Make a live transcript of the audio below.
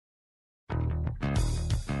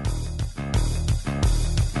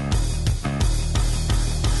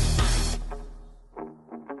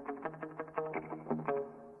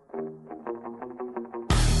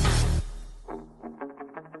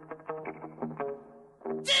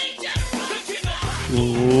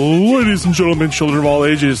Ladies and gentlemen, children of all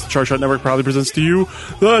ages, the Chart Shot Network proudly presents to you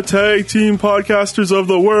the tag team podcasters of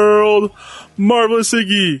the world, Marvelous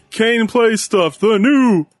Iggy, Kane Play Stuff, the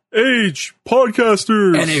New Age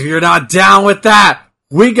Podcasters. And if you're not down with that,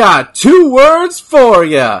 we got 2 words for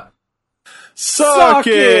you. Suck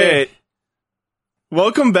it!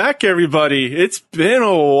 Welcome back, everybody. It's been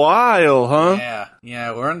a while, huh?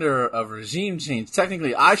 Yeah, we're under a regime change.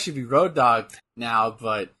 Technically, I should be Road Dogg now,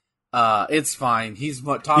 but it's fine.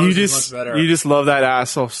 Thomas is much better. You just love that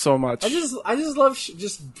asshole so much. I just love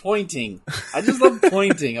just pointing. I just love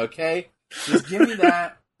pointing. Okay, just give me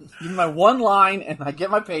that. Give me my one line, and I get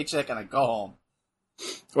my paycheck, and I go home.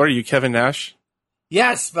 What are you, Kevin Nash?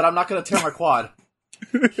 Yes, but I'm not going to tear my quad.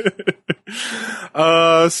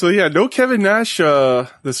 So yeah, no Kevin Nash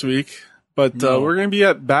this week, but we're gonna be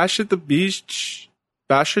at Bash at the Beach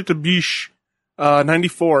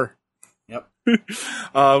 94. Yep.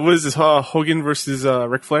 What is this? Hogan versus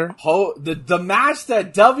Ric Flair? The match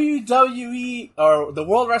that WWE or the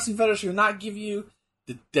World Wrestling Federation would not give you,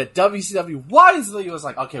 that WCW wisely was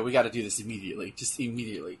like, okay, we got to do this immediately, just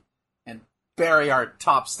immediately, and bury our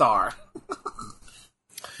top star.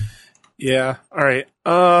 Yeah. All right.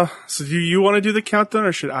 So do you want to do the countdown,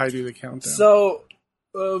 or should I do the countdown? So,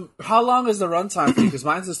 how long is the runtime for you? Because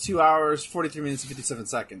mine says 2 hours, 43 minutes, and 57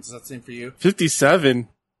 seconds. Is that the same for you? 57.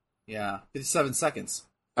 Yeah, 57 seconds.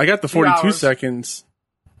 I got the 42 seconds.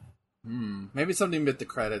 Maybe something with the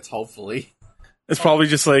credits, hopefully. It's probably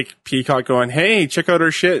just like Peacock going, hey, check out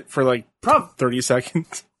our shit for like 30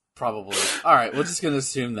 seconds. Probably. All right, we're just going to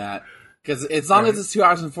assume that. Because as long as it's 2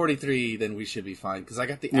 hours and 43, then we should be fine. Because I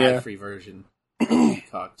got the ad-free version.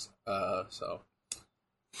 Peacock.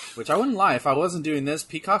 Which I wouldn't lie. If I wasn't doing this,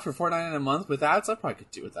 Peacock for $4.99 a month with ads, I probably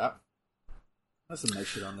could do with that. That's some nice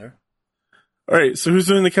shit on there. All right, so who's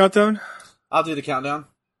doing the countdown? I'll do the countdown.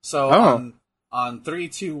 So on 3,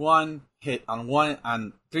 2, 1, hit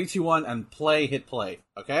on 3, 2, 1, and play. Hit play.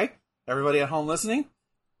 Okay, everybody at home listening,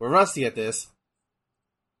 we're rusty at this.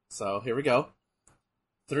 So here we go.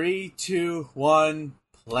 3, 2, 1,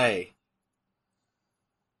 play.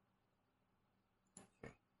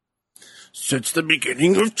 Since the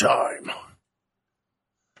beginning of time.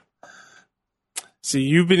 So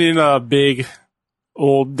you've been in a big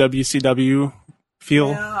old WCW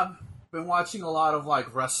feel? Yeah, I've been watching a lot of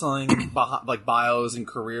like wrestling, like bios and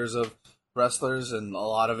careers of wrestlers, and a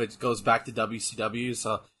lot of it goes back to WCW.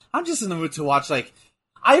 So I'm just in the mood to watch. Like,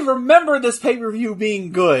 I remember this pay-per-view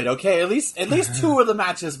being good. Okay, at least 2 of the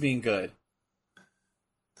matches being good.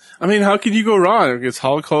 I mean, how can you go wrong? It's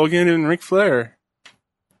Hulk Hogan and Ric Flair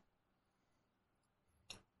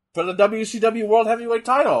for the WCW World Heavyweight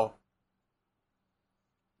title.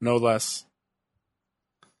 No less.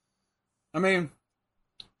 I mean,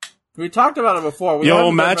 we talked about it before.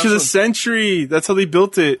 Match of the century. That's how they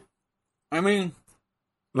built it. I mean,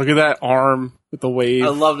 look at that arm with the wave. I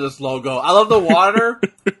love this logo. I love the water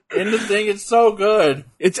in the thing. It's so good.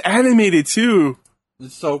 It's animated too.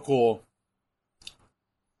 It's so cool.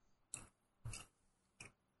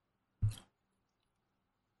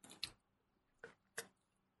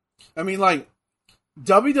 I mean, like,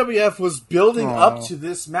 WWF was building up to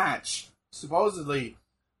this match, supposedly,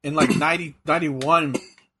 in like 91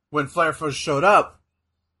 when Flair first showed up,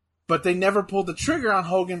 but they never pulled the trigger on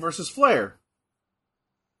Hogan versus Flair.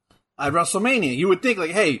 At WrestleMania, you would think,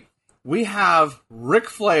 like, hey, we have Ric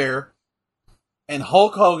Flair and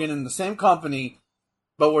Hulk Hogan in the same company,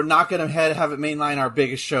 but we're not going to have it mainline our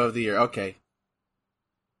biggest show of the year. Okay.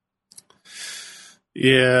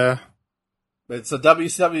 Yeah. But so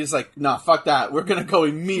WCW is like, nah, fuck that. We're going to go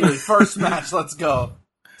immediately. First match, let's go.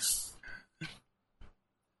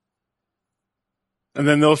 And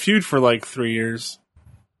then they'll feud for like 3 years.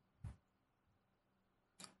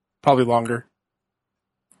 Probably longer.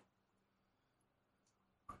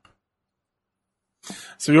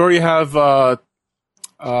 So we already have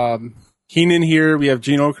Heenan here. We have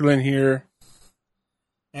Gene Okerlund here.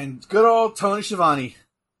 And good old Tony Schiavone.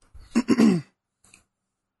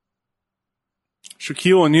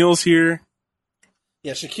 Shaquille O'Neal's here.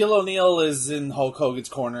 Yeah, Shaquille O'Neal is in Hulk Hogan's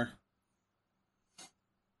corner.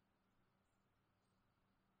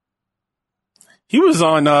 He was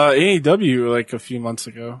on AEW like a few months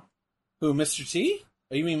ago. Who, Mr. T?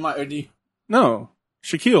 Oh, you mean or do you... No,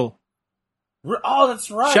 Shaquille. Oh,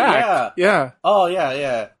 that's right. Shaq. Yeah. Oh,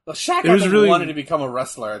 yeah. Well, Shaq wanted to become a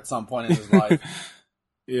wrestler at some point in his life.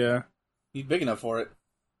 Yeah. He's big enough for it.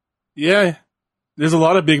 Yeah. There's a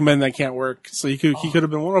lot of big men that can't work, so he could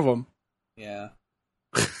have been one of them. Yeah.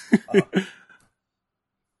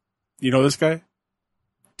 You know this guy?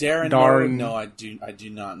 Darren. No, I do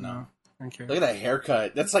not know. Okay. Look at that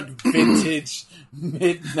haircut. That's like vintage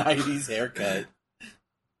mid-90s haircut.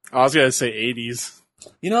 I was gonna say 80s.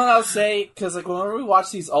 You know what I'll say? Because like whenever we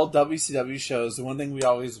watch these old WCW shows, the one thing we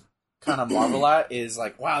always kind of marvel at is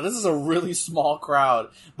like, wow, this is a really small crowd,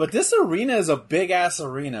 but this arena is a big ass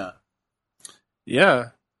arena. Yeah.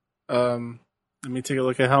 Let me take a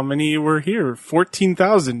look at how many were here.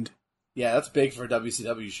 14,000. Yeah, that's big for a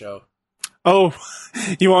WCW show. Oh,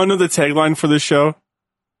 you want to know the tagline for this show?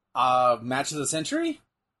 Match of the century?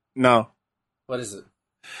 No. What is it?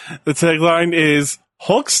 The tagline is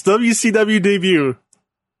Hulk's WCW debut.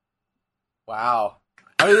 Wow.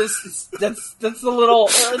 I mean, that's a little,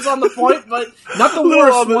 it's on the point, but not the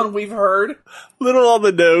worst one we've heard. Little on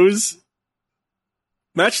the nose.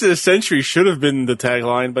 Match of the century should have been the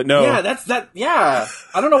tagline, but no. Yeah, yeah.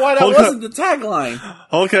 I don't know why that wasn't the tagline.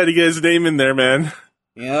 Hulk had to get his name in there, man.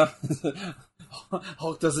 Yeah.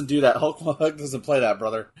 Hulk doesn't do that. Hulk doesn't play that,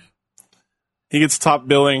 brother. He gets top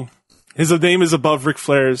billing. His name is above Ric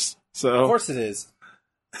Flair's, so. Of course it is.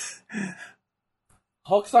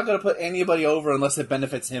 Hulk's not going to put anybody over unless it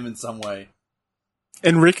benefits him in some way.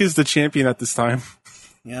 And Rick is the champion at this time.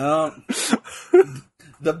 Yeah.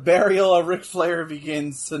 The burial of Ric Flair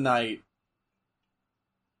begins tonight.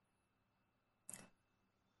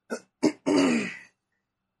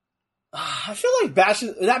 I feel like Bash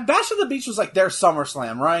of the Beach was like their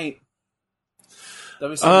SummerSlam, right?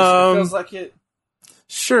 WCW feels like it.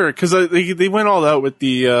 Sure, because they went all out with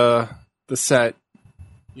the set.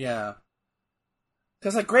 Yeah.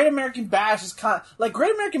 Because like Great American Bash is kind of like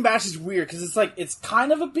Great American Bash is weird because it's like it's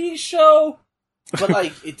kind of a B show, but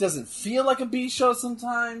like it doesn't feel like a B show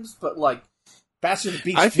sometimes. But like Bash of the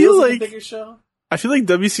Beach feels like a bigger show. I feel like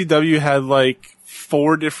WCW had like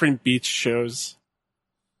 4 different beach shows.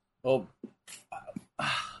 Well,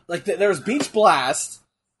 like there was Beach Blast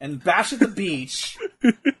and Bash at the Beach.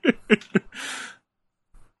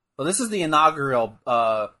 Well, this is the inaugural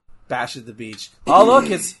Bash at the Beach. Oh, look,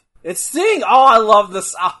 it's Sting. Oh, I love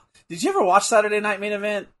this. Did you ever watch Saturday Night Main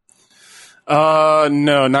Event?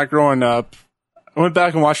 No, not growing up. I went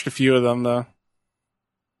back and watched a few of them, though.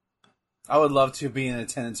 I would love to be in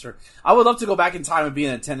attendance for. I would love to go back in time and be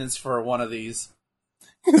in attendance for one of these.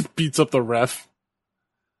 Beats up the ref.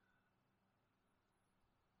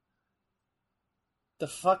 The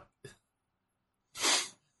fuck?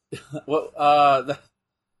 What?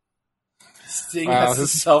 Sting has to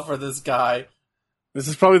sell for this guy. This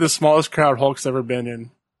is probably the smallest crowd Hulk's ever been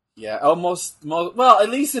in. Yeah, almost. Well, at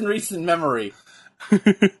least in recent memory.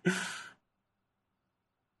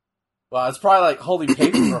 Wow, it's probably like holding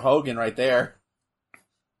paper for Hogan right there.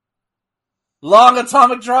 Long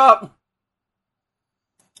atomic drop.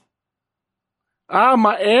 Ah,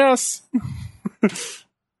 my ass.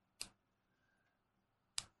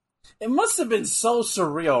 It must have been so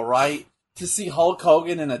surreal, right? To see Hulk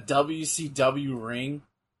Hogan in a WCW ring.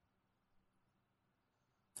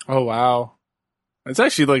 Oh, wow. It's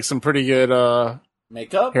actually like some pretty good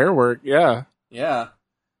makeup? Hair work, yeah. Yeah.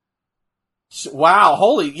 Wow,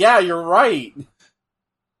 holy, yeah, you're right.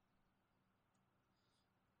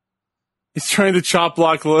 He's trying to chop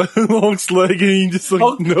block Hulk's leg and he just like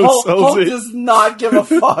Hulk it. Does not give a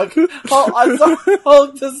fuck.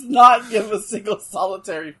 Hulk does not give a single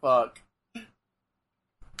solitary fuck.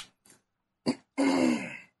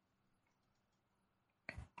 I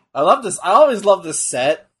love this. I always love this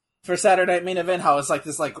set for Saturday Night Main Event. How it's like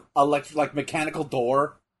this like electric, like mechanical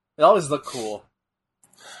door. It always looked cool.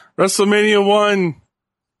 WrestleMania 1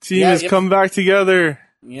 team has come back together.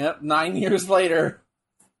 Yep, 9 years later.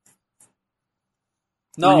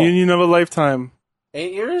 No. Reunion of a lifetime.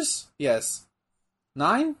 8 years? Yes.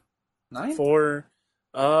 9? 9? 4.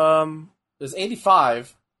 It was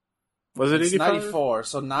 85. Was it 85? 94.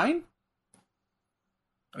 So 9?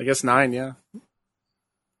 I guess 9, yeah.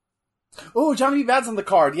 Oh, Johnny B. Bad's on the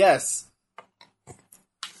card, yes.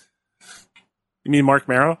 You mean Mark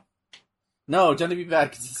Marrow? No, Johnny B. Bad,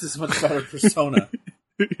 because this is a much better persona.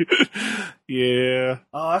 Yeah.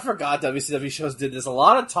 Oh, I forgot WCW shows did this. A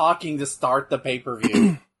lot of talking to start the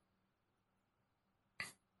pay-per-view.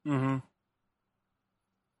 Mm-hmm.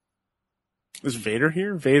 Is Vader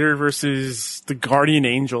here? Vader versus the Guardian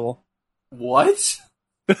Angel. What?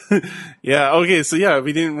 Yeah, okay, so yeah,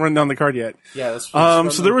 we didn't run down the card yet. Yeah, that's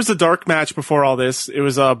so there was a dark match before all this. It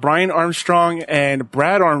was Brian Armstrong and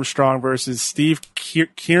Brad Armstrong versus Steve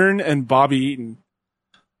Kieran and Bobby Eaton.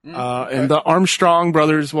 Okay. And the Armstrong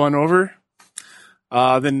brothers won over.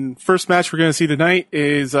 Then first match we're going to see tonight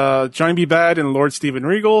is Johnny B. Bad and Lord Steven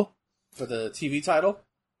Regal. For the TV title?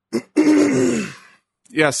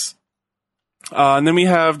 Yes. And then we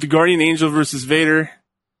have the Guardian Angel versus Vader.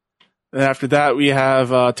 And after that, we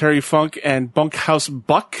have Terry Funk and Bunkhouse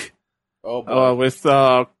Buck Oh boy. with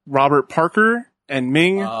Robert Parker and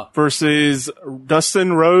Ming versus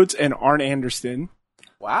Dustin Rhodes and Arn Anderson.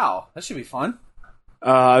 Wow, that should be fun.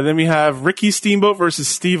 Then we have Ricky Steamboat versus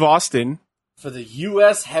Steve Austin for the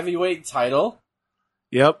U.S. heavyweight title.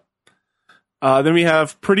 Yep. Then we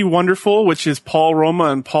have Pretty Wonderful, which is Paul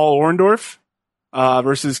Roma and Paul Orndorff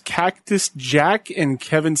versus Cactus Jack and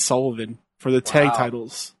Kevin Sullivan for the tag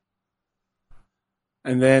titles.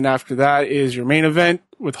 And then after that is your main event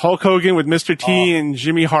with Hulk Hogan with Mr. T and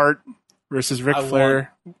Jimmy Hart versus Ric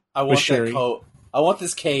Flair. I want that coat. I want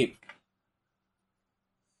this cape.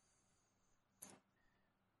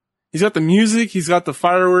 He's got the music. He's got the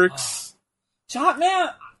fireworks. John, man,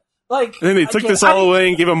 like. And then they took this all away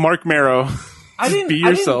and gave him Mark Marrow. I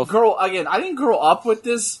didn't grow up with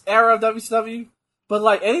this era of WCW, but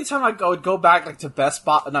like anytime I would go back like to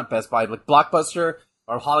not Best Buy, like Blockbuster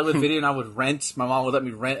or Hollywood Video, and I would rent. My mom would let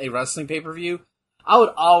me rent a wrestling pay-per-view. I would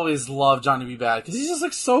always love Johnny B. Bad because he's just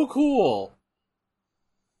like so cool.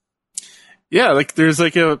 Yeah, like there's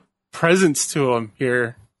like a presence to him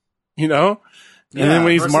here, you know. And then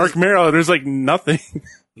when he's Mark Marrow, there's like nothing.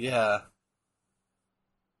 Yeah.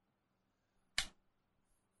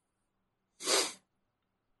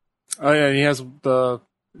 Oh yeah, he has the.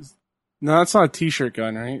 No, it's not a t-shirt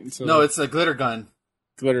gun, right? No, it's a glitter gun.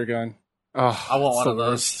 Glitter gun. Oh, I want one of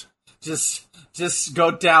those. Just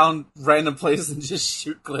go down random places and just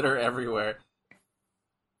shoot glitter everywhere.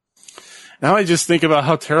 Now I just think about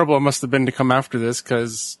how terrible it must have been to come after this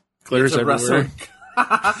because glitter's everywhere.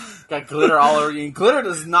 Got glitter all over you. And glitter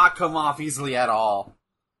does not come off easily at all.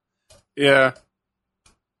 Yeah.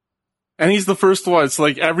 And he's the first one. It's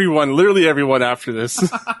like everyone, literally everyone after this.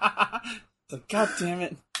 It's like, God damn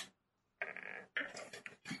it.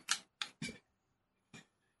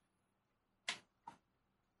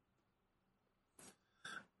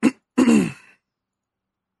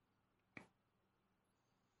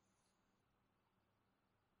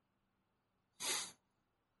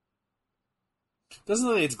 Doesn't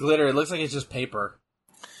look like it's glitter. It looks like it's just paper.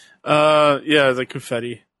 Yeah, it's like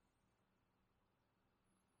confetti.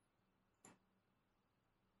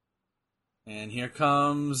 And here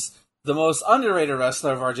comes the most underrated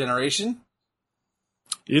wrestler of our generation.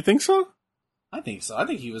 You think so? I think so. I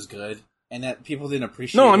think he was good. And that people didn't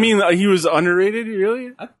appreciate No, him. I mean, he was underrated,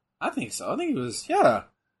 really? I think so. I think he was, yeah.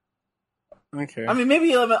 Okay. I mean,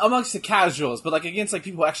 maybe amongst the casuals, but like against like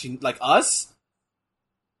people actually like us?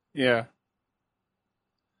 Yeah.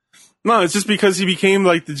 No, it's just because he became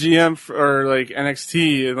like the GM for like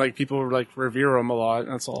NXT and like people were like revere him a lot.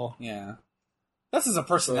 That's all. Yeah. That's as a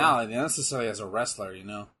personality, not necessarily as a wrestler, you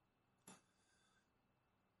know?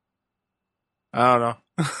 I don't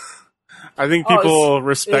know. I think people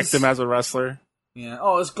respect him as a wrestler. Yeah.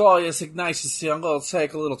 Oh, it's glorious Ignatius here. I'm going to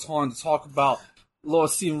take a little time to talk about Lord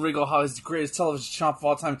Steven Regal, how he's the greatest television champ of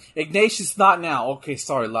all time. Ignatius, not now. Okay,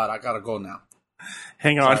 sorry, lad. I got to go now.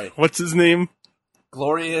 Hang on. Sorry. What's his name?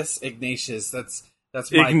 Glorious Ignatius. That's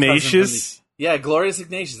my Ignatius. Yeah, Glorious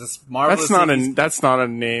Ignatius. That's marvelous. That's not a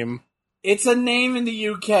name. It's a name in the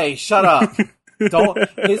UK. Shut up. Don't.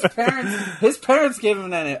 His parents gave him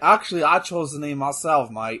that name. Actually, I chose the name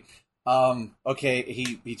myself, Mike. Okay,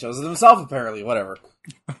 he chose it himself apparently. Whatever.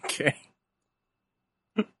 Okay.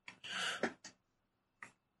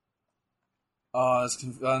 Oh,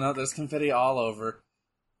 no, there's confetti all over.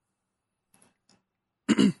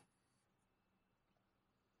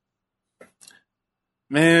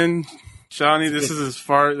 Man, Johnny, this is as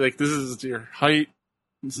far, like, this is your height.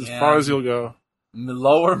 This is as far as you'll go.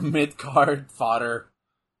 Lower mid-card fodder.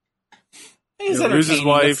 He's lose his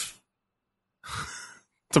wife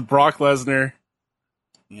to Brock Lesnar.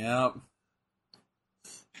 Yep.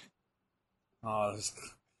 Oh, this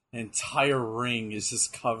entire ring is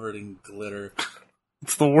just covered in glitter.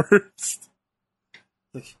 It's the worst.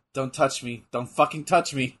 Like, don't touch me. Don't fucking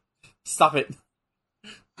touch me. Stop it.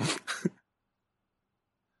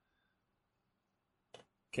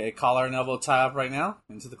 Okay, collar and elbow tie up right now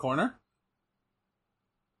into the corner.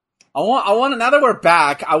 I want. Now that we're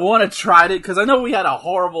back, I want to try to, because I know we had a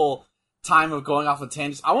horrible time of going off of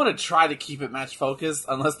tangents. I want to try to keep it match focused,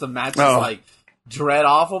 unless the match is like dread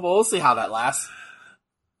awful. But we'll see how that lasts.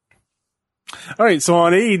 All right, so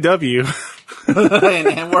on AEW,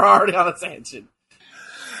 and we're already on a tangent.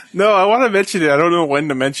 No, I want to mention it. I don't know when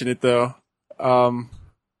to mention it though.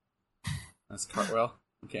 That's Cartwheel.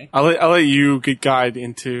 Okay. I'll let you get guide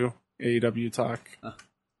into AEW talk.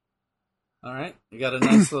 All right. We got a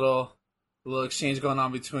nice little exchange going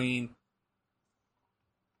on between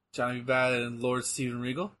Johnny B. Bad and Lord Steven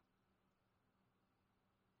Regal.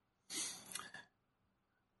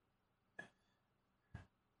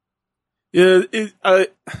 Yeah, this might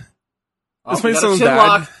sound bad.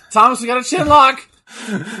 Lock. Thomas, we got a chin lock.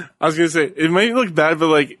 I was gonna say it might look bad, but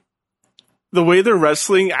like the way they're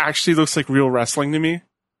wrestling actually looks like real wrestling to me.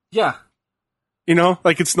 Yeah, you know,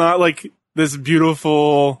 like it's not like this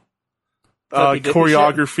beautiful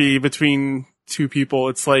choreography between two people.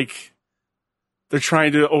 It's like they're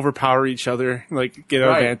trying to overpower each other, like get an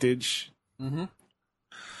advantage. Mm-hmm.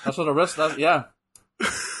 That's what the rest does. Yeah.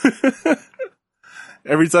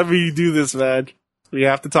 Every time we do this, man, we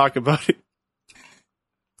have to talk about it.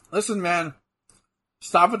 Listen, man,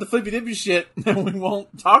 stop with the flippy dippy shit, and we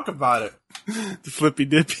won't talk about it. The flippy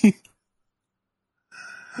dippy.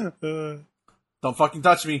 Don't fucking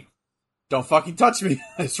touch me. Don't fucking touch me.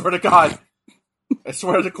 I swear to God. I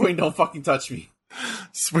swear to the Queen, don't fucking touch me.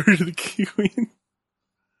 Swear to the Queen.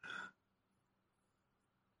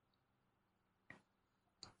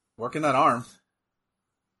 Working that arm.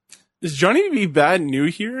 Is Johnny B. Bad new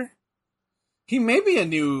here? He may be a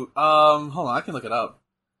new... hold on, I can look it up.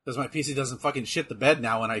 Because my PC doesn't fucking shit the bed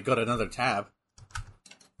now when I go to another tab.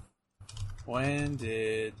 When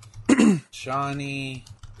did Johnny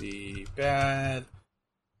B. Bad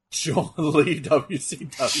leave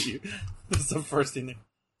WCW? This is the first thing.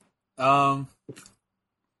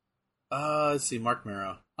 Let's see, Mark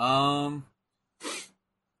Mero. World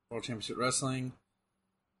Championship Wrestling.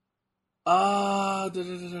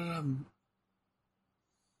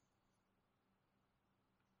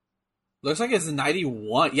 Looks like it's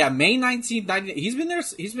 91. Yeah, May 1990. He's been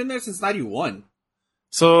there since 91.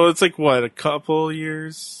 So it's like what, a couple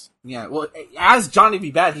years? Yeah, well, as Johnny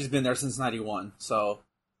B. Bad, he's been there since 91. So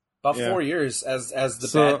about 4 years as the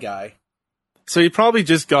bad guy. So he probably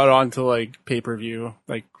just got onto like pay-per-view,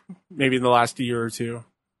 like maybe in the last year or two.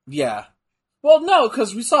 Yeah. Well, no,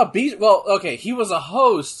 because we saw Beach. Well, okay, he was a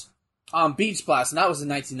host on Beach Blast, and that was in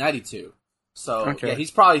 1992. So yeah,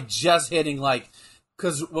 he's probably just hitting like,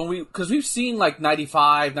 because we've seen like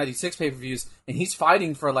 95, 96 pay-per-views, and he's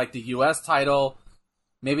fighting for like the U.S. title,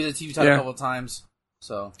 maybe the TV title a couple of times.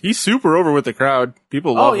 So he's super over with the crowd.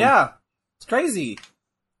 People love him. Oh yeah, it's crazy.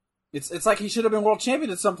 It's like he should have been world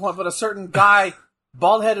champion at some point, but a certain guy,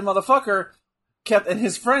 bald-headed motherfucker, and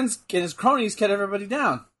his friends and his cronies kept everybody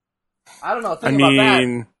down. I don't know. Think about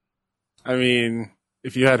that. I mean,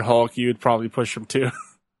 if you had Hulk, you would probably push him too.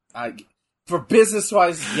 For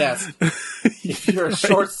business-wise, yes. If you're a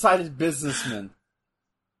short-sighted businessman.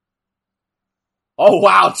 Oh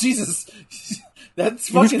wow, Jesus! That's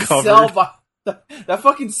fucking sell by that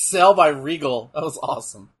fucking sell by Regal. That was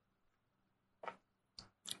awesome.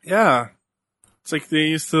 Yeah, it's like they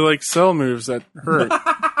used to like sell moves that hurt.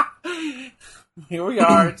 Here we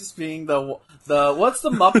are, just being the what's the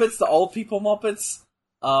Muppets? The old people Muppets.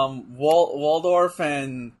 Waldorf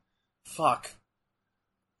and fuck.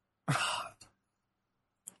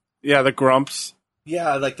 Yeah, the Grumps.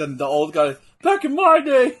 Yeah, like the old guy. Back in my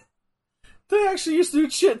day, they actually used to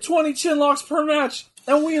do 20 chin locks per match,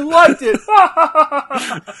 and we liked it.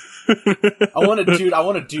 I want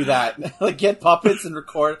to do that. Like get puppets and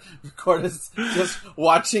record us just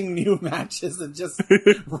watching new matches and just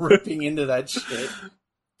ripping into that shit.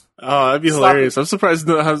 Oh, that'd be hilarious. I'm surprised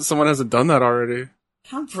someone hasn't done that already.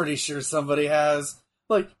 I'm pretty sure somebody has.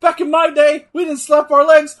 Like, back in my day, we didn't slap our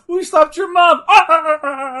legs, we slapped your mom.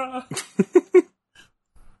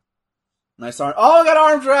 Nice arm. Oh, I got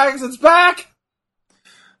arm drags, it's back!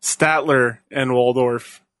 Statler and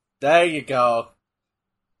Waldorf. There you go.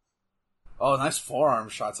 Oh, nice forearm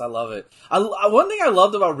shots. I love it. One thing I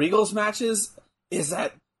loved about Regal's matches is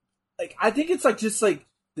that, like, I think it's like just like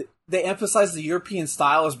they emphasize the European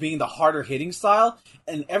style as being the harder hitting style.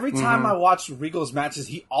 And every time I watch Regal's matches,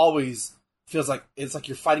 he always feels like it's like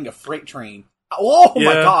you're fighting a freight train. Oh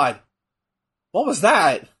my god! What was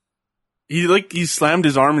that? He slammed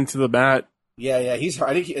his arm into the mat. Yeah. He's hurt.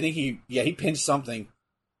 I think he pinched something.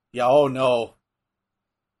 Yeah. Oh no.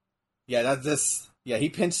 Yeah, that's this. Yeah, he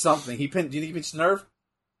pinched something. Do you think he pinched a nerve?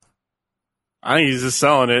 I think he's just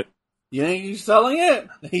selling it. You think he's selling it?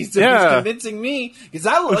 He's convincing me. Because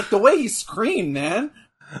I like the way he screamed, man.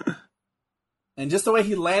 And just the way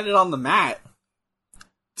he landed on the mat.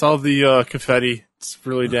 It's all the confetti. It's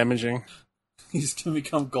really damaging. He's going to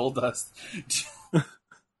become gold dust. He's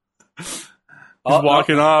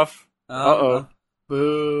walking off. Uh-oh.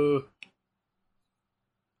 Boo.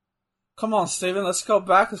 Come on, Steven, let's go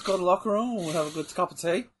back. Let's go to the locker room. We'll have a good cup of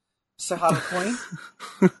tea. Say hi to the Queen.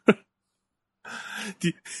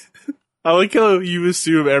 I like how you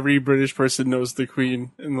assume every British person knows the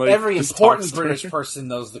Queen. And like every important British person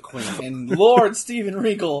knows the Queen. And Lord Steven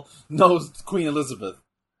Regal knows Queen Elizabeth.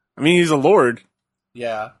 I mean, he's a lord.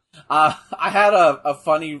 Yeah. I had a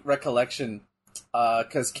funny recollection.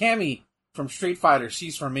 Because Cammy from Street Fighter.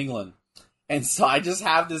 She's from England. And so I just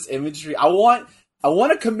have this imagery. I want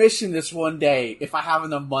to commission this one day if I have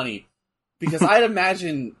enough money. Because I'd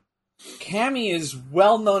imagine Cammy is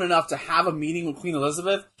well known enough to have a meeting with Queen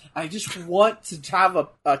Elizabeth. I just want to have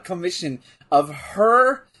a commission of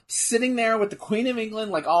her sitting there with the Queen of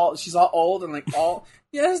England, she's all old and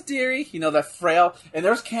yes, dearie, that frail. And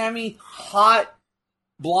there's Cammy, hot,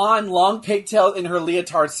 blonde, long pigtails in her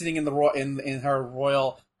leotard, sitting in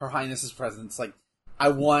her Highness's presence. I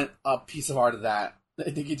want a piece of art of that. I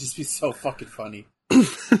think it'd just be so fucking funny.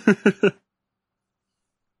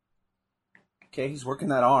 Okay, he's working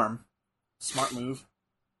that arm. Smart move.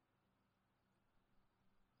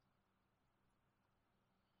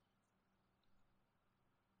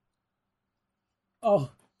 Oh.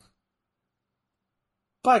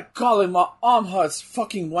 By golly, my arm hurts,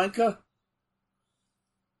 fucking wanker.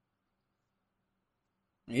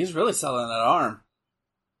 He's really selling that arm.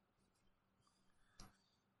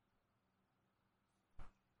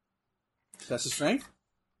 That's his strength?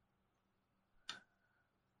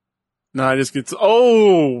 No, I just gets.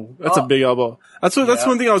 Oh, that's a big elbow. That's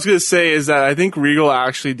one thing I was gonna say is that I think Regal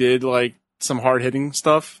actually did some hard hitting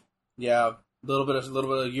stuff. Yeah, a little bit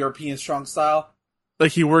of European strong style.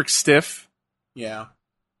 He works stiff. Yeah.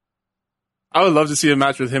 I would love to see a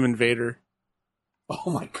match with him and Vader. Oh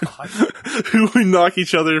my god. Who would knock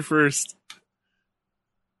each other first?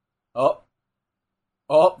 Oh,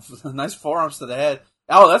 nice forearms to the head.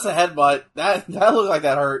 Oh, that's a headbutt. That looked like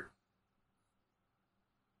that hurt.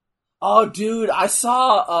 Oh, dude, I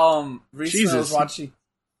saw recently I was watching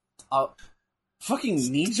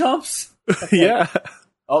fucking knee jumps. Yeah.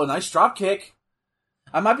 Oh, nice drop kick.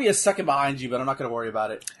 I might be a second behind you, but I'm not going to worry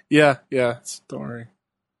about it. Yeah. Don't worry.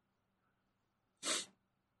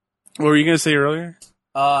 What were you going to say earlier?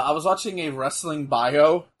 I was watching a wrestling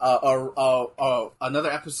bio,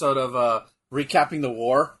 another episode of Recapping the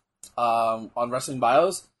War on Wrestling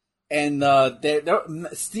Bios, and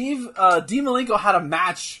Steve DiMalenko had a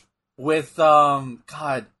match with who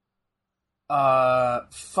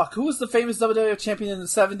was the famous WWF champion in the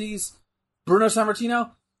 70s? Bruno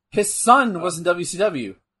Sammartino. His son was in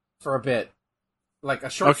WCW for a bit, a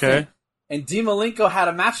short stint. And DiMalenko had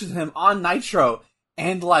a match with him on Nitro,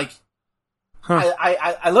 and I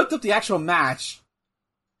looked up the actual match,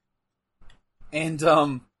 and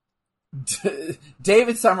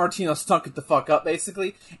David Sammartino stunk it the fuck up,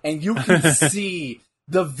 basically, and you can see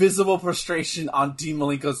the visible frustration on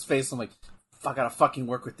DiMalenko's face. I'm like, I gotta fucking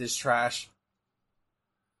work with this trash.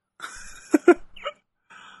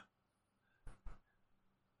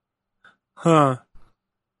 Huh.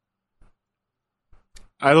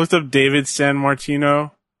 I looked up David Sammartino.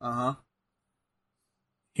 Uh-huh.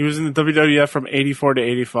 He was in the WWF from 84 to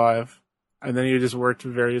 85. And then he just worked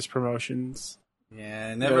with various promotions.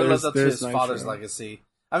 Yeah, never lived up to his father's legacy.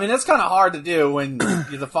 I mean, that's kind of hard to do when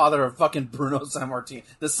you're the father of fucking Bruno Sammartino.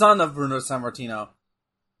 The son of Bruno Sammartino.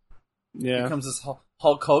 Yeah. Becomes this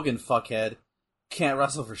Hulk Hogan fuckhead. Can't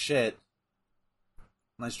wrestle for shit.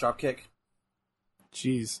 Nice drop kick.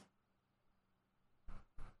 Jeez.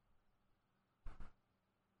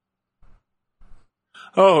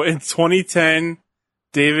 Oh, in 2010,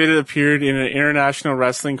 David appeared in an International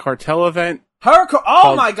Wrestling Cartel event.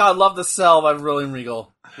 My god, love the sell by William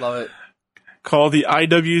Regal. Love it. Called the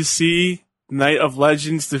IWC Night of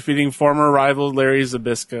Legends, defeating former rival Larry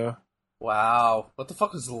Zbyszko. Wow. What the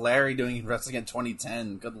fuck was Larry doing in wrestling in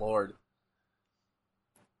 2010? Good lord.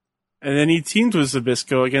 And then he teamed with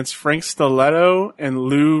Zbyszko against Frank Stiletto and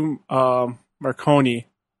Lou Marconi.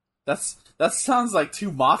 That sounds like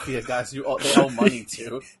two mafia guys they owe money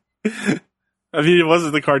to. I mean, it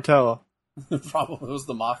wasn't the cartel. Probably it was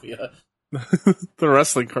the mafia. The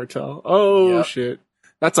wrestling cartel. Oh, yep. Shit.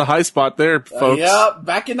 That's a high spot there, folks. Yeah,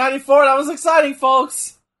 back in 94, that was exciting,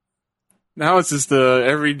 folks. Now it's just a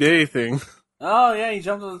everyday thing. Oh, yeah, he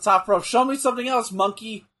jumped on the top rope. Show me something else,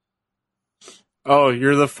 monkey. Oh,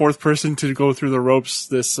 you're the fourth person to go through the ropes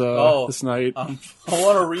this night. I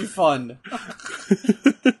want a refund.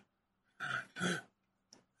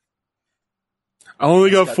 I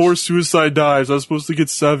only got 4 suicide dives. I was supposed to get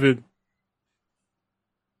 7.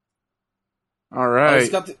 All right.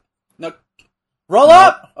 Roll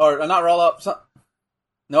up! Or not roll up.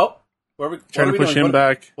 Nope. Trying to push him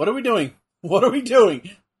back. What are we doing? What are we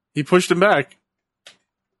doing? He pushed him back.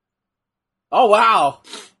 Oh, wow.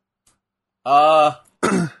 I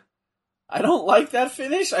don't like that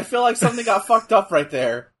finish. I feel like something got fucked up right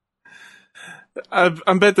there. I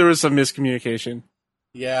bet there was some miscommunication.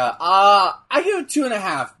 Yeah. I give it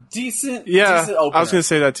 2.5. Decent. Yeah. Decent opener. I was gonna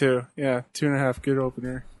say that too. Yeah, 2.5. Good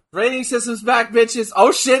opener. Rating system's back, bitches.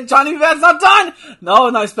 Oh shit, Johnny Van's not done! No,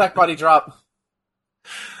 nice back body drop.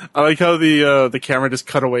 I like how the camera just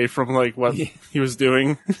cut away from like what he was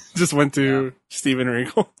doing. Just went to Steven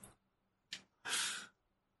Regal.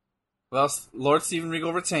 Well, Lord Steven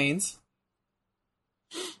Regal retains.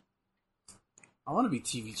 I want to be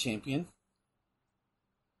TV champion.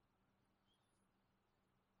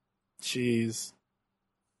 Jeez.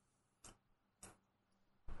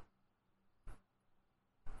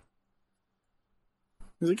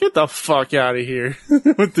 He's like, get the fuck out of here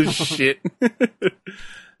with this shit.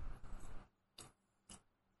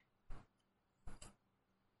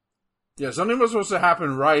 Yeah, something was supposed to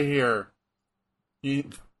happen right here.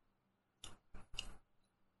 It's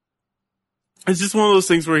just one of those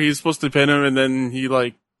things where he's supposed to pin him and then he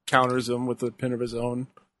like counters him with a pin of his own.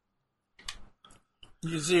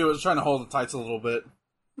 You can see he was trying to hold the tights a little bit.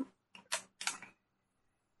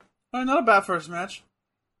 Alright, not a bad first match.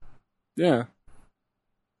 Yeah.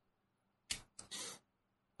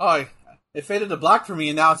 Oh, it faded to black for me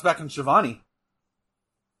and now it's back in Shivani.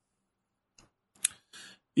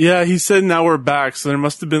 Yeah, he said now we're back, so there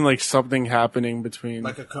must have been like something happening between...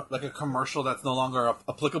 Like a commercial that's no longer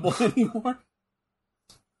applicable anymore?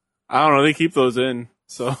 I don't know, they keep those in,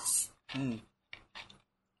 so...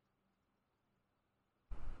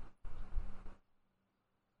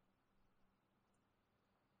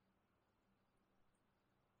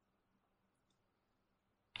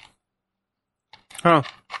 Huh.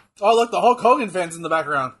 Oh, look, the Hulk Hogan fans in the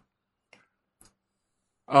background.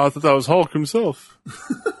 Oh, I thought that was Hulk himself.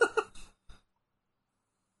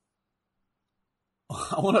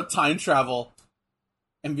 I want to time travel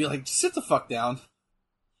and be like, just sit the fuck down.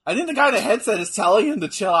 I think the guy in the headset is telling him to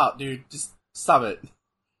chill out, dude. Just stop it.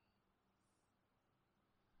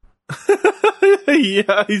 Yeah,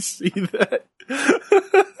 I see that.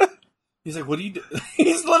 He's like, what do you do?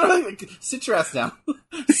 He's literally like, sit your ass down.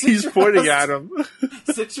 He's pointing at him.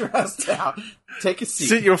 Sit your ass down. Take a seat.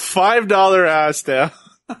 Sit your $5 ass down.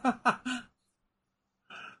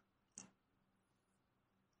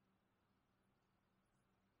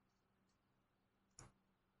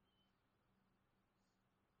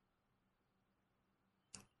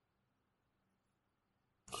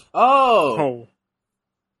 Oh.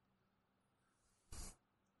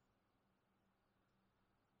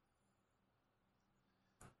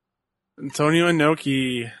 Antonio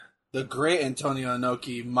Inoki. The great Antonio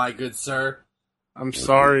Inoki, my good sir. I'm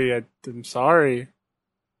sorry. I'm sorry.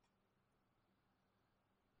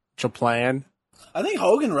 Japan. I think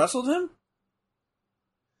Hogan wrestled him.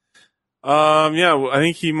 Yeah, I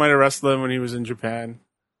think he might have wrestled him when he was in Japan.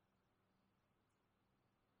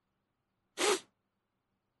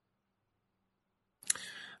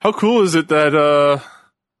 How cool is it that a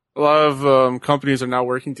lot of companies are now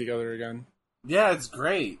working together again? Yeah, it's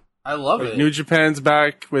great. I love it. New Japan's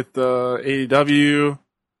back with AEW.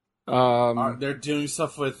 They're doing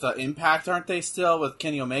stuff with Impact, aren't they? Still with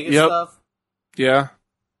Kenny Omega Yep. stuff. Yeah.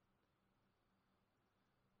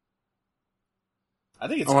 I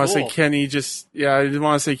think it's I cool. want to say Kenny just... Yeah, I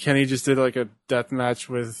want to say Kenny just did like a death match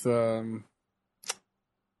with... one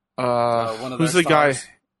of who's their the guy? stars.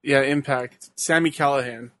 Yeah, Impact. Sammy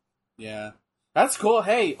Callahan. Yeah. That's cool.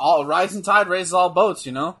 Hey, all rising tide raises all boats,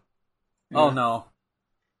 you know? Yeah. Oh, no.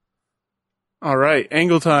 All right,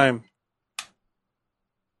 angle time.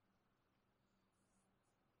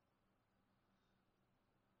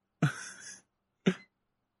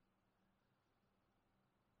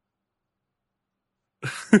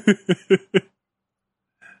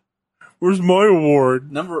 Where's my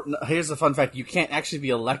award? Here's a fun fact. You can't actually be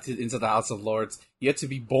elected into the House of Lords. You have to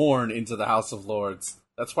be born into the House of Lords.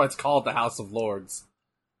 That's why it's called the House of Lords.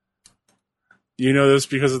 You know this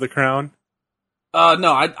because of the crown?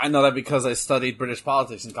 No, I know that because I studied British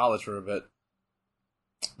politics in college for a bit.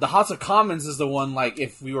 The House of Commons is the one, like,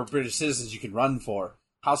 if we were British citizens, you could run for.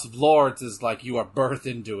 House of Lords is like you are birthed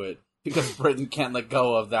into it because Britain can't let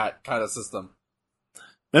go of that kind of system.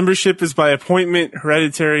 Membership is by appointment,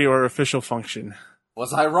 hereditary, or official function.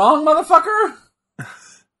 Was I wrong, motherfucker?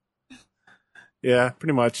 Yeah,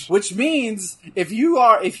 pretty much. Which means if you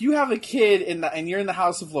have a kid and you're in the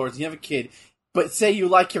House of Lords, and you have a kid, but say you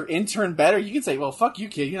like your intern better, you can say, "Well, fuck you,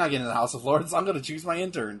 kid. You're not getting in the House of Lords. I'm going to choose my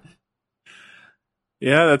intern."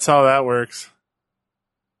 Yeah, that's how that works.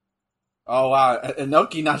 Oh wow,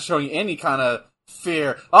 Inoki not showing any kind of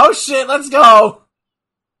fear. Oh shit, let's go.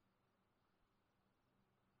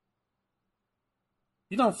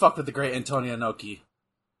 You don't fuck with the great Antonio Inoki.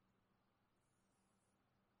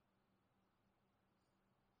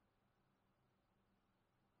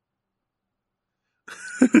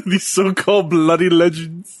 These so-called bloody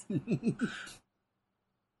legends.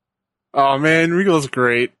 Oh man, Regal's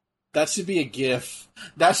great. That should be a GIF.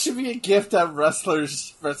 That should be a GIF that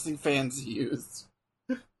wrestling fans use.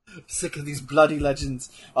 Sick of these bloody legends.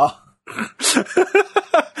 Oh.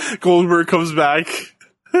 Goldberg comes back.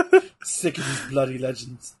 Sick of these bloody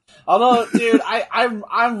legends. Although, dude,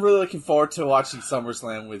 I'm really looking forward to watching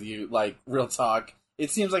SummerSlam with you. Like, real talk.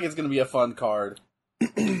 It seems like it's going to be a fun card.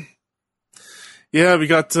 Yeah, we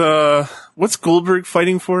got what's Goldberg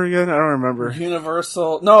fighting for again? I don't remember.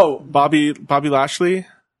 Universal. No, Bobby Lashley.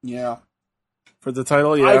 Yeah. For the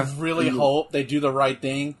title. Yeah. I really hope they do the right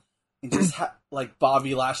thing and just like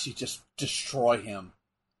Bobby Lashley just destroy him.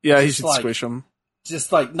 Yeah, he should squish him.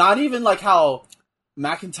 Just like not even like how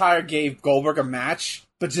McIntyre gave Goldberg a match,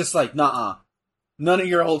 but just like nuh-uh. None of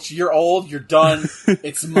your old. You're old. You're done.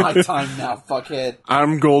 It's my time now, fuckhead.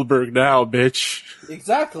 I'm Goldberg now, bitch.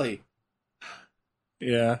 Exactly.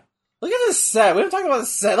 Yeah. Look at this set. We haven't talked about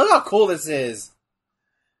this set. Look how cool this is.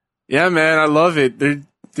 Yeah, man, I love it.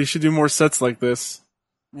 They should do more sets like this.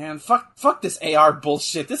 Man, fuck this AR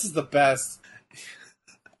bullshit. This is the best.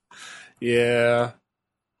 Yeah.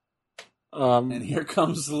 And here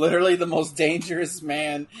comes literally the most dangerous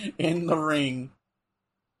man in the ring.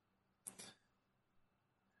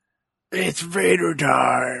 It's Vader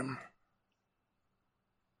time.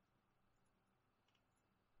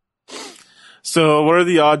 So, what are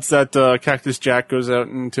the odds that Cactus Jack goes out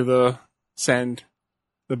into the sand,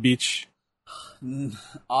 the beach?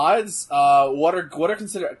 Odds? What are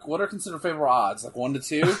considered favorable odds? Like 1 to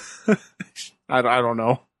 2? I don't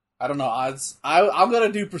know. I don't know odds. I'm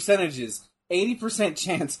gonna do percentages. 80%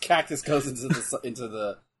 chance Cactus goes into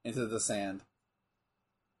the sand.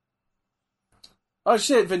 Oh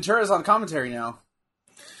shit! Ventura's on commentary now.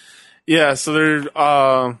 Yeah, so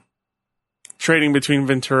they're trading between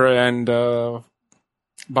Ventura and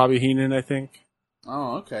Bobby Heenan, I think.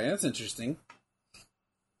 Oh, okay, that's interesting.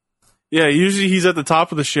 Yeah, usually he's at the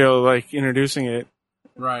top of the show, like introducing it.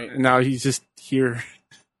 Right. And now he's just here.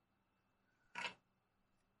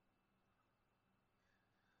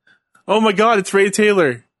 Oh my god, it's Ray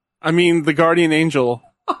Taylor. I mean, the Guardian Angel.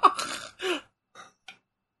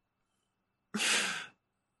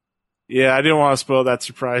 Yeah, I didn't want to spoil that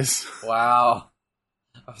surprise. Wow.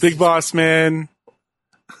 Big Boss Man.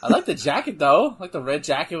 I like the jacket, though. I like the red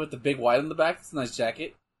jacket with the big white on the back. It's a nice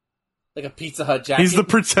jacket. Like a Pizza Hut jacket. He's the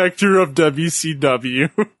protector of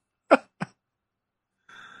WCW. Dude,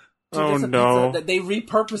 oh, no. They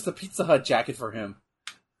repurposed the Pizza Hut jacket for him.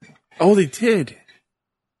 Oh, they did.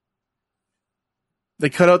 They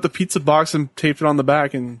cut out the pizza box and taped it on the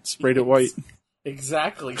back and sprayed it white.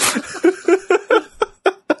 Exactly.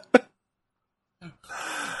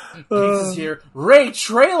 Pizza's here. Ray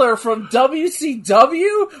Trailer from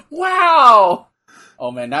WCW? Wow!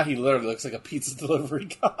 Oh man, now he literally looks like a pizza delivery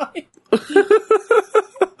guy.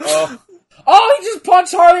 Oh, he just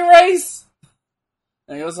punched Harley Race!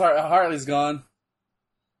 And he goes, Harley's gone.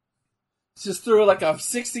 Just threw like a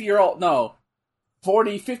 60-year-old, no,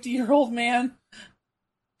 40, 50-year-old man.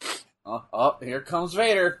 Oh, here comes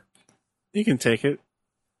Vader. You can take it.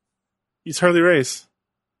 He's Harley Race.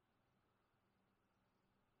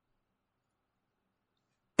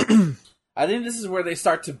 I think this is where they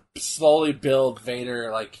start to slowly build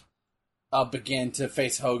Vader, like, up again to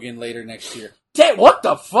face Hogan later next year. Damn, what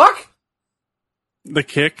the fuck? The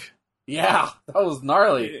kick? Yeah, that was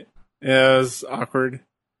gnarly. Yeah, it was awkward.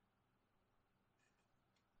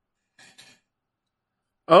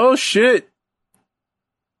 Oh, shit.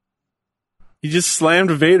 He just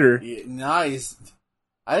slammed Vader. Yeah, nice.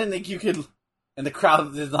 I didn't think you could... And the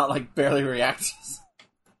crowd did not, like, barely react.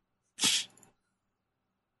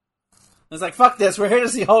 It's like, fuck this, we're here to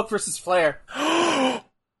see Hulk versus Flair.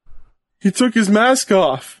 He took his mask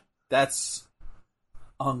off. That's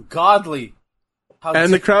ungodly.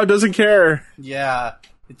 And the crowd doesn't care. Yeah.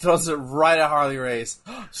 It throws it right at Harley Race.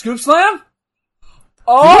 Scoop slam?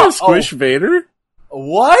 Oh! You squish Vader?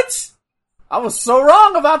 What? I was so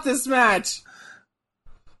wrong about this match.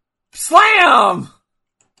 Slam!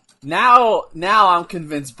 Now I'm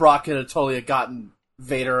convinced Brock could have totally gotten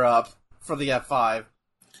Vader up for the F5.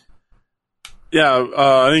 Yeah,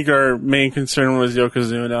 I think our main concern was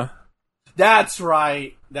Yokozuna. That's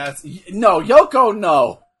right. No, Yoko,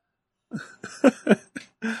 no.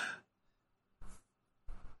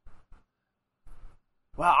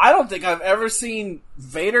 Wow, I don't think I've ever seen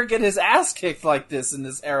Vader get his ass kicked like this in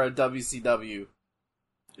this era of WCW.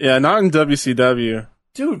 Yeah, not in WCW.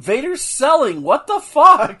 Dude, Vader's selling. What the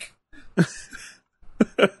fuck?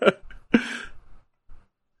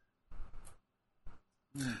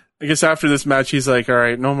 I guess after this match, he's like,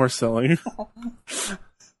 alright, no more selling.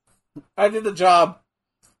 I did the job.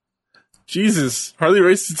 Jesus, Harley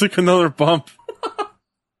Race took another bump.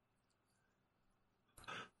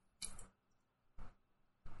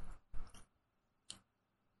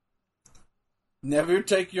 Never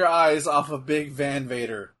take your eyes off of Big Van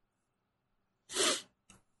Vader.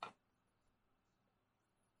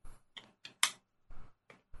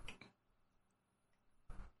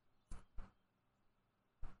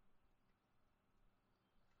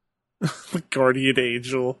 The Guardian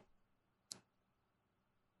Angel.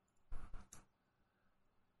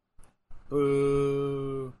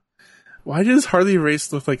 Boo. Why does Harley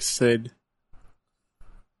Race look like Sid?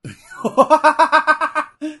 I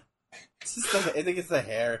think it's the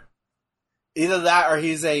hair. Either that or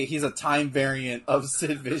he's a time variant of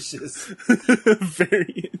Sid Vicious.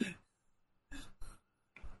 Variant.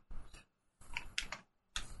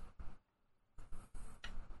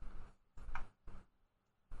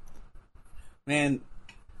 Man,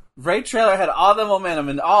 Ray Trailer had all the momentum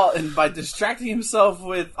and by distracting himself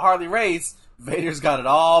with Harley Race, Vader's got it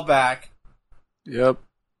all back. Yep.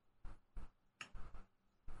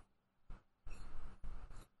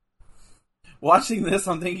 Watching this,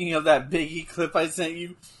 I'm thinking of that Big E clip I sent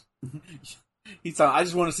you. He's like, I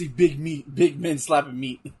just want to see big men slapping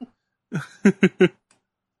meat.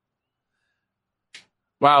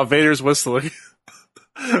 Wow, Vader's whistling.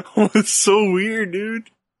 It's so weird,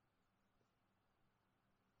 dude.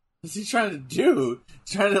 What's he trying to do?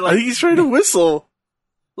 I think he's trying to whistle.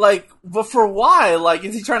 Like, but for why? Like,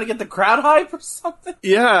 is he trying to get the crowd hype or something?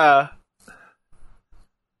 Yeah.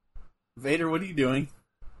 Vader, what are you doing?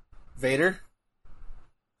 Vader?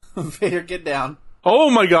 Vader, get down.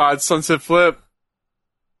 Oh my god, Sunset Flip.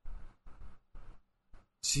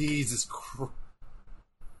 Jesus Christ.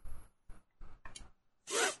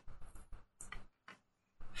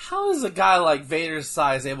 How is a guy like Vader's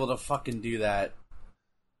size able to fucking do that?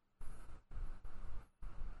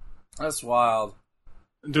 That's wild.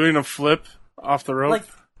 Doing a flip off the rope. Like,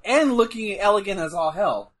 and looking elegant as all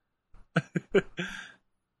hell.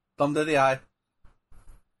 Thumb to the eye.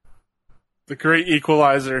 The great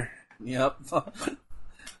equalizer. Yep.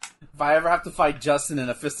 If I ever have to fight Justin in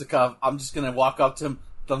a fisticuff, I'm just gonna walk up to him,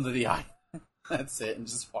 thumb to the eye. That's it, and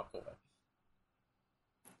just walk away.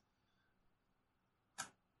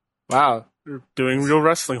 Wow. They're doing real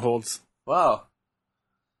wrestling holds. Wow.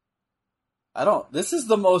 This is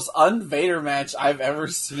the most un-Vader match I've ever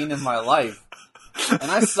seen in my life.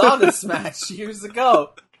 And I saw this match years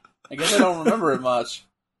ago. I guess I don't remember it much.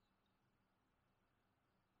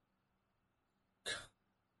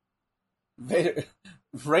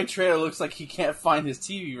 Ray Trader looks like he can't find his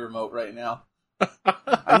TV remote right now.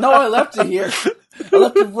 I know I left it here. I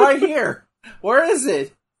left it right here. Where is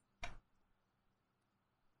it?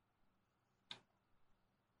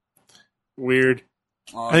 Weird.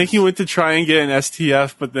 I think he went to try and get an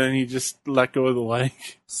STF, but then he just let go of the leg.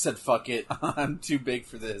 Said, fuck it. I'm too big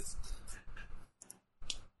for this.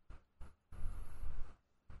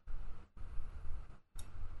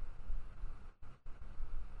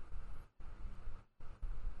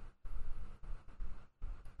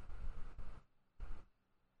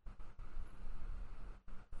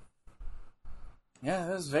 Yeah,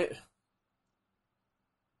 that was Vader.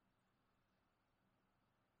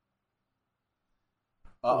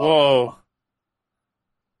 Whoa.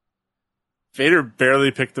 Vader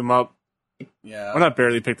barely picked him up. Yeah. Well, not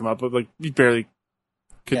barely picked him up, but like he barely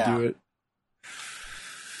could do it.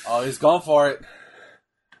 Oh, he's going for it.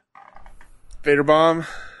 Vader bomb.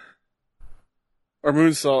 Or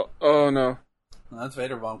moonsault. Oh, no. That's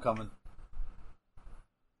Vader bomb coming.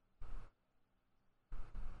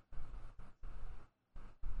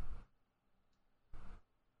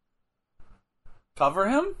 Cover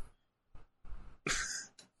him?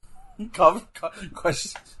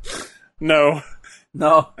 Question. No.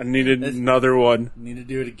 No. I needed another one. I need to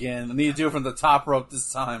do it again. I need to do it from the top rope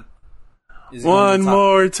this time. One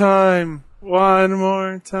more time. One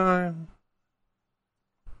more time.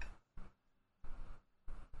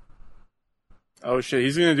 Oh shit,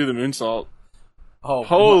 he's gonna do the moonsault. Oh,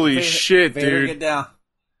 holy shit, Vader, dude. Get down.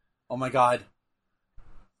 Oh my god.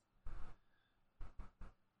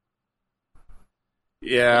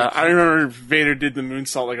 Yeah, I remember Vader did the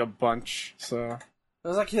moonsault like a bunch, so. It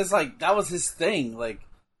was that was his thing. Like,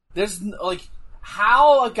 there's,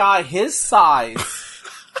 how a guy his size.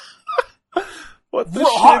 What the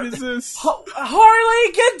shit is this?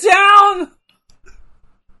 Harley, get down!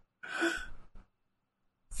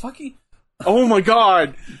 Fucking. Oh my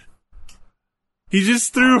god! He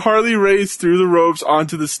just threw Harley Race through the ropes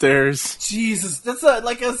onto the stairs. Jesus, that's an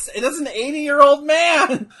 80-year-old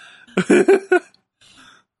man!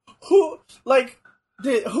 Who,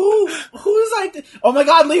 Who's like? Oh my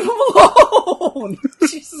god, leave him alone!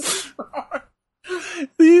 Jesus Christ.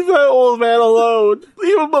 Leave that old man alone.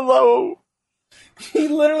 Leave him alone. He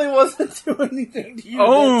literally wasn't doing anything to you.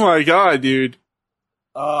 Oh my god, dude.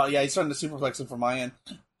 Yeah, he's trying to superplex him from my end.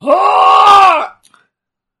 Ah!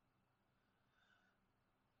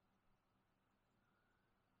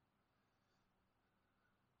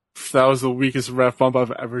 That was the weakest ref bump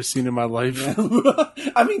I've ever seen in my life.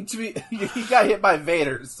 I mean, he got hit by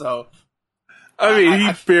Vader, so. I mean,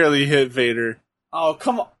 he barely hit Vader. Oh,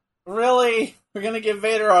 come on. Really? We're gonna give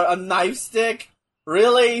Vader a knife stick?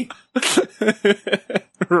 Really?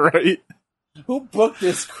 Right? Who booked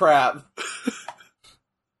this crap?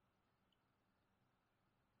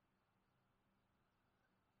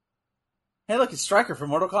 Hey, look, it's Stryker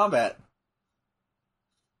from Mortal Kombat.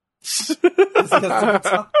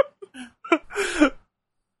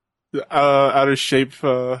 Out of shape.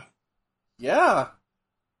 Yeah.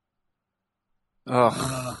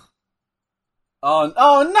 Ugh. Oh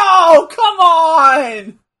no! Come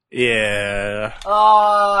on! Yeah.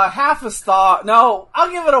 Half a star. No, I'll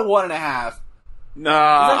give it a 1.5.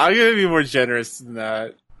 Nah, I'm gonna be more generous than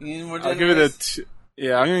that. I'll give it a 2.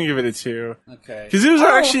 Yeah, I'm gonna give it a 2. Okay. Because it was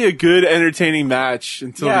actually a good, entertaining match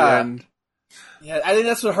until the end. Yeah, I think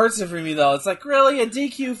that's what hurts it for me, though. It's like, really? A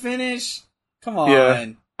DQ finish? Come on. Yeah.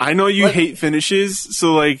 I know you hate finishes,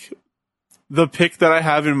 so, like, the pick that I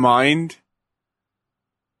have in mind,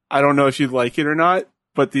 I don't know if you'd like it or not,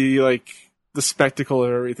 but the spectacle of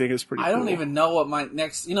everything is pretty cool. I don't even know what my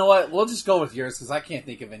next... You know what? We'll just go with yours, because I can't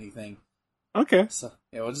think of anything. Okay. So,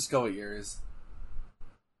 yeah, we'll just go with yours.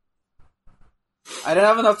 I didn't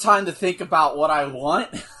have enough time to think about what I want.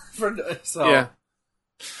 Yeah.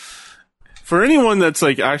 For anyone that's,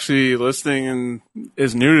 like, actually listening and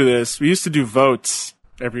is new to this, we used to do votes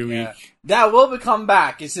every week. That will come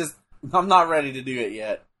back. It's just, I'm not ready to do it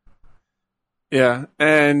yet. Yeah,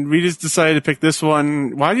 and we just decided to pick this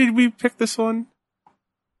one. Why did we pick this one?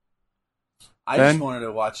 I just wanted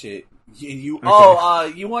to watch it. You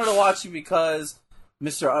wanted to watch it because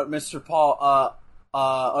Mr. Paul,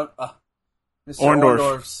 Mr.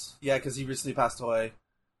 Orndorff's, yeah, because he recently passed away.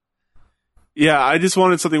 Yeah, I just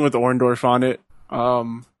wanted something with Orndorff on it.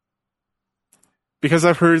 Because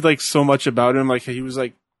I've heard, like, so much about him. Like, he was,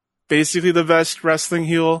 like, basically the best wrestling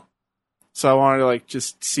heel. So I wanted to, like,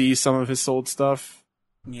 just see some of his old stuff.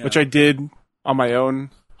 Yeah. Which I did on my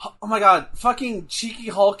own. Oh my god, fucking Cheeky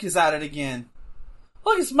Hulk is at it again.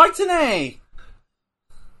 Look, it's Mike Tenay!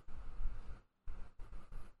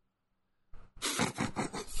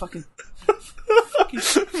 fucking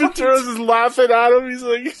Venturo's just laughing at him. He's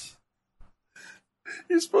like,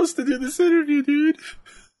 you're supposed to do this interview, dude.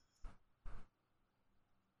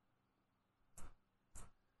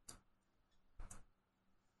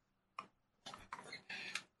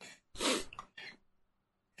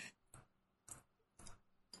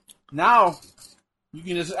 Now, you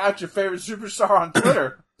can just add your favorite superstar on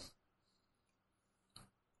Twitter.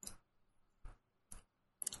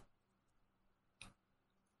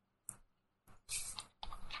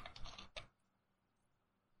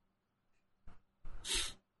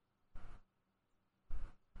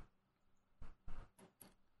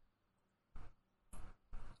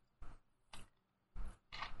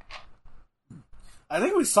 I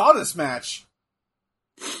think we saw this match.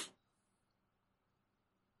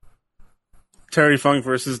 Terry Funk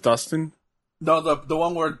versus Dustin? No, the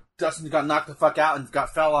one where Dustin got knocked the fuck out and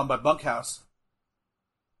fell on by Bunkhouse.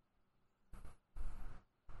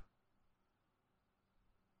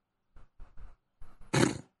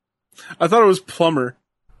 I thought it was Plumber.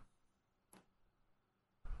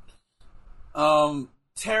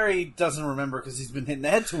 Terry doesn't remember because he's been hitting the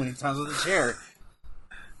head too many times with a chair.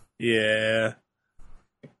 Yeah.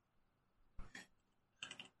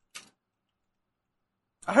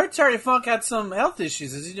 I heard Terry Funk had some health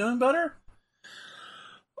issues. Is he doing better?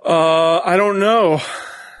 I don't know.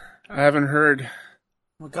 I haven't heard.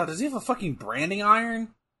 Oh my god, does he have a fucking branding iron?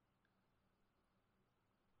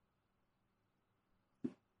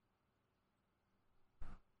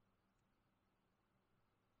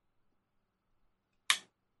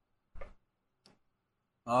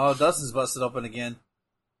 Oh, Dustin's busted open again.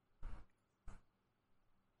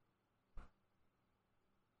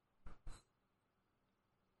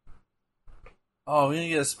 Oh, we gonna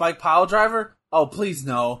get a spike pile driver? Oh, please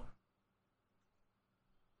no.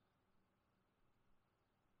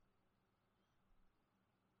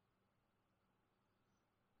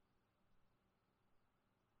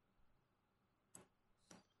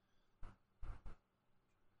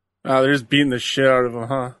 Oh, they're just beating the shit out of him,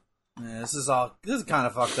 huh? Yeah, this is kind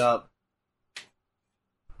of fucked up.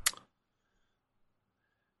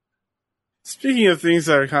 Speaking of things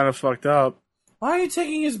that are kind of fucked up. Why are you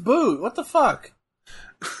taking his boot? What the fuck?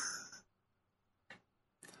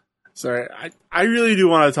 Sorry, I really do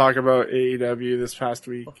want to talk about AEW this past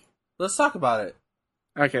week. Let's talk about it.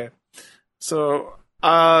 Okay. So,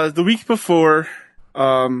 the week before,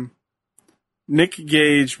 Nick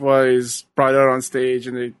Gage was brought out on stage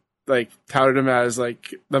and they, like, touted him as,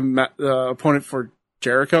 like, the opponent for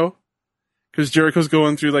Jericho. Because Jericho's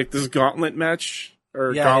going through, like, this gauntlet match,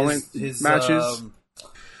 or gauntlet his matches.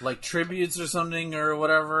 Like, tributes or something, or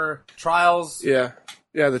whatever. Trials. Yeah.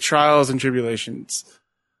 Yeah, the trials and tribulations.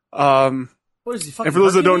 What is he, fucking and for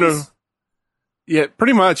those that don't know, Hercules? yeah,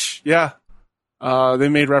 pretty much, yeah. They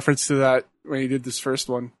made reference to that when he did this first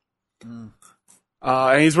one.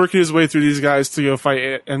 And he's working his way through these guys to go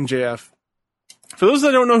fight MJF. For those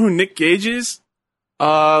that don't know who Nick Gage is,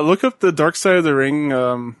 look up the Dark Side of the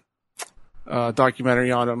Ring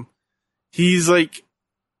documentary on him. He's like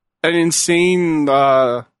an insane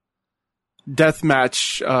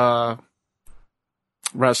deathmatch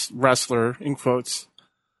wrestler, in quotes.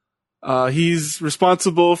 He's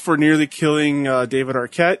responsible for nearly killing David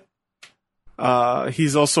Arquette.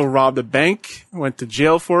 He's also robbed a bank, went to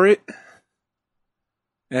jail for it.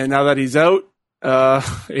 And now that he's out,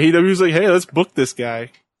 AEW's like, hey, let's book this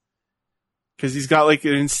guy. Because he's got like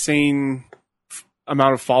an insane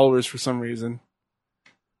amount of followers for some reason.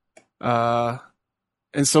 And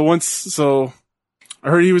so I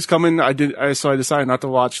heard he was coming. So I decided not to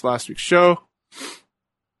watch last week's show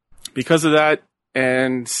because of that.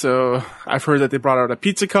 And so I've heard that they brought out a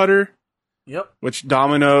pizza cutter. Yep. Which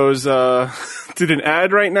Domino's did an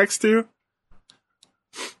ad right next to.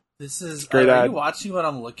 This is great are ad. you watching what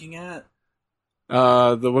I'm looking at?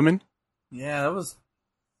 The woman? Yeah, that was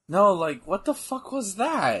no, like, what the fuck was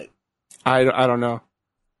that? I don't know.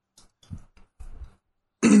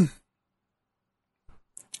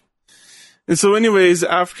 And so anyways,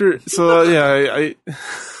 I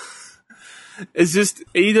it's just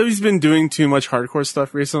AEW's been doing too much hardcore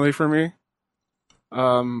stuff recently for me.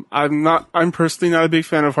 I'm personally not a big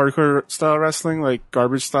fan of hardcore style wrestling, like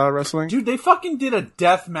garbage style wrestling. Dude, they fucking did a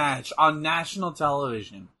death match on national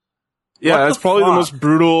television. Yeah, that's probably the most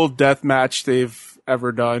brutal death match they've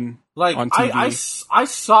ever done. Like, on TV. I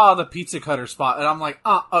saw the pizza cutter spot, and I'm like,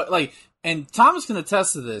 and Thomas can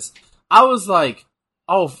attest to this. I was like,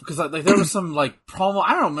 oh, because like there was some like promo.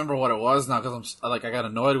 I don't remember what it was now because I got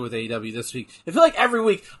annoyed with AEW this week. I feel like every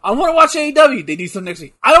week I want to watch AEW. They do something next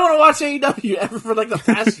week. I don't want to watch AEW ever for like the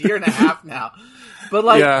past year and a half now. But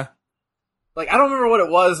like, I don't remember what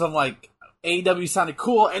it was. I'm like, AEW sounded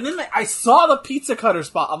cool, and then I saw the pizza cutter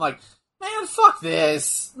spot. I'm like, man, fuck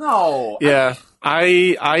this. No. Yeah,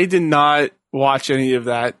 I did not watch any of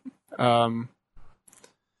that.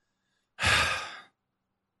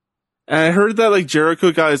 And I heard that like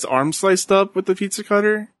Jericho got his arm sliced up with the pizza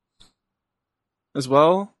cutter as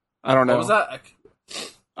well. I don't know. What was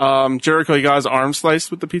that? Jericho got his arm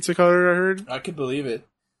sliced with the pizza cutter, I heard. I could believe it.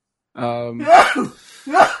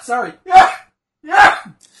 Sorry.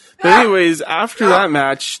 But anyways, after that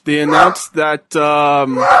match, they announced that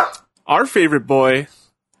our favorite boy,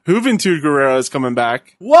 Juventud Guerrero, is coming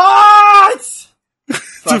back. What?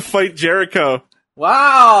 to fight Jericho.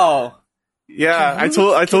 Wow. Yeah, I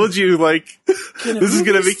told you, like, this is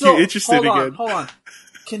gonna make you interested again. Hold on.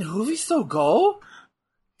 Can Hoovy still go?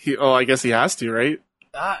 I guess he has to, right?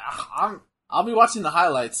 I'll be watching the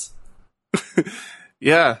highlights.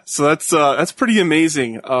 Yeah, so that's pretty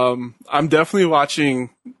amazing. I'm definitely watching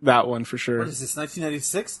that one for sure. What is this,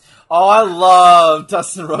 1996? Oh, I love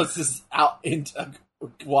Dustin Rhodes' out into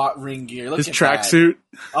ring gear. Look his at tracksuit.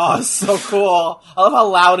 Oh, it's so cool. I love how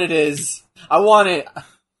loud it is. I want it.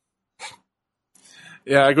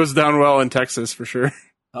 Yeah, it goes down well in Texas for sure.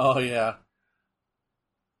 Oh, yeah.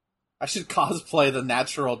 I should cosplay the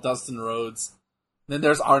natural Dustin Rhodes. Then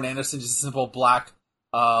there's Arn Anderson, just a simple black,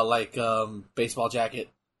 baseball jacket.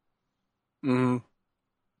 Mm-hmm.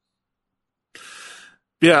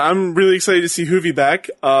 Yeah, I'm really excited to see Hoovy back.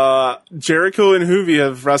 Jericho and Hoovy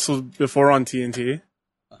have wrestled before on TNT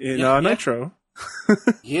in Nitro.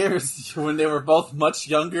 Years when they were both much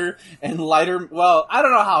younger and lighter. Well, I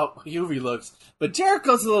don't know how Hoovy looks, but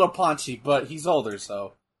Jericho's a little paunchy, but he's older,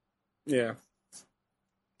 so. Yeah.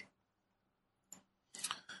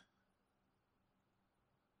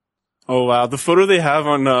 Oh, wow. The photo they have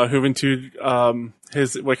on Juventud,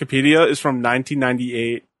 his Wikipedia, is from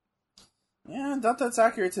 1998. Yeah, I doubt that's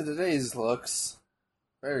accurate to today's looks.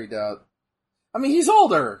 Very doubt. I mean, he's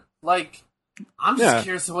older. Like, I'm just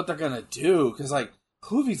curious of what they're gonna do, because, like,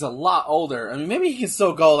 Hoovy's a lot older. I mean, maybe he can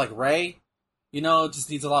still go like Ray. You know, just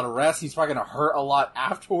needs a lot of rest. He's probably gonna hurt a lot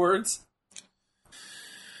afterwards.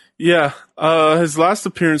 Yeah. His last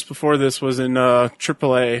appearance before this was in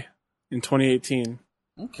AAA in 2018.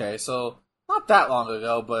 Okay, so not that long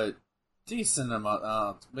ago, but decent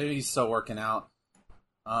amount. Maybe he's still working out.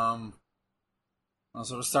 So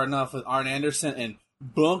we're starting off with Arn Anderson and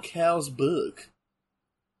Bunkhouse Buck.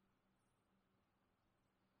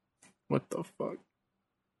 What the fuck?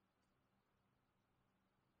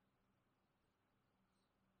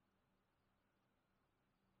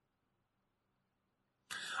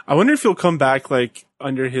 I wonder if he'll come back like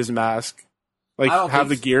under his mask, like have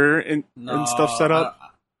the gear and stuff set up.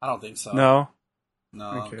 I don't think so. No.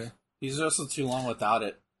 Okay. He's also too long without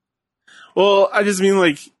it. Well, I just mean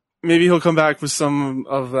like maybe he'll come back with some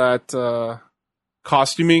of that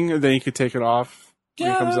costuming, and then he could take it off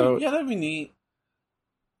when he comes out. Yeah, that'd be neat.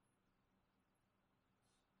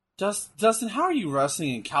 Dustin, how are you wrestling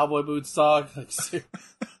in cowboy boots, dog? Like,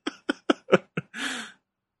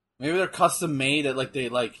 maybe they're custom made at they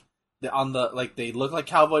look like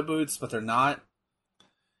cowboy boots, but they're not.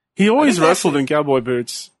 He always wrestled in cowboy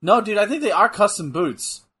boots. No, dude, I think they are custom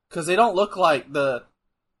boots because they don't look like the.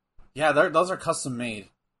 Yeah, those are custom made.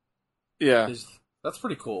 Yeah, that's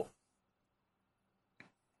pretty cool.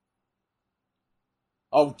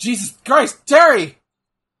 Oh, Jesus Christ, Terry!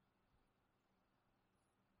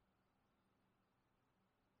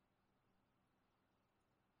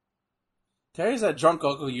 Terry's that drunk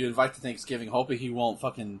uncle you invite to Thanksgiving, hoping he won't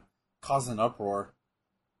fucking cause an uproar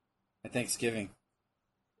at Thanksgiving.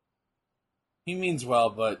 He means well,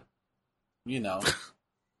 but, you know.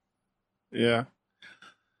 Yeah.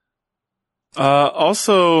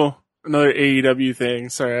 Also, another AEW thing,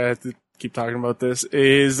 sorry I have to keep talking about this,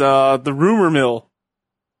 is the Rumor Mill.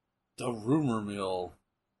 The Rumor Mill.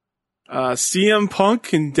 CM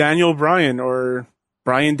Punk and Daniel Bryan, or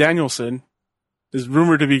Bryan Danielson, is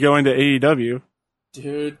rumored to be going to AEW.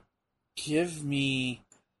 Dude, give me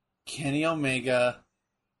Kenny Omega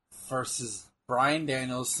versus Bryan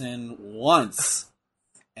Danielson once,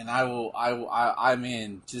 and I'm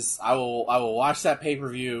in. I will watch that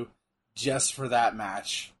pay-per-view just for that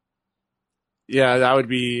match. Yeah, that would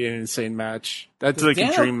be an insane match. That's like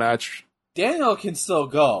a dream match. Daniel can still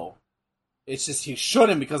go. It's just he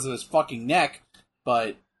shouldn't because of his fucking neck,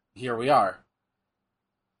 but here we are.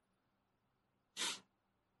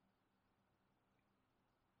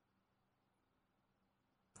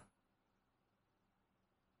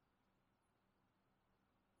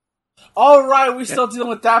 All right, we're still dealing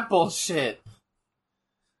with that bullshit.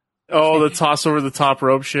 Oh, the toss over the top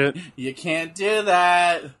rope shit. You can't do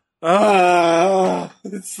that.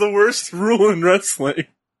 It's the worst rule in wrestling.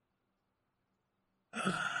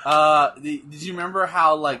 Did you remember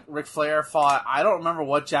how Ric Flair fought? I don't remember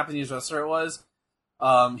what Japanese wrestler it was.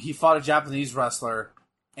 He fought a Japanese wrestler,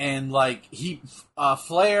 and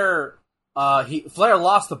Flair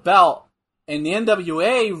lost the belt, and the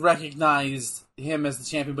NWA recognized him as the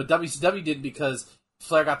champion, but WCW did because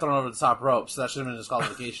Flair got thrown over the top rope, so that should have been a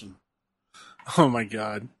disqualification. Oh my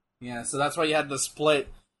god. Yeah, so that's why you had to split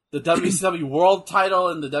the WCW World title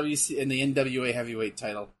and the NWA Heavyweight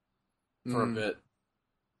title for a bit.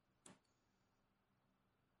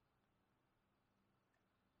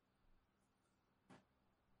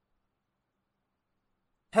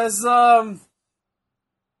 Has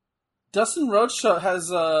Dustin Rhodes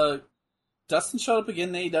Dustin showed up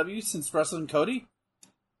again in AEW since wrestling Cody?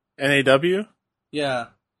 NAW? Yeah.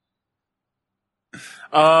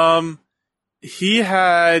 He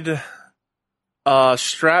had a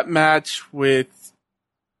strap match with,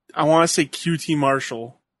 I want to say, QT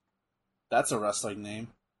Marshall. That's a wrestling name.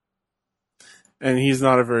 And he's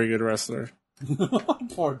not a very good wrestler.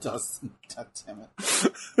 Poor Dustin. God damn it.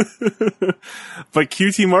 But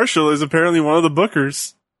QT Marshall is apparently one of the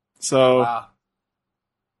bookers. So, wow.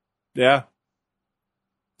 Yeah.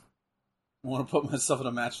 I want to put myself in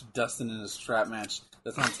a match with Dustin in a strap match.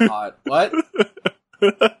 That sounds hot. What?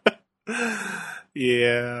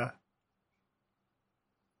 Yeah.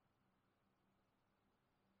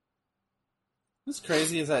 What's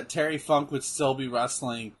crazy is that Terry Funk would still be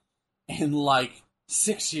wrestling in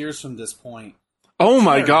 6 years from this point. Oh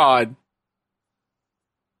my god.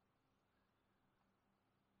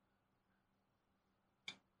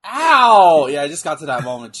 Ow! Yeah, I just got to that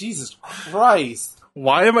moment. Jesus Christ.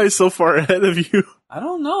 Why am I so far ahead of you? I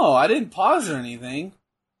don't know. I didn't pause or anything.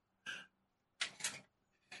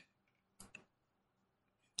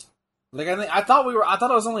 I thought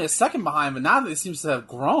I was only a second behind, but now it seems to have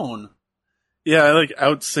grown. Yeah, I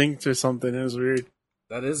outsynced or something. It was weird.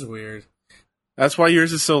 That is weird. That's why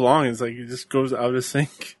yours is so long. It's it just goes out of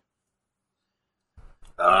sync.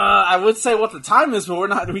 I would say what the time is,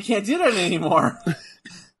 but we can't do that anymore.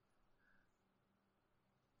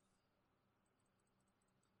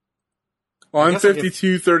 Well, I'm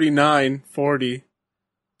 52, 39, 40.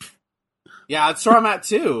 Yeah, that's where I'm at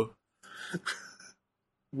too.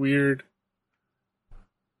 Weird.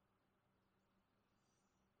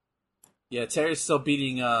 Yeah, Terry's still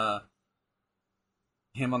beating him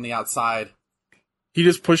on the outside. He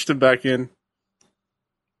just pushed him back in.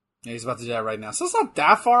 Yeah, he's about to do that right now. So it's not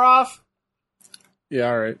that far off.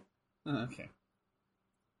 Yeah, alright. Okay.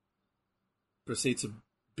 Proceed to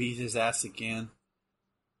beat his ass again.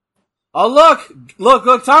 Oh,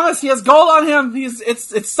 look, Thomas, he has gold on him.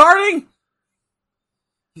 It's starting.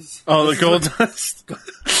 The gold dust.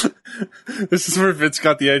 This is where Vince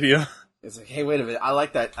got the idea. It's like, hey, wait a minute. I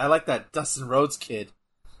like that Dustin Rhodes kid.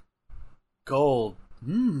 Gold.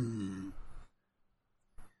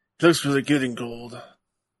 Looks really good in gold.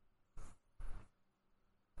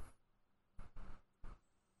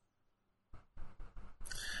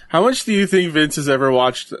 How much do you think Vince has ever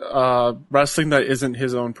watched wrestling that isn't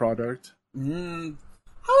his own product? I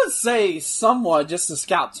would say somewhat, just to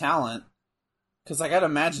scout talent. Because I gotta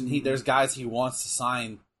imagine there's guys he wants to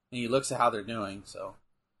sign, and he looks at how they're doing. So,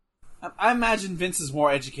 I imagine Vince is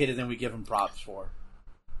more educated than we give him props for.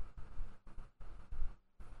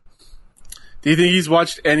 Do you think he's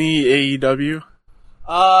watched any AEW?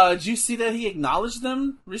 Did you see that he acknowledged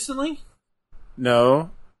them recently?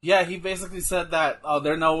 No. Yeah, he basically said that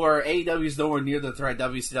they're nowhere. AEW's nowhere near the threat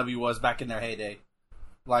WCW was back in their heyday.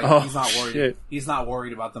 Like he's not worried. Shit. He's not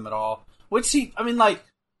worried about them at all. Which I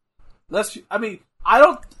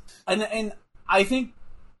don't, and I think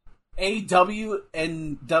AEW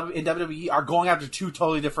and WWE are going after two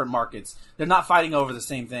totally different markets. They're not fighting over the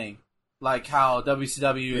same thing, like how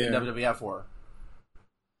WCW and WWF were.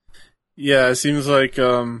 Yeah, it seems like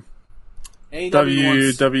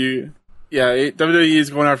WWE is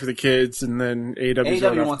going after the kids, and then AEW is going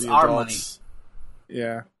after wants the our adults. Money.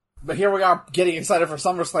 Yeah. But here we are getting excited for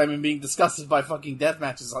SummerSlam and being disgusted by fucking death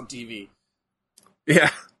matches on TV.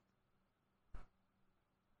 Yeah.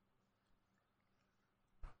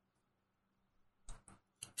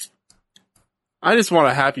 I just want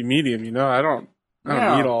a happy medium, you know? I don't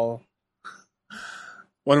need all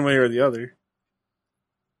one way or the other.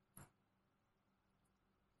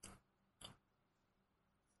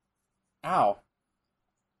 Ow.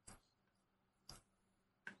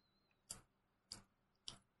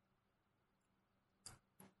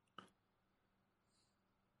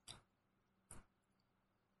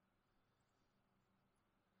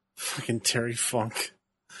 Fucking Terry Funk.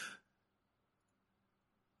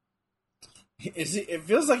 It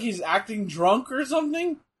feels like he's acting drunk or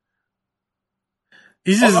something.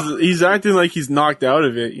 He's acting like he's knocked out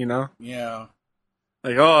of it, you know? Yeah.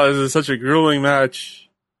 Like, oh, this is such a grueling match.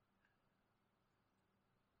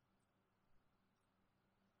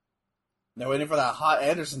 They're waiting for that hot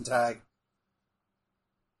Anderson tag.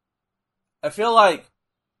 I feel like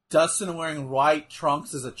Dustin wearing white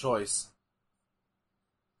trunks is a choice.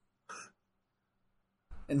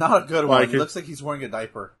 And not a good one. It looks like he's wearing a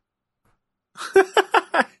diaper.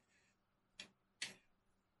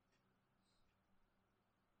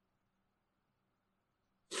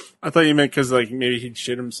 I thought you meant because, like, maybe he'd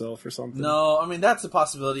shit himself or something. No, I mean, that's a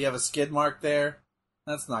possibility. You have a skid mark there.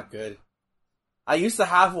 That's not good. I used to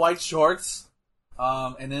have white shorts,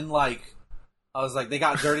 and then, like, I was like, they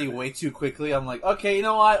got dirty way too quickly. I'm like, okay, you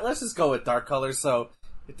know what? Let's just go with dark colors. So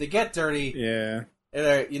if they get dirty, yeah,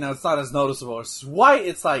 it's not as noticeable. It's white.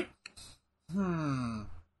 It's like,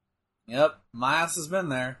 yep, my ass has been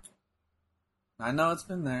there. I know it's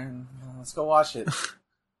been there. Let's go wash it.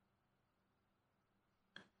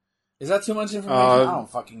 Is that too much information? I don't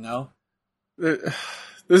fucking know. This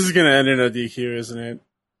is gonna end in a DQ, isn't it?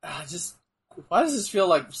 Why does this feel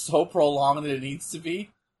like so prolonged that it needs to be?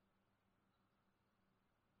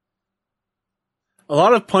 A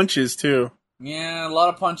lot of punches too. Yeah, a lot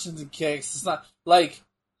of punches and kicks. It's not like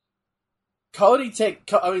Cody's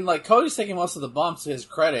taking most of the bumps to his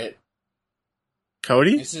credit.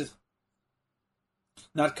 Cody? It's just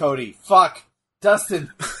not Cody. Fuck.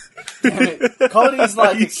 Dustin. Damn it. Cody's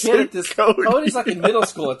like a kid at this Cody's like in middle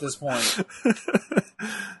school at this point.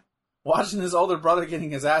 Watching his older brother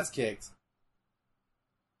getting his ass kicked.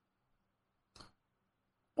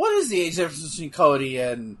 What is the age difference between Cody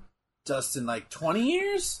and Dustin? Like 20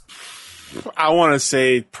 years? I want to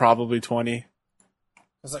say probably 20.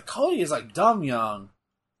 It's like Cody is like dumb young.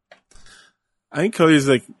 I think Cody's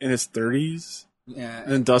like in his 30s. Yeah.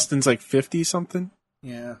 And Dustin's like 50 something.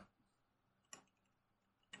 Yeah.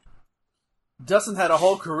 Dustin had a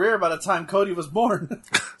whole career by the time Cody was born.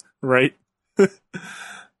 Right. All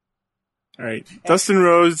right. Dustin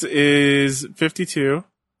Rhodes is 52.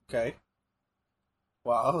 Okay.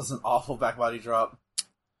 Wow, that was an awful back body drop.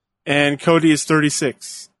 And Cody is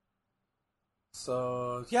 36.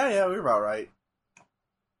 So yeah, we're about right.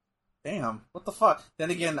 Damn, what the fuck? Then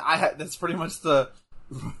again, that's pretty much the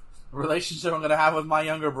relationship I'm gonna have with my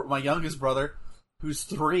youngest brother, who's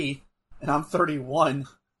 3, and I'm 31.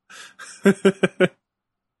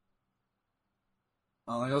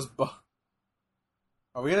 Oh, that goes.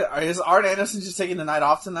 Is Arn Anderson just taking the night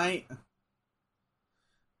off tonight?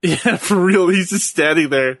 Yeah, for real. He's just standing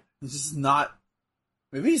there. He's just not.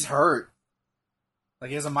 Maybe he's hurt. Like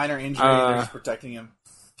he has a minor injury. They're just protecting him.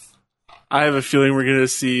 I have a feeling we're gonna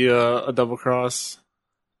see a double cross.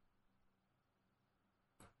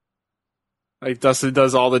 Like Dustin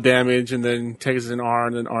does all the damage and then takes an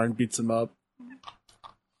Arn, and Arn beats him up.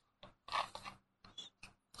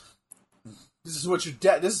 This is what your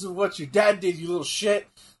dad did, you little shit.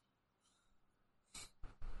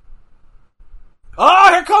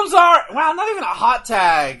 Oh, here comes our... Wow, not even a hot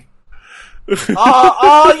tag.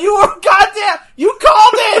 Oh, you were... Goddamn! You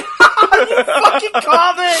called it! You fucking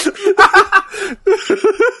called it!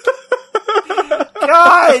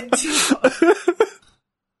 God!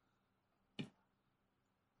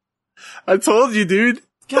 I told you, dude.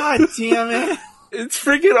 God damn it. It's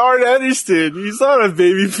freaking Arn Anderson. He's not a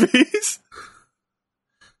babyface.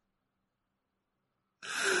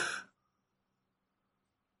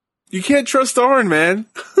 You can't trust Arn, man.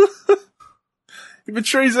 He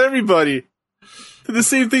betrays everybody. Did the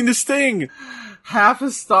same thing to Sting. Half a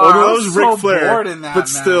star. Oh, no, that was Ric Flair, bored in that but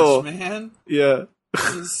still, match, man. Yeah.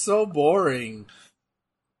 It's so boring.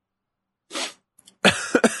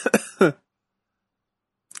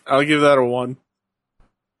 I'll give that a 1.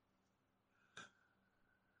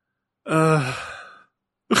 I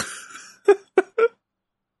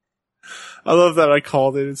love that I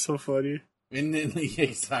called it. It's so funny.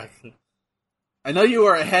 Exactly. I know you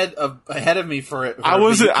were ahead of me for it. I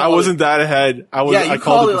wasn't that ahead. I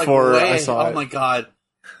called it before I saw it. Oh my god.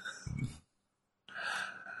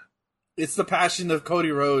 It's the passion of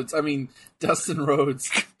Cody Rhodes. I mean, Dustin Rhodes.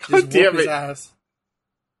 Just whoop his ass.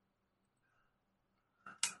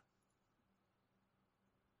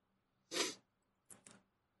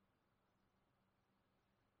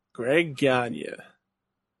 Greg Gagne.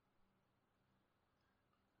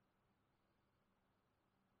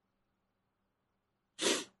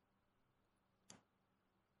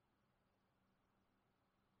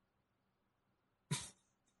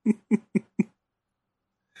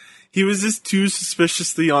 He was just too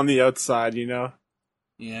suspiciously on the outside, you know?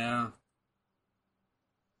 Yeah.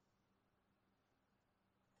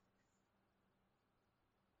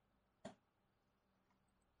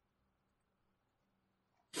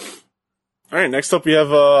 All right, next up we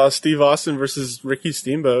have Steve Austin versus Ricky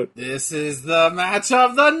Steamboat. This is the match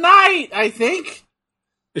of the night, I think.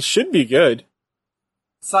 It should be good.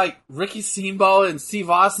 It's like Ricky Steamboat and Steve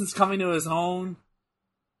Austin's coming to his own.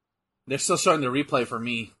 They're still showing the replay for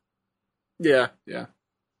me. Yeah.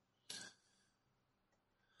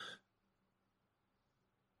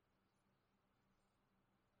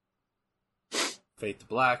 Fade to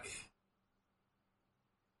black.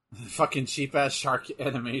 Fucking cheap ass shark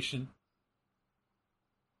animation.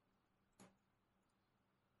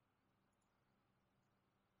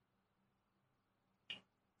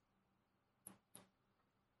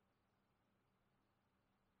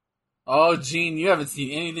 Oh, Gene, you haven't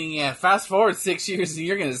seen anything yet. Fast forward 6 years and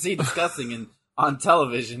you're going to see disgusting on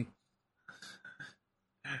television.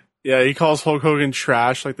 Yeah, he calls Hulk Hogan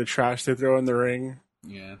trash, like the trash they throw in the ring.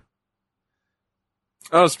 Yeah.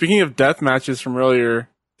 Oh, speaking of death matches from earlier,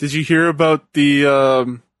 did you hear about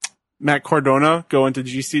the Matt Cardona going to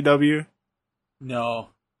GCW? No.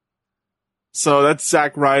 So that's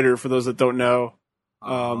Zack Ryder, for those that don't know.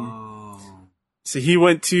 So he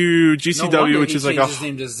went to GCW, which is like his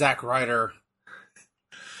name to Zack Ryder.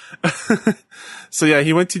 So yeah,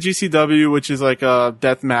 he went to GCW, which is like a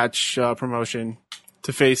death match promotion,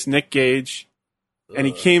 to face Nick Gage, and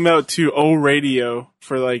he came out to O Radio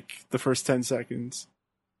for like the first 10 seconds.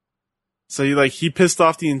 So he pissed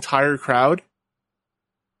off the entire crowd.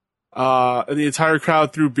 And the entire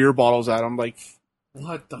crowd threw beer bottles at him. Like,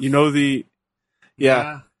 what the?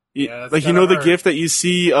 Yeah. Like, you know the gif that you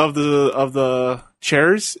see of the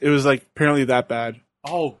chairs? It was like apparently that bad.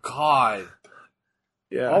 Oh god.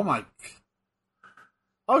 Yeah. Oh my.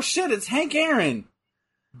 Oh shit! It's Hank Aaron,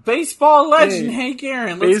 baseball legend. Hey, Hank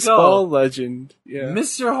Aaron. Let's baseball legend. Yeah.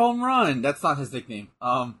 Mr. Home Run. That's not his nickname.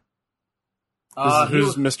 Who's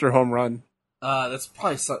Mr. Home Run? That's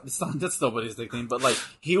probably that's nobody's nickname. But like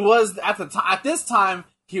he was at this time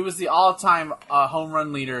he was the all-time home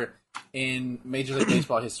run leader in Major League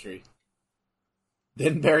Baseball history.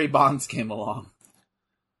 Then Barry Bonds came along.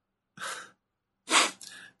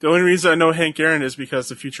 The only reason I know Hank Aaron is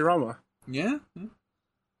because of Futurama. Yeah.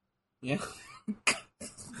 Yeah.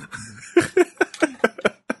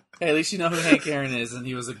 Hey, at least you know who Hank Aaron is, and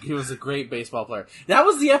he was a great baseball player. That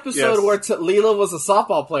was the episode where Leela was a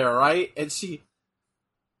softball player, right? And she,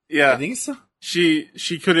 yeah, I think so.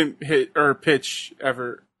 She couldn't hit or pitch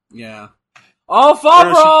ever. Yeah. Oh, fall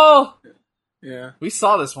ball! Yeah, we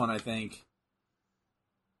saw this one, I think.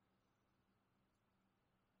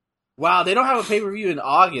 Wow, they don't have a pay-per-view in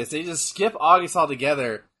August. They just skip August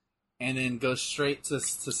altogether, and then go straight to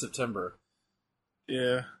September.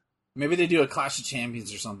 Yeah. Maybe they do a Clash of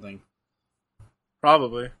Champions or something.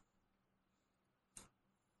 Probably.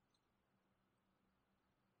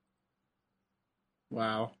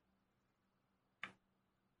 Wow.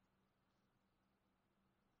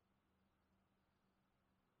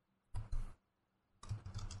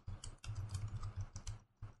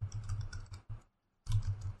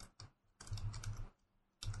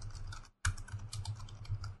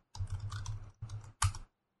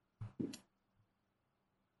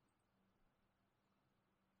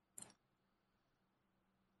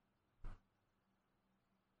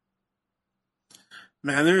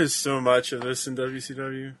 Man, there is so much of this in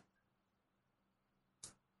WCW.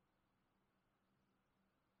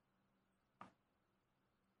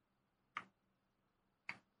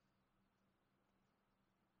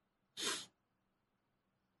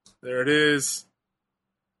 There it is.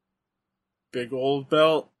 Big old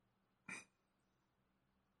belt.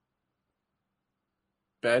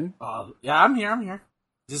 Ben? Yeah, I'm here.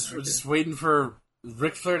 Just waiting for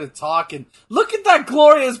Ric Flair to talk, and look at that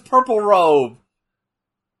glorious purple robe!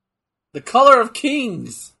 The color of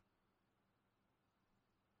kings!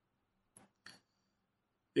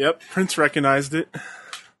 Yep, Prince recognized it.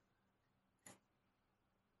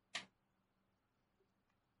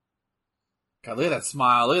 God, look at that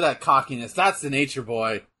smile. Look at that cockiness. That's the Nature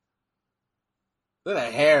Boy. Look at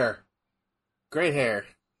that hair. Great hair.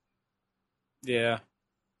 Yeah.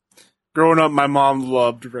 Growing up, my mom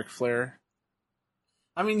loved Ric Flair.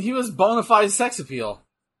 I mean, he was bona fide sex appeal.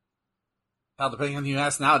 Hell, depending on who you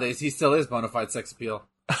ask nowadays, he still is bona fide sex appeal.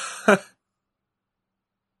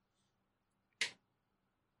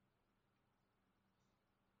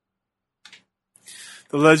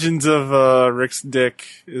 The legends of Rick's dick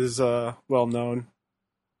is well known.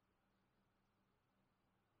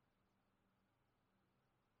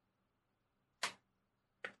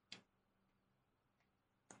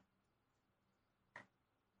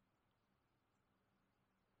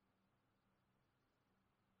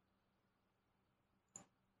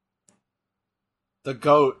 The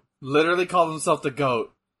GOAT. Literally called himself the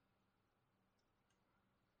GOAT.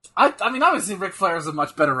 I mean, obviously Ric Flair is a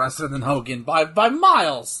much better wrestler than Hogan by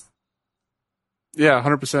miles. Yeah,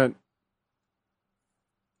 100%.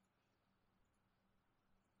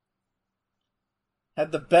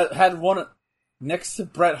 Had one next to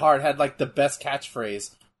Bret Hart, had like the best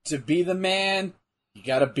catchphrase: "To be the man, you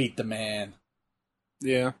gotta beat the man."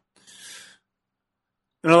 Yeah.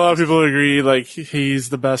 And a lot of people agree, like, he's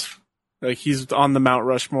the best. Like, he's on the Mount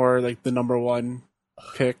Rushmore, like, the number one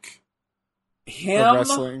pick Him, of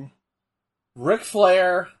wrestling. Ric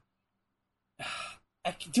Flair.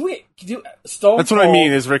 Stone That's Cold. what I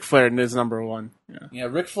mean, is Ric Flair is number one. Yeah,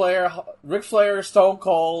 Ric Flair, Stone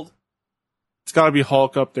Cold. It's gotta be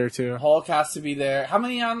Hulk up there, too. Hulk has to be there. How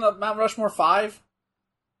many on the Mount Rushmore? 5?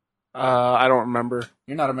 I don't remember.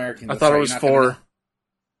 You're not American. I thought it was 4.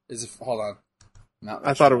 Is it? Hold on.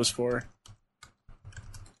 I thought it was 4.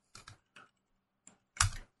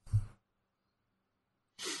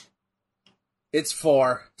 It's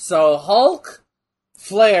 4. So Hulk,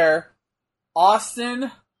 Flair, Austin,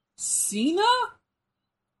 Cena?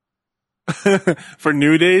 For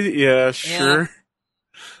New Day? Yeah, sure. Yeah.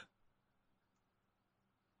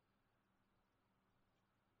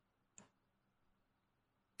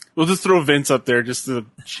 We'll just throw Vince up there just to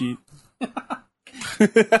cheat.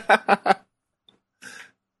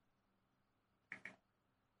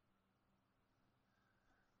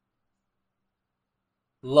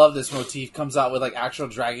 Love this motif. Comes out with like actual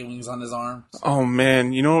dragon wings on his arms. Oh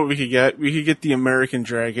man, you know what we could get? We could get the American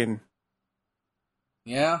Dragon.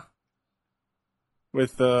 Yeah.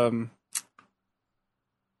 With Brian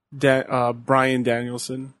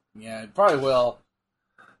Danielson. Yeah, it probably will.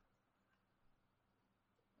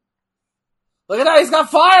 Look at that, he's got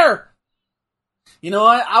fire! You know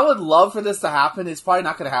what? I would love for this to happen. It's probably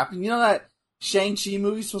not going to happen. You know that Shang-Chi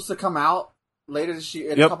movie's supposed to come out later this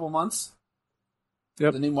year, in a couple months?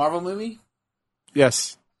 Yep. The new Marvel movie?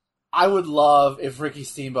 Yes. I would love if Ricky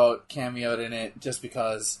Steamboat cameoed in it, just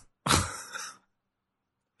because.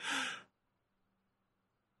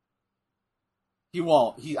 He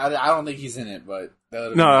won't. I don't think he's in it, but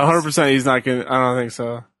No, 100% he's not gonna. I don't think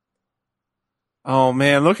so. Oh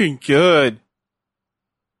man, looking good.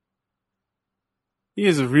 He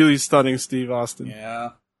is a really stunning Steve Austin.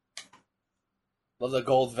 Yeah. Love the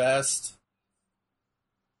gold vest.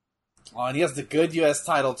 Oh, and he has the good U.S.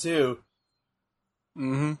 title too.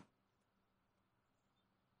 Mm-hmm.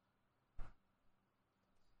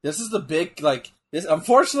 This is the big, like, this.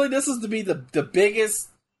 Unfortunately, this is to be the biggest,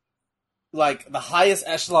 like, the highest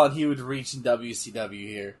echelon he would reach in WCW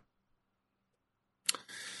here.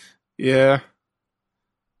 Yeah.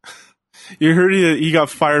 You heard he got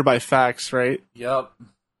fired by Fax, right? Yep.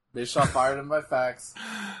 Bischoff fired him by fax.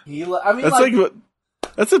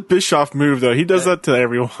 That's a Bischoff move, though. He does that to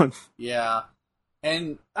everyone. Yeah.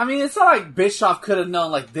 And, I mean, it's not like Bischoff could have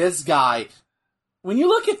known, like, this guy. When you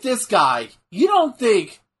look at this guy, you don't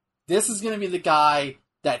think this is going to be the guy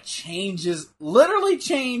that literally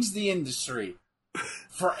changed the industry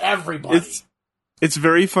for everybody. It's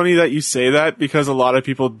very funny that you say that because a lot of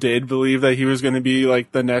people did believe that he was going to be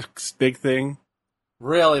like the next big thing.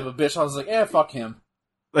 Really, but Bischoff was like, fuck him.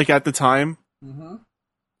 Like at the time. Mm-hmm.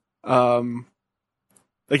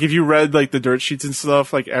 Like if you read like the dirt sheets and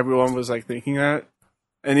stuff, like everyone was like thinking that.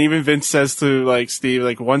 And even Vince says to like Steve,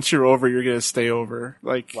 like once you're over, you're going to stay over.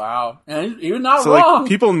 Like wow. And you're not so, wrong. Like,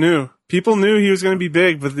 people knew he was going to be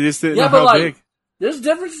big, but they just didn't know how big. There's a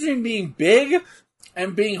difference between being big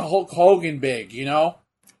and being Hulk Hogan big, you know?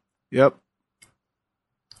 Yep.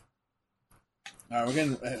 All right, we're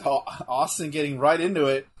getting Austin getting right into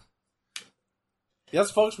it. Yes,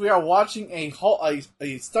 folks, we are watching a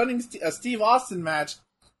stunning Steve Austin match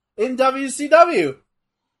in WCW.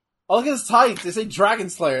 Oh, look at his tights. They say Dragon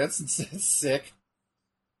Slayer. That's sick.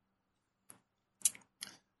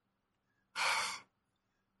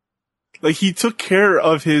 Like he took care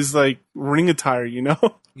of his like ring attire, you know?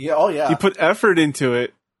 Yeah, oh yeah. He put effort into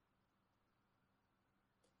it.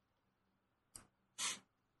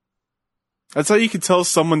 That's how you can tell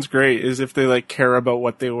someone's great, is if they like care about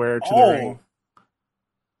what they wear to the ring.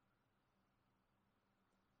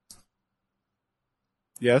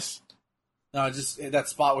 Yes? No, just that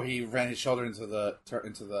spot where he ran his shoulder into the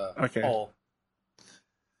hole.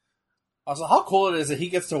 Also, how cool it is that he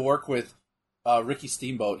gets to work with Ricky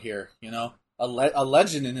Steamboat here, you know? A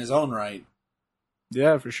legend in his own right.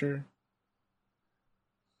 Yeah, for sure.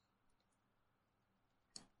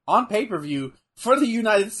 On pay-per-view for the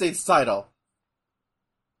United States title.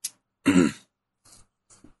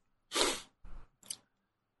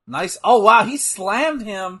 Nice. Oh, wow, he slammed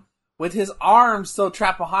him with his arm still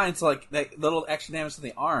trapped behind, so like that little extra damage to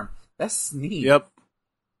the arm. That's neat. Yep.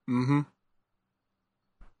 Mm-hmm.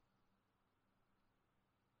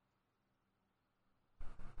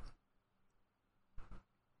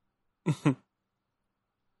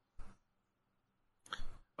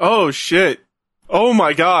 Oh shit. Oh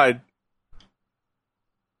my god.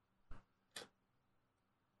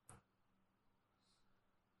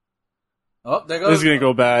 Oh, there goes. This is gonna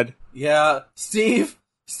go bad. Yeah. Steve!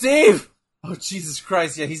 Oh, Jesus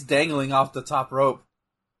Christ. Yeah, he's dangling off the top rope.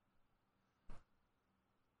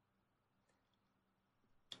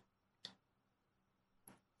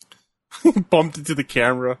 Bumped into the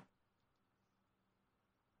camera.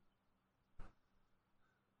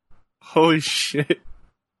 Holy shit.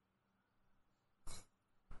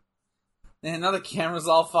 And now the camera's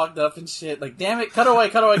all fucked up and shit. Like, damn it, cut away.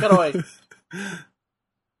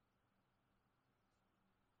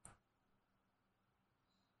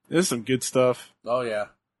 This is some good stuff. Oh, yeah.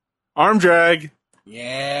 Arm drag.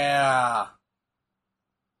 Yeah.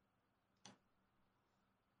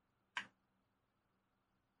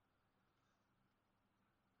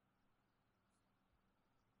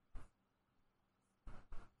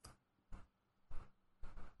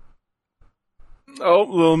 Oh,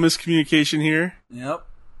 a little miscommunication here. Yep.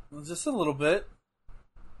 Just a little bit.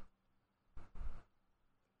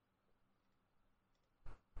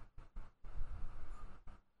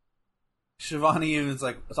 Shivani even's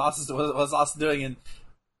like, what's Austin doing? And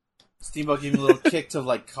Steamboat giving a little kick to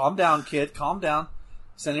like, calm down, kid, calm down.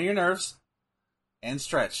 Center your nerves. And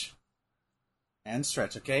stretch.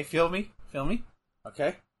 Okay? Feel me?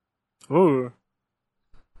 Okay? Ooh.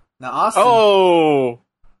 Now Austin... Oh!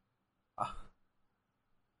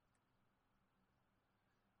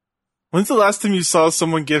 When's the last time you saw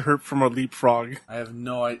someone get hurt from a leapfrog? I have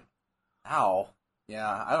no idea. Ow.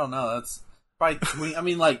 Yeah, I don't know. That's probably... I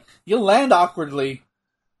mean, like, you land awkwardly.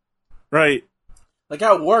 Right. Like,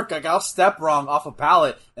 at work, like, I'll step wrong off a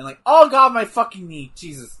pallet, and like, oh god, my fucking knee.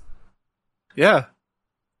 Jesus. Yeah.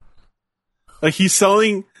 Like, he's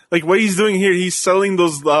selling... Like, what he's doing here, he's selling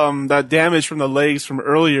those, that damage from the legs from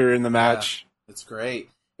earlier in the match. It's great.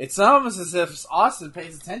 It's almost as if Austin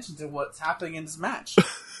pays attention to what's happening in this match.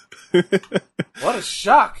 What a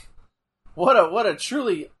shock! What a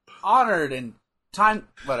truly honored and time.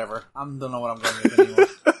 Whatever. I don't know what I'm going with anymore.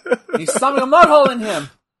 He's stumbling a mud hole in him.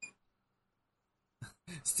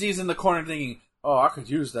 Steve's in the corner thinking, "Oh, I could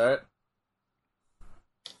use that."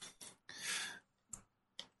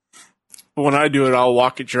 But when I do it, I'll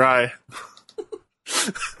walk it dry.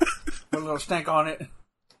 Put a little stank on it.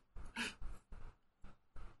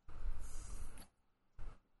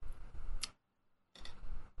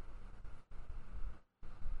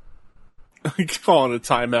 Calling a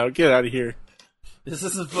timeout. Get out of here. This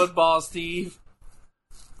isn't football, Steve.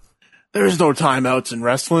 There's no timeouts in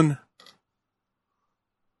wrestling.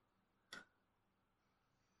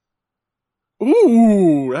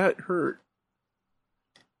 Ooh, that hurt.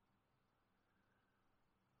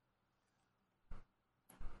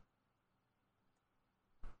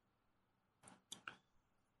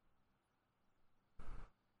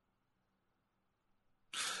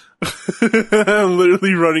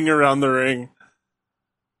 Literally running around the ring.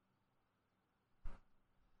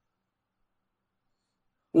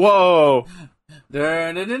 Whoa.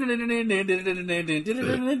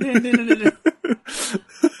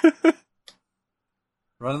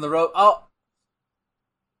 Running the rope. Oh.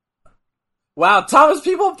 Wow, Thomas,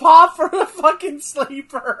 people pop for a fucking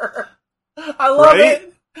sleeper. I love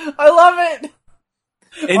it. I love it.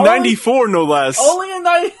 In 94, no less. Only in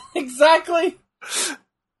 90, exactly.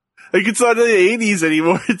 Like, it's not in the 80s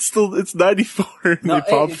anymore. It's 94. And No, they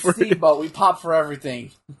pop it's for it. Steamboat. We pop for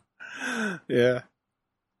everything. Yeah.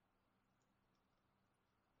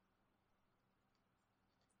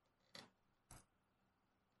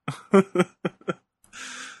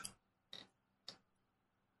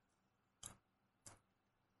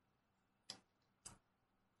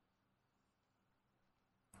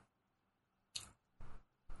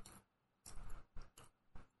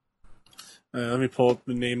 Let me pull up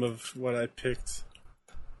the name of what I picked.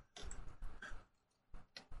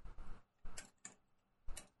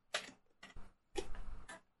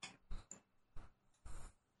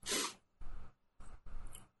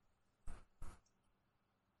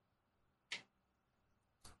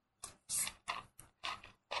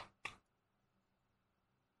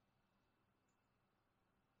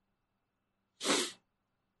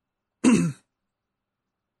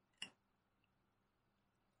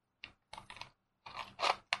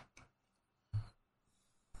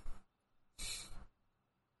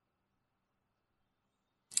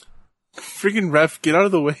 Freaking ref, get out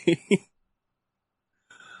of the way.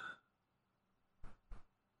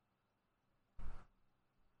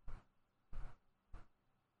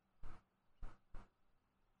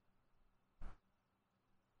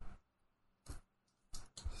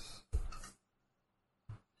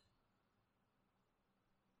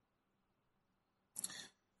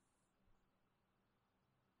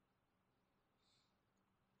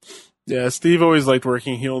 Yeah, Steve always liked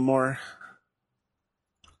working heel more.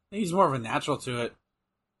 He's more of a natural to it.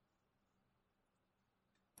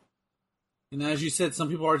 And as you said, some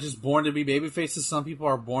people are just born to be babyfaces. Some people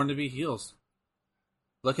are born to be heels.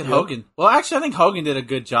 Look at Hogan. Well, actually, I think Hogan did a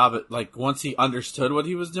good job at, like, once he understood what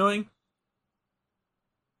he was doing.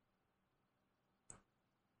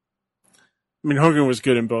 I mean, Hogan was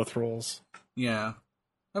good in both roles. Yeah.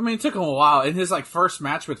 I mean, it took him a while. In his, like, first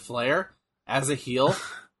match with Flair, as a heel,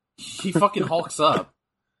 he fucking hulks up.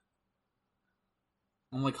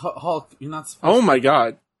 I'm like, Hulk, you're not supposed Oh my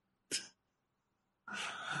god.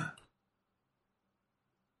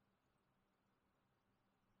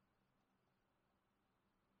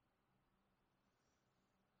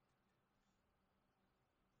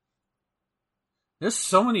 There's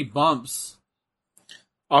so many bumps.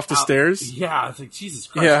 Off the stairs? Yeah, it's like, Jesus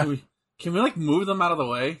Christ. Yeah. Can we, like, move them out of the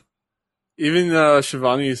way? Even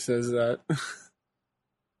Shivani says that.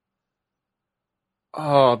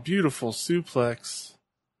 Oh, beautiful suplex.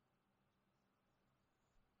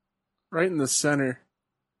 Right in the center.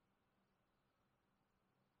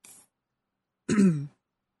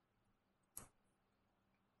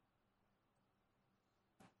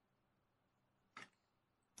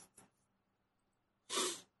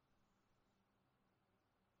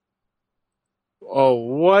 Oh,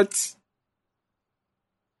 what?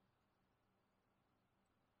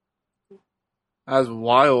 That's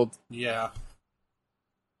wild. Yeah.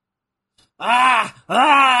 Ah!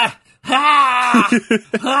 Ah! Ah!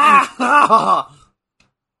 Ah!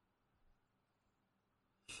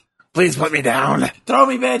 Please put me down. Throw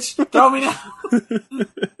me, bitch! Throw me down!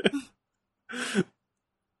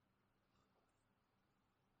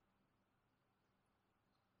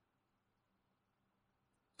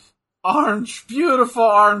 Beautiful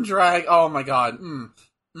arm drag. Oh my god.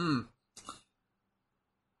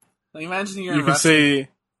 Like, imagine you're You in can wrestling. say.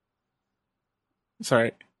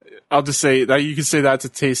 Sorry, I'll just say that you can say that's a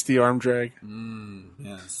tasty arm drag.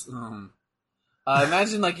 Yes.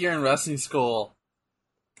 Imagine like you're in wrestling school,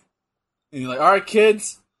 and you're like, "All right,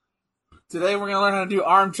 kids, today we're gonna learn how to do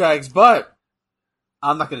arm drags, but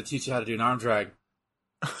I'm not gonna teach you how to do an arm drag,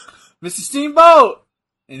 Mr. Steamboat."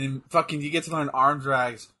 And then fucking you get to learn arm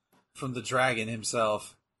drags from the dragon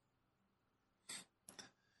himself.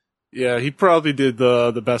 Yeah, he probably did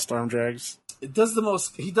the best arm drags. He does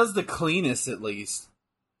the cleanest, at least.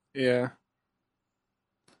 Yeah.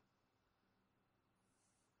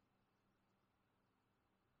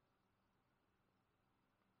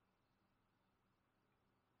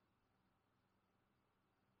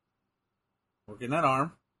 Working that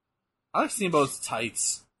arm. I like Steamboat's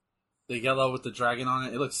tights. The yellow with the dragon on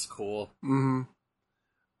it. It looks cool. Mm-hmm.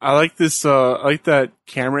 I like this. I like that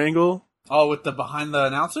camera angle. Oh, with the behind the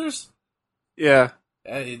announcers? Yeah.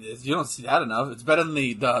 You don't see that enough. It's better than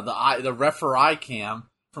the referee cam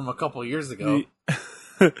from a couple years ago.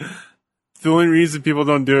 The only reason people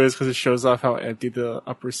don't do it is because it shows off how empty the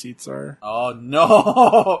upper seats are. Oh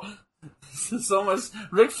no! So much.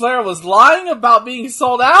 Ric Flair was lying about being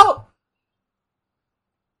sold out?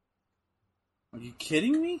 Are you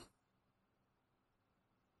kidding me?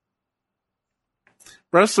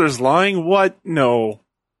 Wrestlers lying? What? No.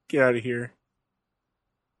 Get out of here.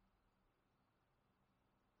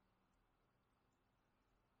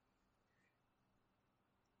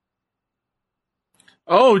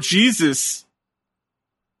 Oh, Jesus.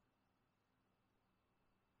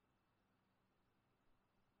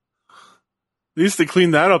 They used to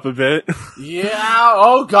clean that up a bit. Yeah,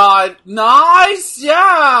 oh god. Nice!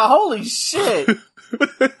 Yeah! Holy shit!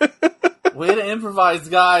 Way to improvise,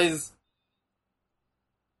 guys.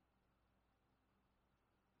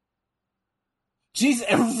 Jeez,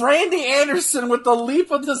 and Randy Anderson with the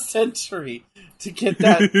leap of the century to get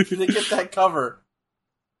that cover.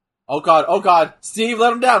 Oh god, Steve,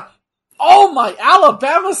 let him down. Oh my,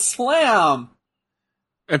 Alabama Slam!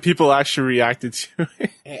 And people actually reacted to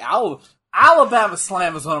it. Hey, Alabama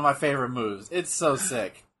Slam is one of my favorite moves. It's so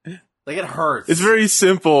sick. Like, it hurts. It's very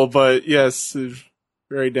simple, but yes, it's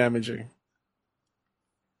very damaging.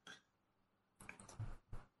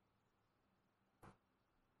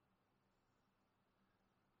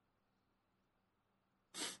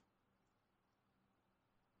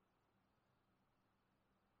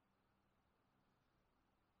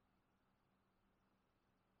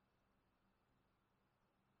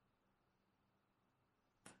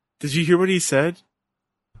 Did you hear what he said?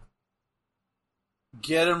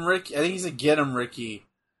 Get him, Ricky. I think he said, "Get him, Ricky."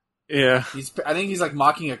 Yeah. I think he's like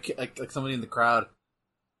mocking like somebody in the crowd.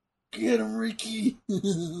 Get him, Ricky.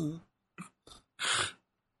 I'm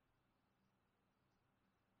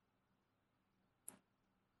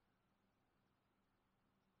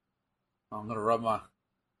gonna rub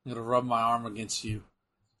my arm against you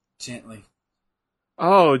gently.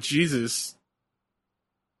 Oh, Jesus.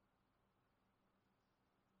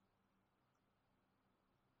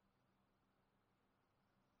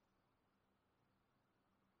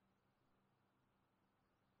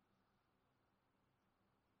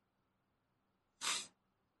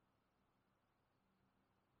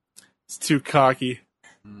 It's too cocky.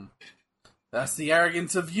 That's the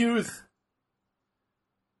arrogance of youth.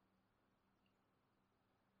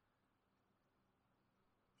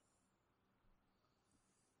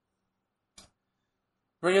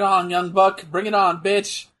 Bring it on, young buck. Bring it on,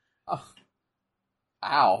 bitch. Oh.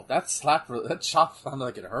 Ow, that chop sounded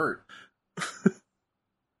like it hurt.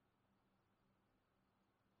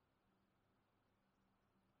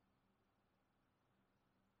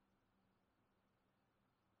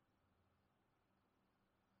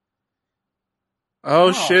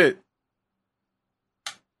 Oh, shit.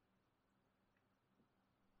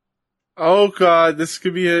 Oh, God, this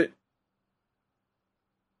could be it.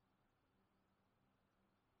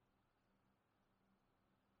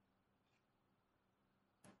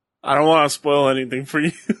 I don't want to spoil anything for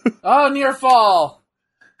you. Oh, near fall.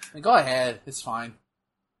 Go ahead. It's fine.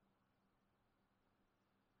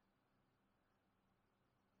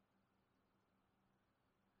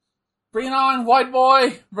 Bring it on, white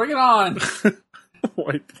boy. Bring it on.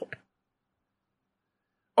 White boy.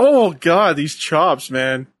 Oh, God, these chops,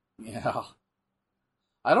 man. Yeah.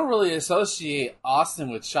 I don't really associate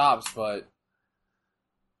Austin with chops, but...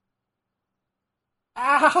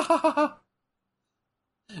 Ah!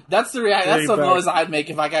 That's the That's the noise I'd make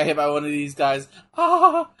if I got hit by one of these guys.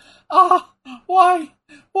 Why,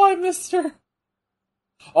 mister?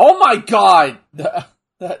 Oh my god!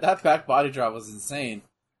 That back body drop was insane.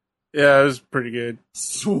 Yeah, it was pretty good.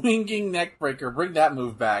 Swinging neck breaker. Bring that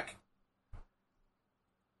move back.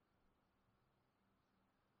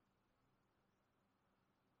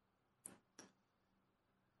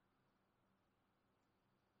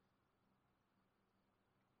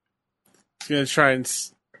 He's gonna try and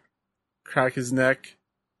crack his neck.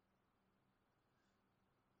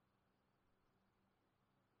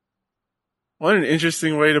 What an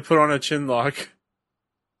interesting way to put on a chin lock.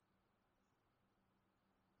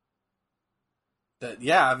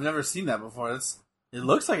 Yeah, I've never seen that before. It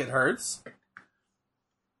looks like it hurts.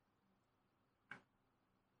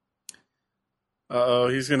 Uh-oh,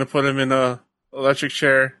 he's gonna put him in a electric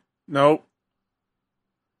chair. Nope.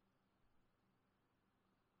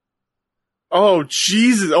 Oh,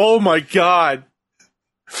 Jesus. Oh, my God.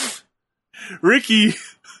 Ricky.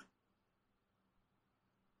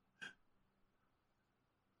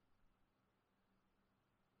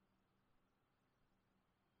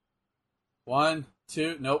 One,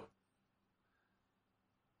 two, nope.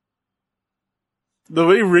 The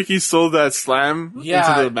way Ricky sold that slam into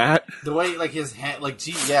the mat. The way, like, his hand, like,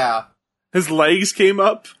 gee, yeah. His legs came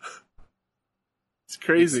up. It's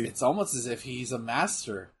crazy. It's almost as if he's a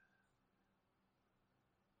master.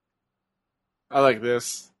 I like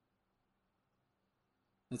this.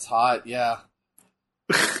 It's hot, yeah.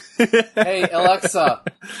 Hey, Alexa,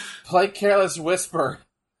 play Careless Whisper.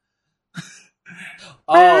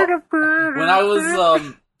 Oh, when I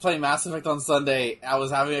was playing Mass Effect on Sunday, I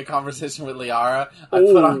was having a conversation with Liara. I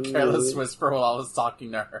put on Careless Whisper while I was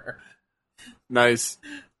talking to her. Nice.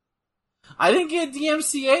 I didn't get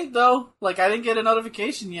DMCA though. Like, I didn't get a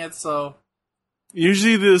notification yet, so...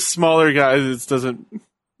 Usually the smaller guys, it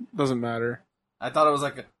doesn't matter. I thought it was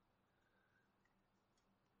like a...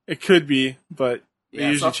 It could be, but Yeah,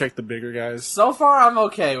 I usually check the bigger guys. So far, I'm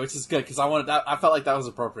okay, which is good, because I felt like that was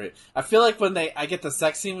appropriate. I feel like when I get the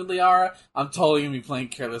sex scene with Liara, I'm totally going to be playing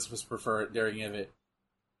Careless Whisper during it.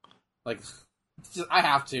 Like, I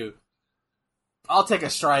have to. I'll take a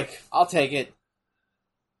strike. I'll take it.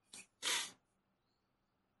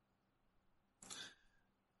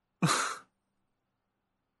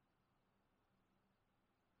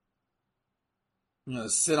 I'm going to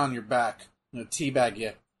sit on your back. I'm going to teabag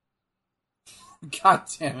you. God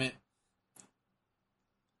damn it.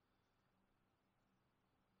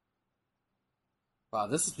 Wow,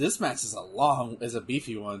 this match is a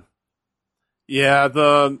beefy one. Yeah,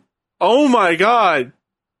 oh my God!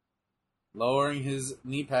 Lowering his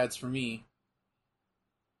knee pads for me.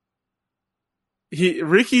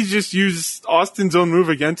 Ricky just used Austin's own move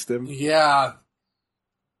against him. Yeah.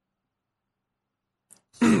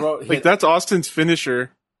 That's Austin's finisher.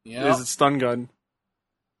 Yeah. Is a stun gun.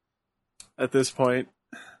 At this point.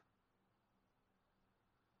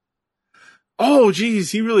 Oh, geez,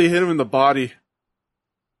 he really hit him in the body.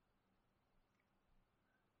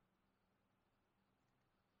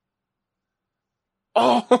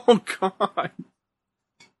 Oh, God.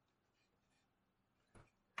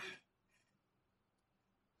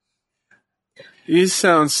 These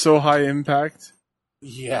sound so high impact.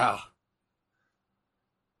 Yeah.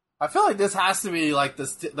 I feel like this has to be like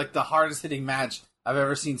the hardest hitting match I've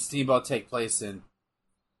ever seen Steamboat take place in.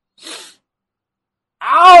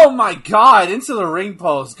 Oh my God! Into the ring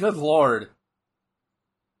post. Good Lord.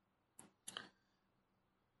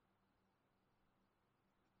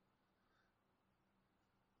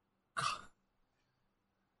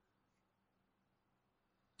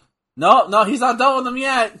 No, he's not done with them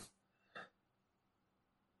yet.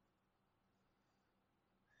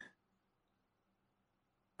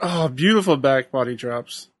 Oh, beautiful back body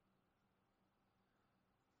drops.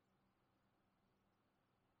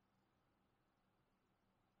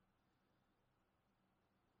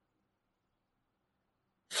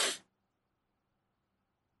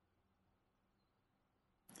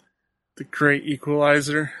 The great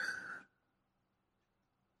equalizer.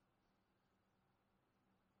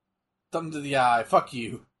 Thumb to the eye. Fuck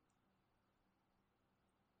you.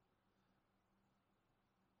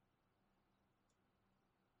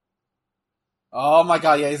 Oh my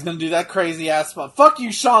God, yeah, he's gonna do that crazy ass spot. Fuck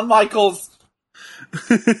you, Shawn Michaels!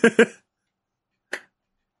 That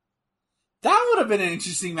would have been an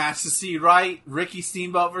interesting match to see, right? Ricky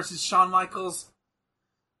Steamboat versus Shawn Michaels.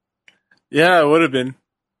 Yeah, it would have been.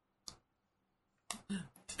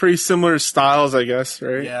 Pretty similar styles, I guess,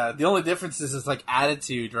 right? Yeah, the only difference is like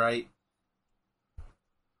attitude, right?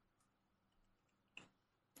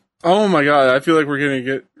 Oh my God, I feel like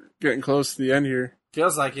we're getting close to the end here.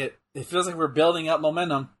 Feels like it. It feels like we're building up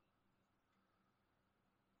momentum.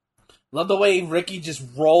 Love the way Ricky just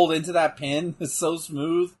rolled into that pin. It's so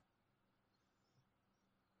smooth.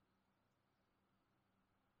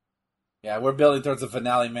 Yeah, we're building towards the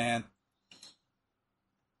finale, man.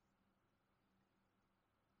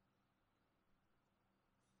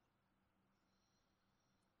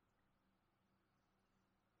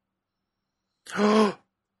 No,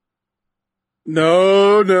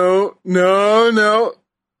 no, no, no.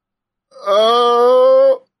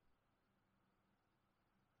 Oh.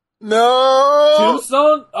 No.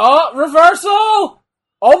 Tombstone. Oh, reversal.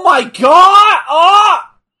 Oh my god. Oh.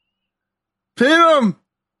 Pin him.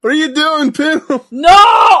 What are you doing? Pin him. No.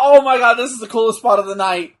 Oh my god, this is the coolest spot of the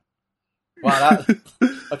night. Wow,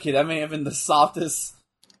 okay, that may have been the softest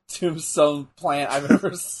tombstone plant I've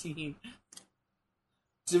ever seen.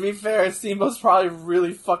 To be fair, Steamboat's probably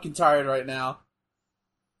really fucking tired right now.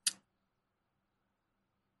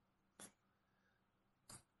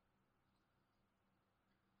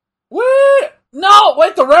 Wait! No!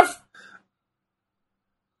 Wait, the ref...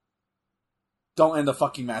 Don't end the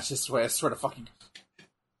fucking match this way, I swear to fucking...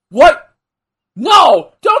 What?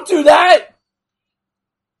 No! Don't do that!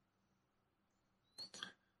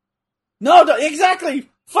 No, exactly!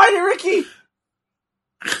 Fight it, Ricky!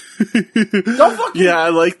 Don't fucking... Yeah, I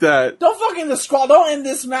like that. Don't fucking the squall. Don't end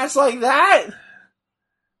this match like that!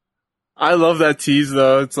 I love that tease,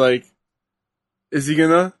 though. It's like, is he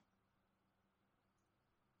gonna...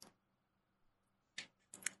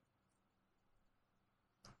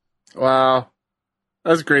 Wow.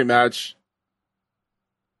 That was a great match.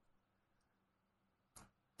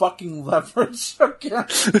 Fucking leverage again.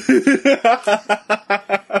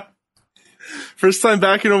 First time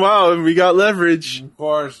back in a while, and we got leverage. Of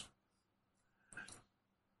course.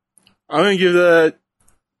 I'm gonna give that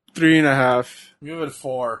 3.5. Give it a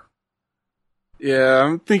 4. Yeah,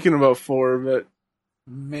 I'm thinking about 4, but...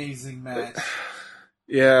 Amazing match.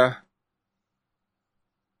 Yeah.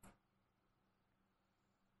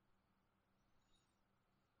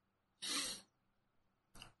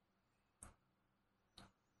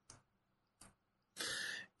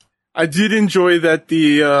 I did enjoy that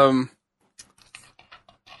the,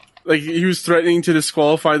 like, he was threatening to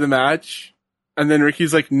disqualify the match, and then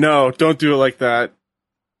Ricky's like, no, don't do it like that.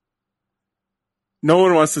 No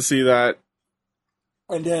one wants to see that.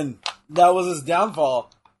 And then, that was his downfall.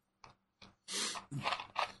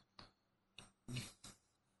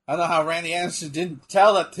 I don't know how Randy Anderson didn't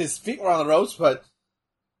tell that his feet were on the ropes, but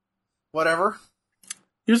whatever.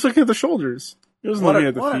 He was looking at the shoulders. He wasn't looking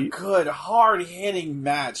at the what feet. A good, hard-hitting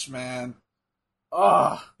match, man.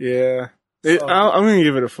 Ugh. Yeah. So I'm going to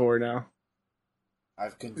give it a 4 now.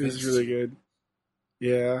 I've It convinced was really good.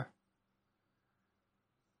 Yeah.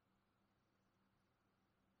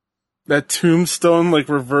 That tombstone, like,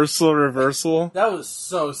 reversal. That was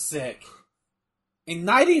so sick. In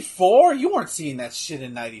 94? You weren't seeing that shit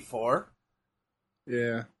in 94.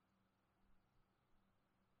 Yeah.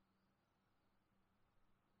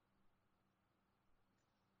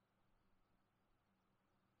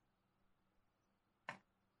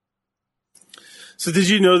 So did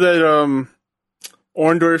you know that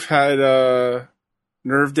Orndorff had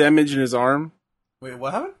nerve damage in his arm? Wait,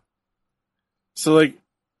 what happened? So, like,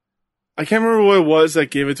 I can't remember what it was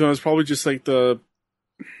that gave it to him. It was probably just, like, the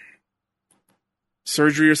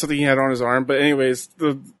surgery or something he had on his arm. But anyways,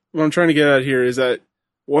 what I'm trying to get at here is that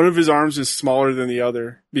one of his arms is smaller than the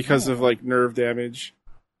other because of, like, nerve damage.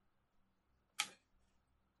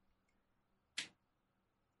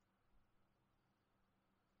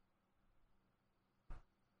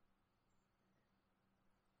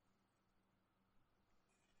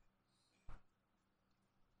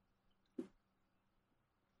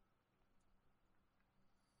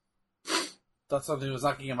 Thought something was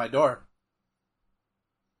knocking at my door.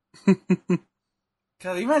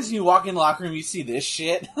 God, imagine you walk in the locker room, you see this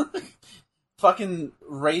shit. Fucking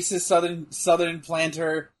racist southern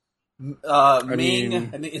planter, Ming.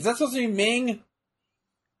 Is that supposed to be Ming? I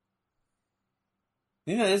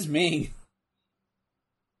think that is Ming.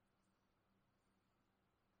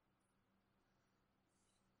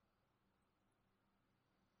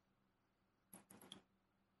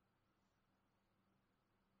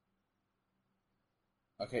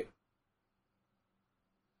 Okay.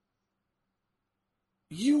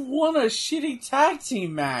 You won a shitty tag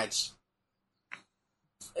team match.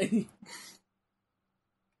 Can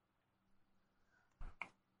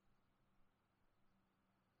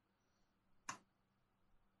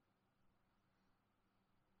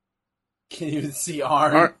you even see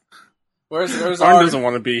Arn? Where's Arn doesn't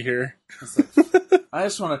want to be here. I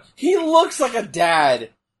just want to... He looks like a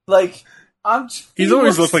dad. Like, He's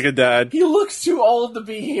always looked like a dad. He looks too old to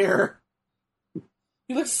be here.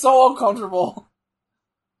 He looks so uncomfortable.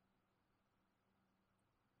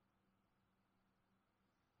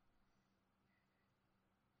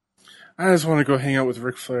 I just want to go hang out with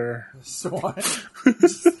Ric Flair. So what?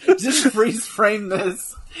 just freeze frame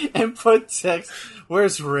this and put text.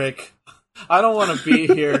 Where's Rick? I don't want to be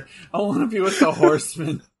here. I want to be with the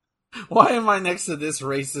Horsemen. Why am I next to this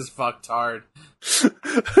racist fucktard?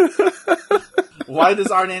 Why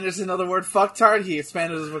does Arn Anderson know the word fucktard? He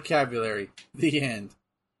expanded his vocabulary. The end.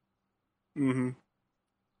 Mm-hmm.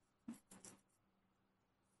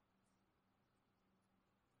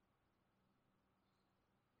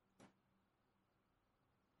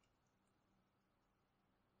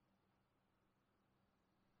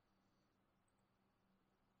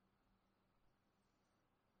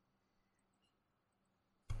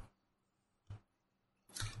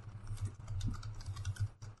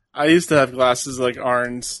 I used to have glasses like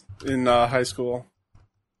Arn's in high school.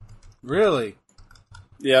 Really?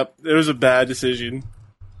 Yep, it was a bad decision.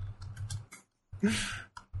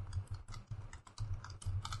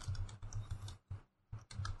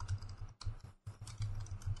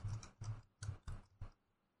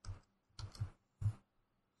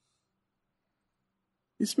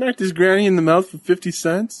 He smacked his granny in the mouth for 50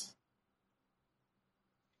 cents?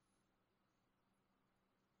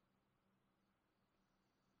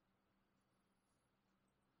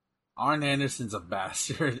 Arn Anderson's a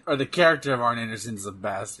bastard. Or the character of Arn Anderson's a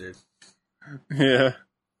bastard. Yeah.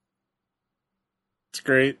 It's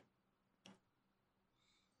great.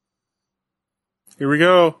 Here we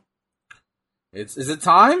go. Is it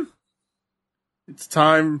time? It's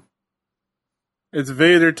time. It's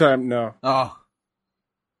Vader time. No. Oh.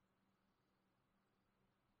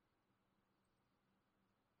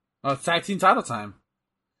 Oh, it's tag team title time.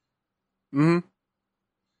 Mm-hmm.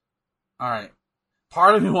 Alright.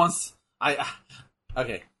 Part of me wants...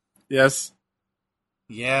 Okay. Yes.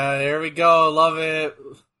 Yeah, there we go. Love it.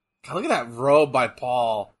 God, look at that robe by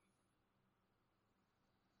Paul.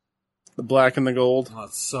 The black and the gold. Oh,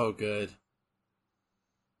 it's so good.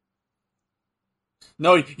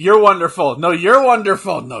 No, you're wonderful. No, you're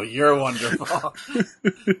wonderful. No, you're wonderful.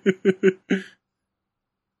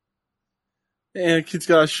 And the kid's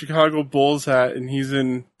got a Chicago Bulls hat, and he's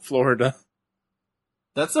in Florida.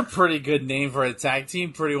 That's a pretty good name for a tag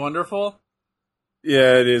team. Pretty wonderful.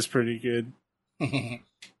 Yeah, it is pretty good.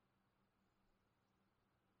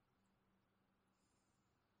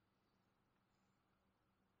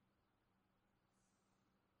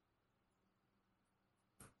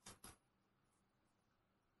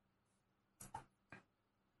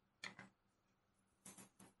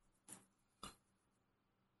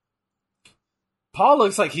 Paul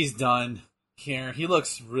looks like he's done here. He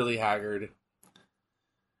looks really haggard.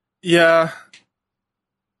 Yeah.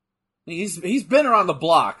 He's been around the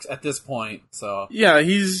block at this point, so. Yeah,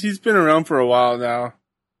 he's been around for a while now.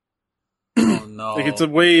 Oh no. Like it's a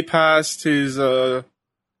way past his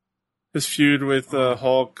feud with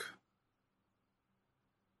Hulk.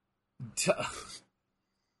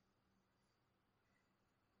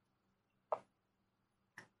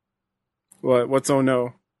 What's oh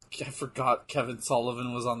no? I forgot Kevin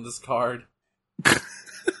Sullivan was on this card.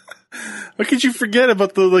 How could you forget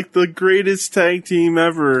about the greatest tag team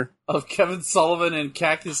ever? Of Kevin Sullivan and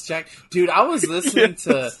Cactus Jack. Dude, I was listening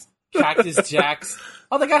to Cactus Jack's...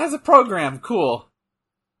 Oh, the guy has a program. Cool.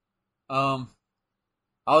 I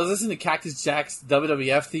was listening to Cactus Jack's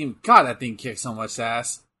WWF theme. God, that thing kicks so much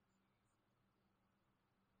ass.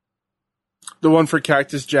 The one for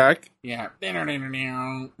Cactus Jack? Yeah.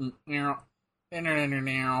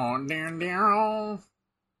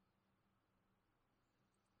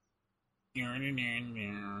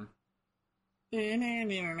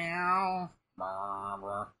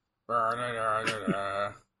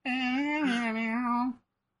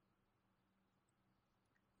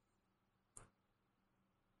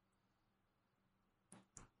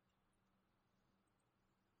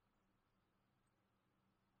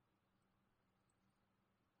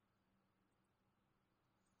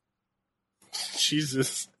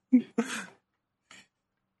 Jesus.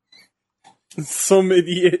 Some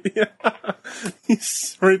idiot.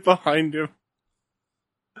 He's right behind him.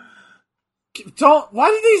 Why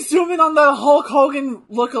did they zoom in on that Hulk Hogan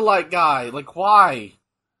lookalike guy? Like, why?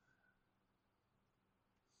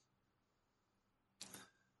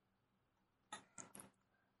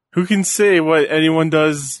 Who can say what anyone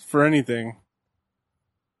does for anything?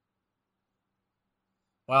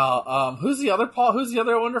 Well, who's the other Paul? Who's the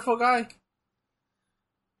other wonderful guy?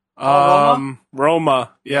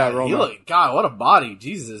 Roma. Yeah, Roma. God, what a body.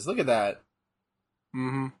 Jesus, look at that.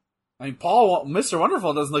 Mm-hmm. I mean, Mr.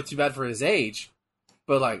 Wonderful doesn't look too bad for his age.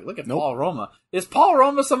 But, like, look at Paul Roma. Is Paul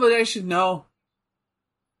Roma somebody I should know?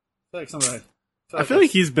 I feel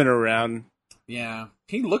like he's been around. Yeah,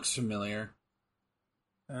 he looks familiar.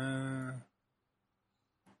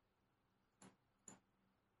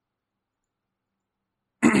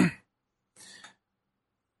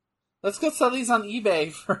 Let's go sell these on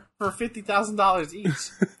eBay for $50,000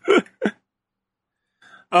 each.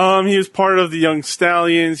 He was part of the Young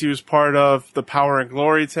Stallions. He was part of the Power and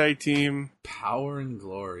Glory tag team. Power and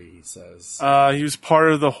Glory, he says. He was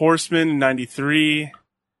part of the Horsemen in '93.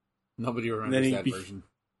 Nobody remembers that version.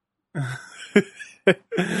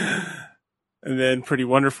 And then Pretty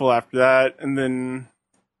Wonderful after that. And then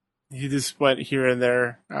he just went here and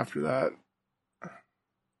there after that.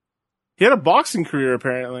 He had a boxing career,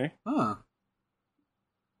 apparently. Huh.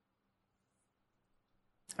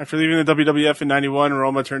 After leaving the WWF in '91,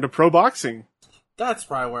 Roma turned to pro boxing. That's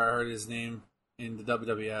probably where I heard his name in the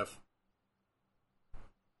WWF.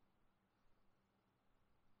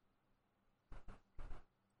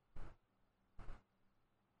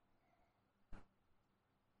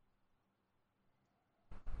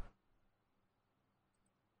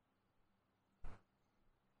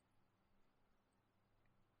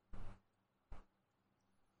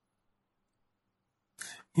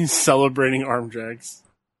 He's celebrating arm drags.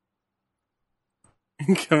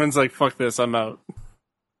 And Kevin's like, fuck this, I'm out.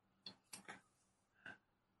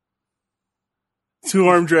 2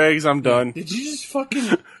 arm drags, I'm done. Did you just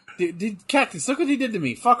fucking... did Cactus, look what he did to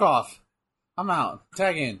me. Fuck off. I'm out.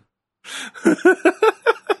 Tag in.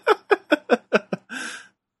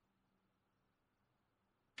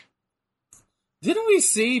 Didn't we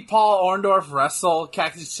see Paul Orndorff wrestle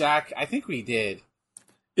Cactus Jack? I think we did.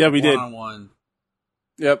 Yeah, we did. One-on-one.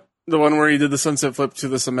 Yep. The one where he did the sunset flip to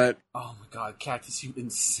the cement. Oh my god, Cactus, you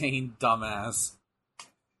insane dumbass.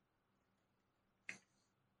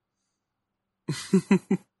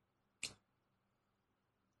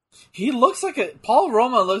 He looks like Paul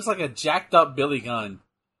Roma looks like a jacked up Billy Gunn.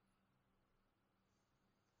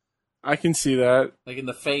 I can see that. Like in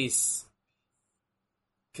the face.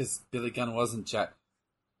 Because Billy Gunn wasn't jacked.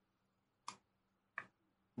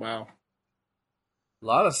 Wow.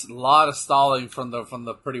 Lot of stalling from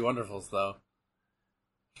the Pretty Wonderfuls though.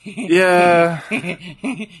 Yeah.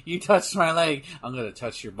 You touched my leg, I'm gonna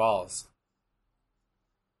touch your balls.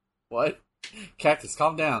 What? Cactus,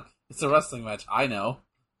 calm down. It's a wrestling match, I know.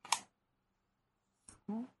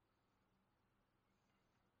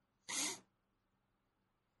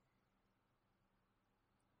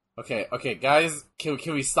 Okay, guys, can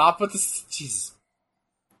we stop with this? Jesus.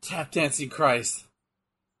 Tap dancing Christ.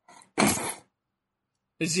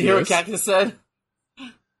 Did you hear what Cactus said?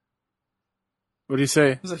 What did he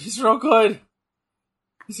say? He's like, he's real good.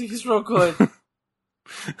 He's real good.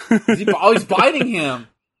 He's biting him.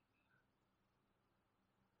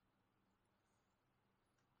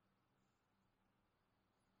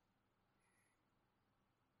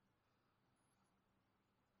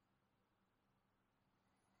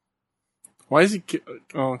 Why is he...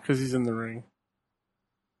 Oh, because he's in the ring.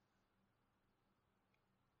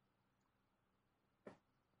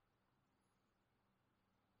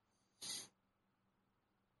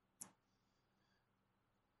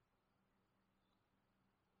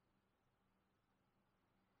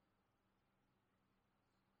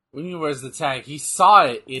 What do you mean, where's the tag? He saw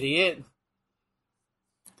it, idiot.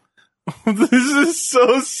 This is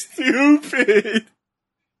so stupid.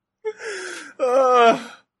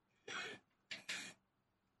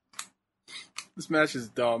 This match is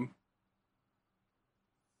dumb.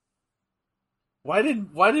 Why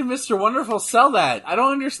did Mr. Wonderful sell that? I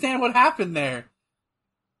don't understand what happened there.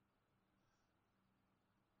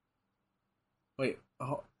 Wait,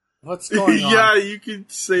 what's going on? Yeah, you can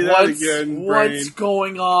say that again, Brain. What's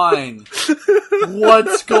going on?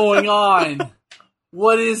 What's going on?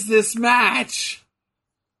 What is this match?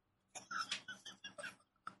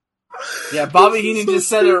 Yeah, Bobby Heenan just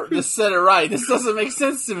said it right. This doesn't make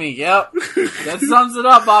sense to me. Yep. That sums it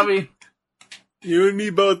up, Bobby. You and me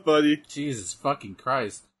both, buddy. Jesus fucking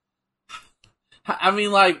Christ. I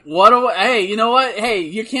mean, like, hey, you know what? Hey,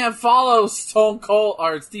 you can't follow Stone Cold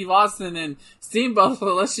or Steve Austin and Steamboat,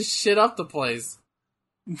 so let's just shit up the place.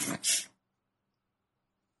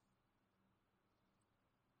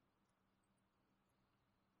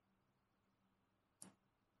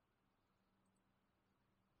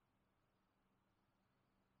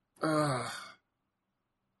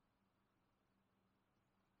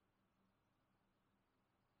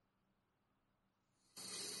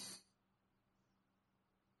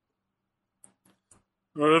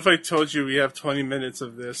 What if I told you we have 20 minutes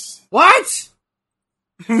of this? What?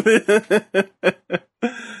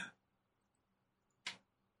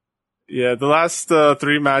 Yeah, the last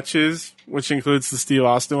 3 matches, which includes the Steve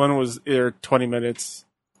Austin one, was 20 minutes.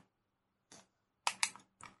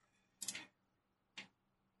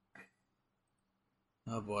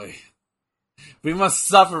 Oh boy. We must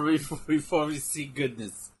suffer before we see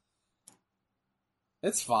goodness.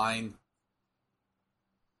 It's fine.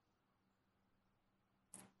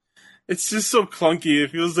 It's just so clunky.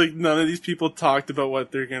 It feels like none of these people talked about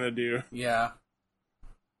what they're gonna do. Yeah.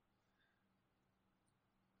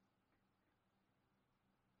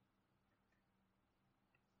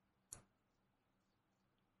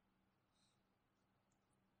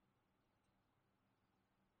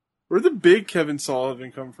 Where'd the big Kevin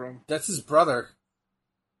Sullivan come from? That's his brother.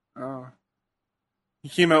 Oh. He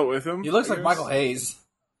came out with him? He looks I like guess? Michael Hayes.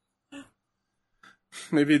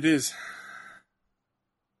 Maybe it is.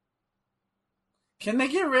 Can they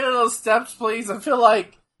get rid of those steps, please? I feel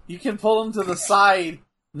like you can pull them to the side,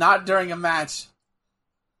 not during a match.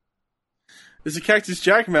 It's a Cactus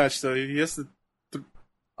Jack match, though. He has to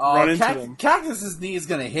run into them. Cactus's knee is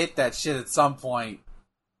gonna hit that shit at some point.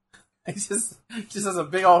 He just has a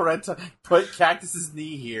big old red put Cactus's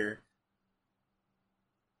knee here.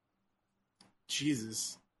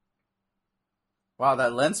 Jesus. Wow,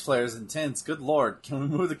 that lens flare is intense. Good lord. Can we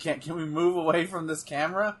move Can we move away from this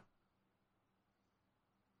camera?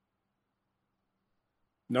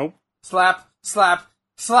 Nope. Slap, slap,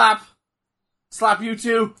 slap. Slap you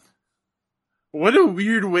too. What a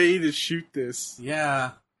weird way to shoot this.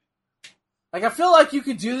 Yeah. Like, I feel like you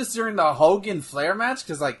could do this during the Hogan Flair match,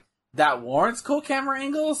 because, like, that warrants cool camera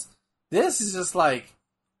angles. This is just like,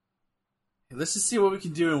 let's just see what we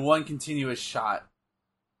can do in one continuous shot.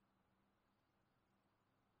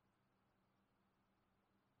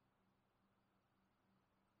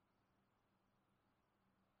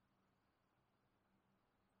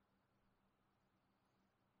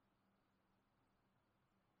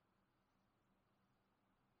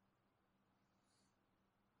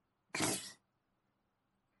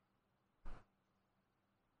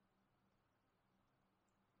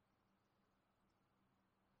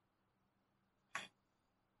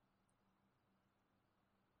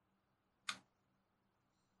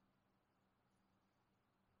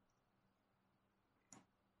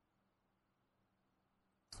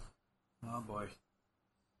 Oh boy.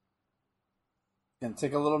 Gonna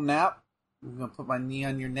take a little nap. I'm gonna put my knee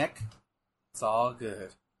on your neck. It's all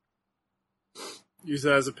good. Use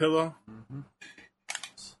that as a pillow? Mm-hmm.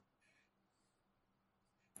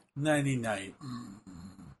 Nighty night.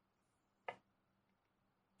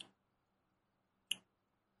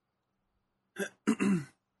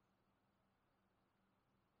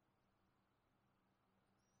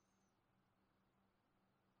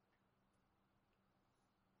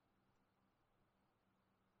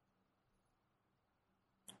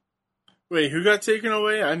 Wait, who got taken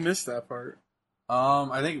away? I missed that part.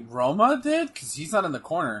 I think Roma did, because he's not in the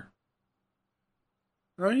corner.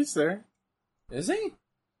 No, he's there. Is he?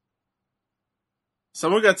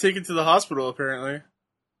 Someone got taken to the hospital, apparently.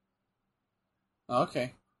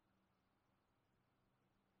 Okay.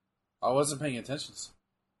 I wasn't paying attention.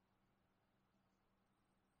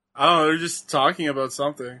 I don't know, they're just talking about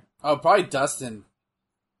something. Oh, probably Dustin.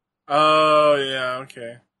 Oh, yeah,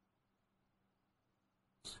 okay.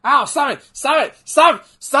 Ow, stop it! Stop it! Stop!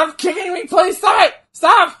 Stop kicking me, please! Stop it!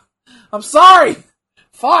 Stop! I'm sorry!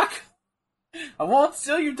 Fuck! I won't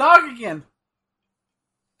steal your dog again.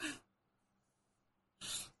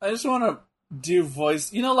 I just want to do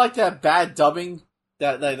voice... You know, like that bad dubbing?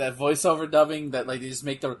 That voiceover dubbing that, like, they just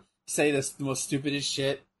make say the most stupidest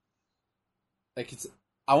shit? Like, it's...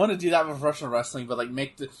 I want to do that with professional wrestling, but, like,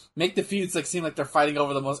 make the feuds, like, seem like they're fighting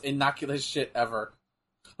over the most innocuous shit ever.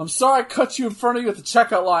 I'm sorry I cut you in front of you at the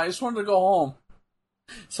checkout line. I just wanted to go home.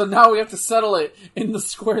 So now we have to settle it in the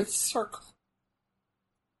squared circle.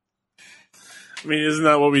 I mean, isn't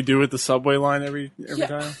that what we do with the subway line every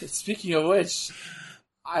time? Speaking of which,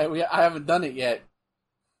 I haven't done it yet.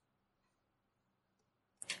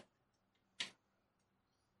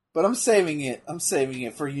 But I'm saving it. I'm saving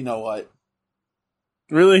it for you know what.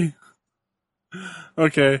 Really?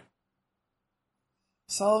 Okay.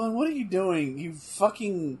 Sullivan, what are you doing? You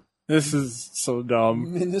fucking... This is so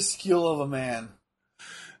dumb. Minuscule of a man.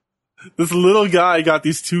 This little guy got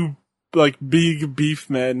these two, like, big beef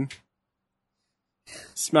men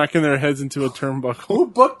smacking their heads into a turnbuckle. Who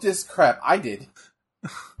booked this crap? I did.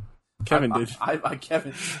 Kevin did. I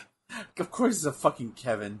Kevin. Of course it's a fucking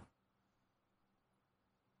Kevin.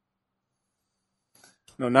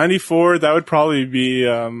 No, 94, that would probably be,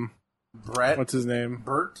 Brett? what's his name?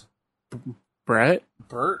 Bert? Brett?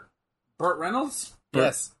 Bert Reynolds?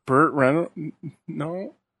 Yes. Burt Reynolds?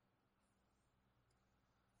 No?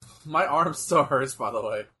 My arm still hurts, by the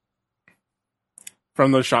way.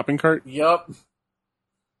 From the shopping cart? Yup.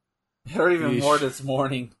 It hurt even more this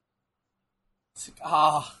morning. It's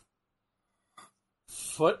like,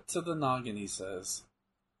 Foot to the noggin, he says.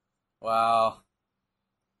 Wow.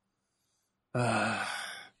 I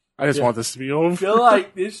just want this to be over. I feel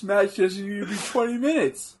like this match doesn't need to be 20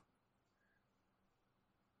 minutes.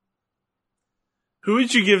 Who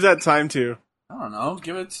would you give that time to? I don't know.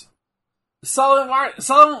 Give it. Sullivan,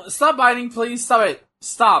 stop biting, please. Stop it.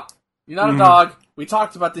 Stop. You're not a dog. We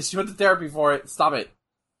talked about this. You went to therapy for it. Stop it.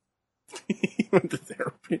 He went to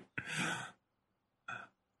therapy.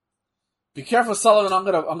 Be careful, Sullivan.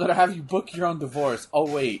 I'm gonna have you book your own divorce.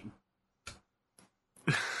 Oh wait.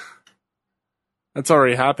 That's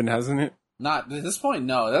already happened, hasn't it? Not at this point.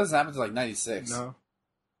 No, that doesn't happen to like 96. No.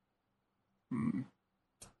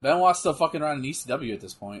 Benoit's still fucking around in ECW at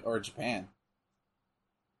this point, or Japan.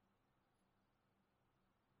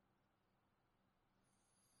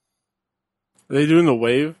 Are they doing the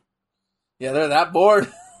wave? Yeah, they're that bored.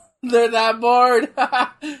 They're that bored. They're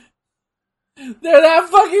that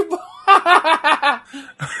fucking bored.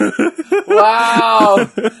 Wow.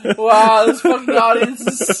 Wow, this fucking audience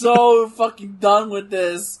is so fucking done with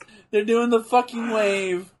this. They're doing the fucking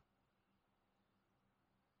wave.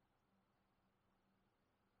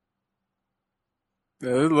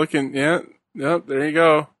 They're looking, yeah. Yep, there you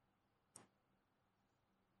go.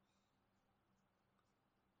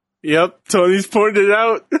 Yep, Tony's pointed it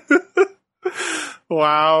out.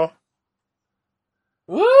 Wow.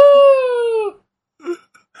 Woo!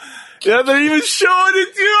 Yeah, they're even showing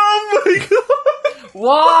it to you. Oh my god.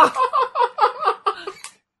 Wow!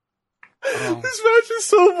 This match is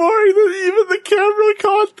so boring that even the camera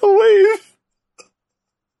caught the wave.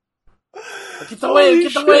 Get the wave,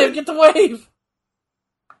 get the wave, get the wave!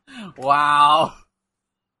 Wow.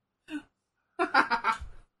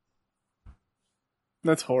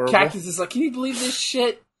 That's horrible. Cactus is like, can you believe this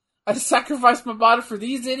shit? I sacrificed my body for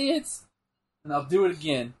these idiots? And I'll do it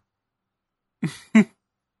again.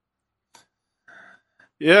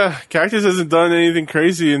 Yeah, Cactus hasn't done anything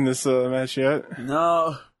crazy in this match yet.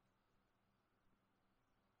 No.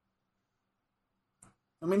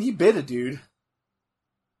 I mean, he bit a dude.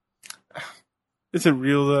 Isn't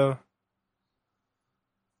real though.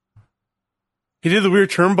 He did the weird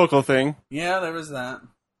turnbuckle thing. Yeah, there was that.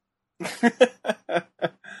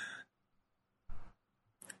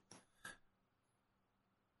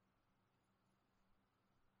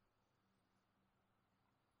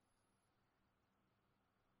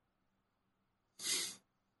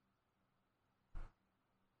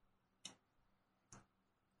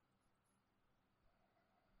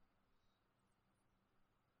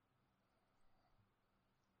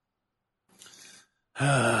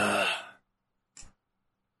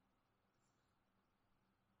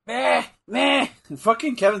 Meh, meh.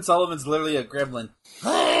 Fucking Kevin Sullivan's literally a gremlin.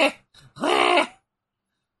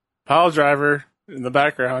 Pile driver in the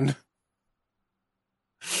background.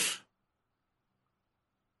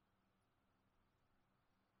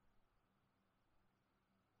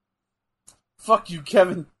 Fuck you,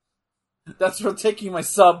 Kevin. That's for taking my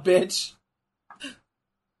sub, bitch.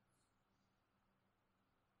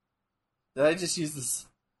 Did I just use this?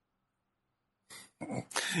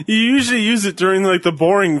 You usually use it during like the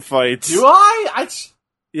boring fights. Do I?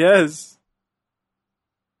 Yes.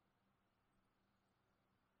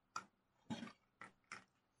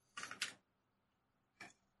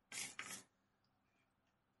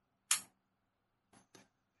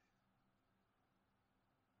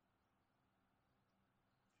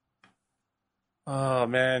 Oh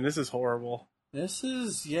man, this is horrible. This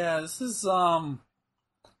is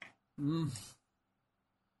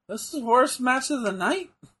the worst match of the night,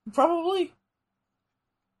 probably.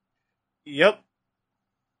 Yep.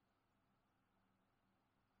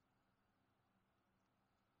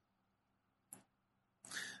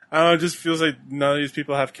 I don't know, it just feels like none of these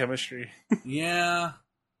people have chemistry. Yeah.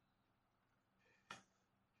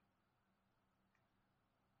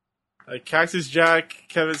 Like Cactus Jack,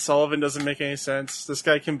 Kevin Sullivan doesn't make any sense. This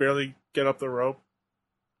guy can barely get up the rope.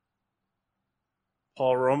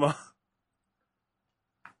 Paul Roma.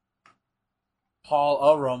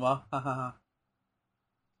 Paul Roma.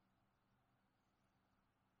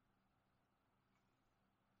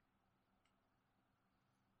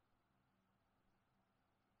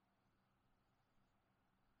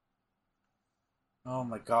 Oh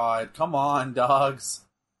my god, come on, dogs.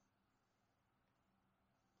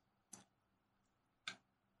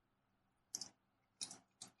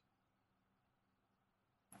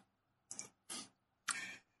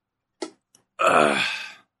 Ugh.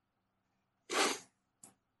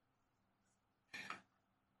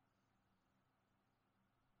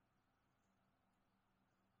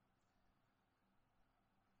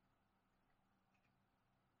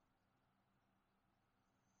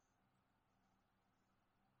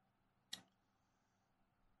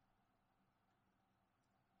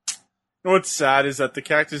 know what's sad is that the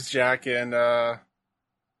Cactus Jack and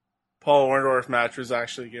Paul Orndorff match was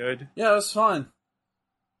actually good. Yeah, it was fun.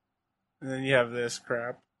 And then you have this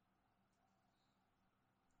crap.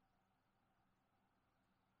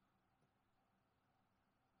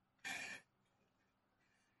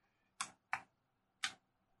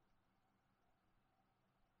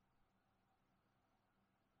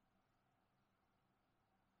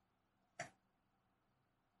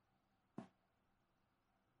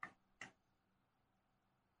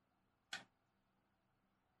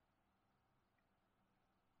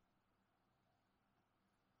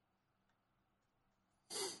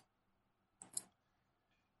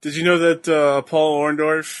 Did you know that Paul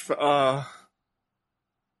Orndorff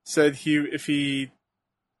said if he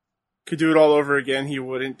could do it all over again, he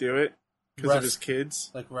wouldn't do it because of his kids?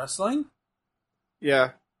 Like wrestling?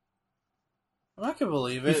 Yeah. I can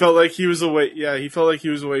believe it. He felt like he was away. Yeah, he felt like he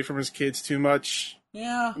was away from his kids too much.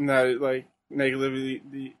 Yeah. And that it, like, negatively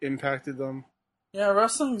impacted them. Yeah,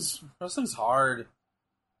 wrestling's hard.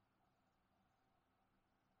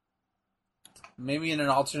 Maybe in an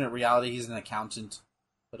alternate reality, he's an accountant.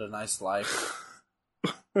 But a nice life.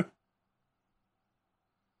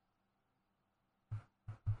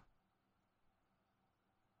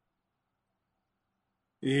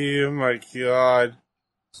 Oh my god.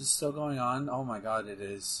 Is this still going on? Oh my god, it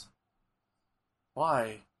is.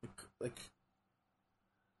 Why? Like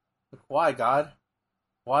why, God?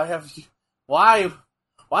 Why have you... Why?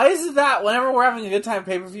 Why is it that whenever we're having a good time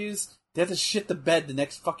pay-per-views, they have to shit the bed the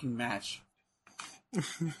next fucking match?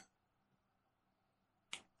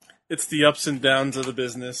 It's the ups and downs of the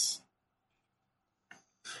business.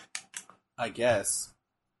 I guess.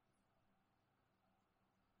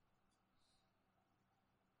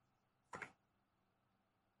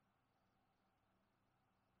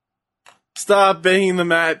 Stop banging the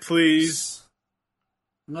mat, please.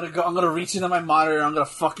 I'm gonna reach into my monitor and I'm gonna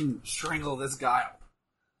fucking strangle this guy.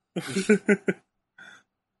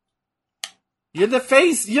 You're the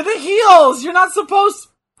face! You're the heels! You're not supposed...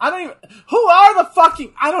 Who are the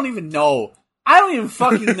fucking... I don't even know. I don't even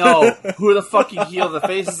fucking know who the fucking heel the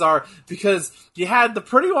faces are, because you had the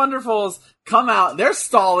Pretty Wonderfuls come out, they're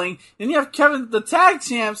stalling, and you have the tag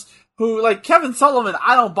champs, who, like, Kevin Sullivan,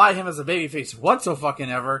 I don't buy him as a babyface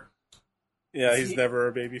whatsoever. Yeah, he's never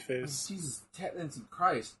a babyface. Jesus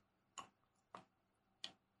Christ.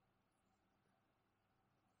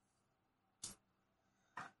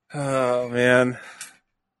 Oh, man.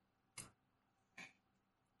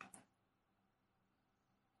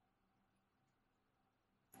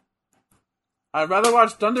 I'd rather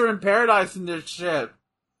watch Thunder in Paradise than this shit.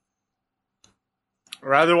 I'd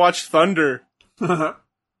rather watch Thunder.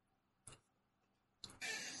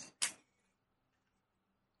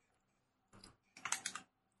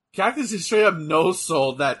 Cactus just straight up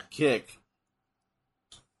no-sold that kick.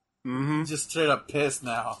 Mm-hmm. Just straight up pissed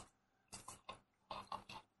now.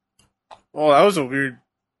 Oh, that was a weird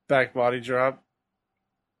back body drop.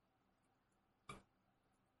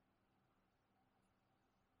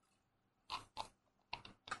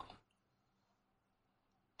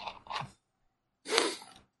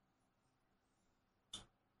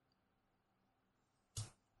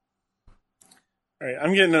 Alright,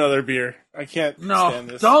 I'm getting another beer. I can't stand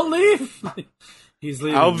this. Don't leave! He's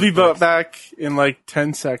leaving. I'll be back in like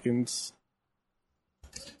 10 seconds.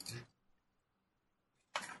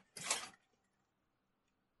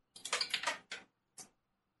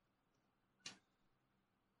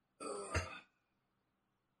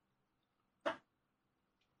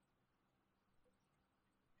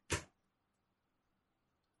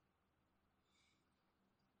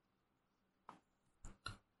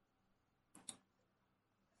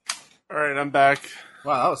 Alright, I'm back.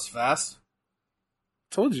 Wow, that was fast.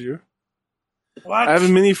 Told you. What? I have a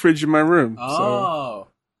mini fridge in my room. Oh.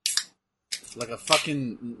 So. Like a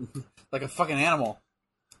fucking animal.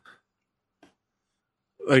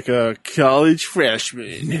 Like a college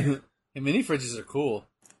freshman. Hey, mini fridges are cool.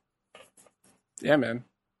 Yeah, man.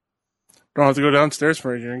 Don't have to go downstairs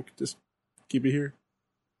for a drink. Just keep it here.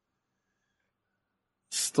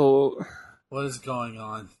 Still. What is going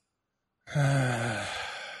on?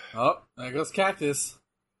 Oh, there goes Cactus.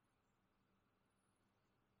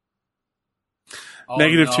 Oh,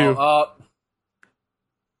 -2. Oh.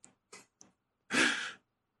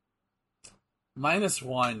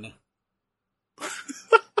 -1.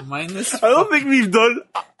 I don't think we've done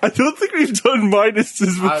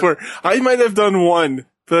minuses before. I might have done one,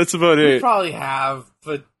 but that's about it. You probably have,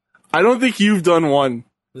 but I don't think you've done one.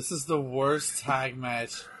 This is the worst tag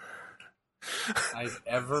match I've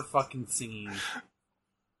ever fucking seen.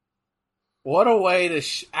 What a way to...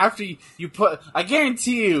 after you put... I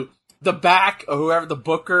guarantee you, the back, or whoever, the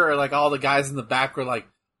booker, or like all the guys in the back were like,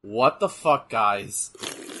 what the fuck, guys?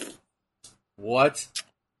 What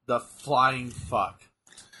the flying fuck?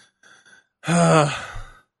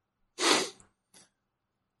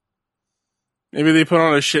 Maybe they put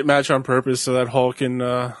on a shit match on purpose so that Hulk and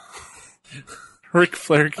Ric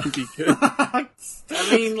Flair can be good. I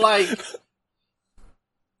mean, like...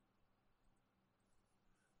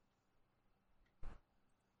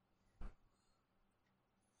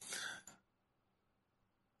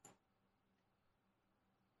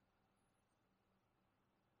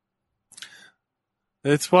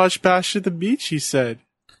 Let's watch Bash at the Beach, he said.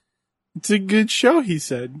 It's a good show, he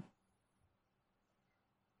said.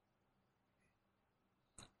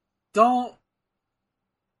 Don't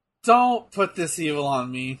put this evil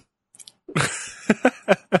on me.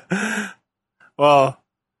 Well,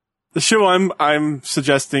 the show I'm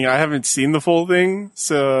suggesting, I haven't seen the full thing,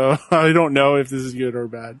 so I don't know if this is good or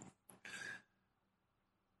bad.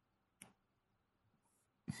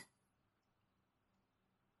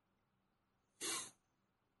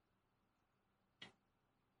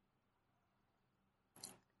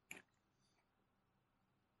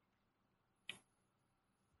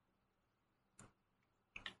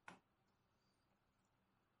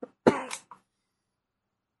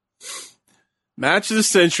 Match of the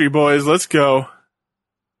century, boys. Let's go.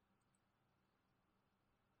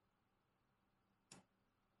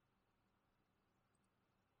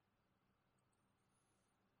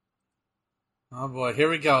 Oh boy, here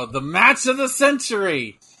we go. The match of the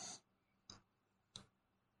century!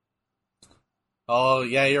 Oh,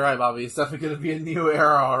 yeah, you're right, Bobby. It's definitely going to be a new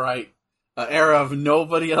era, alright. An era of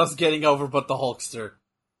nobody else getting over but the Hulkster.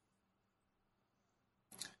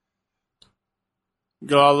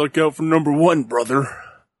 Gotta look out for number one, brother.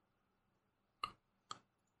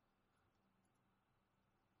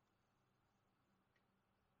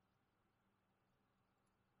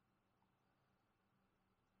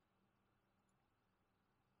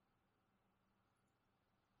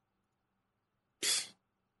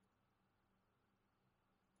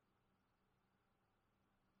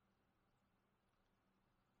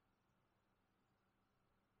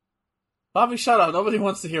 Bobby, shut up. Nobody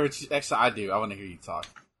wants to hear what you... Actually, I do. I want to hear you talk.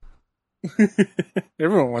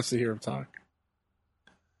 Everyone wants to hear him talk.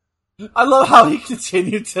 I love how he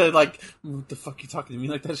continued to, like, what the fuck you talking to me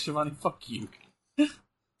like that, Shivani? Fuck you.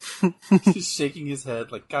 Just shaking his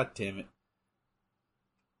head like, God damn it.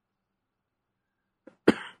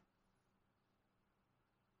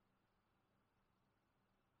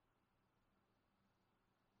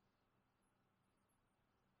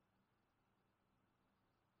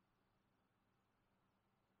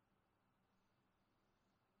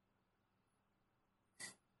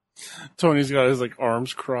 Tony's got his like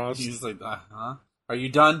arms crossed. He's like, huh? Are you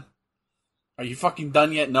done? Are you fucking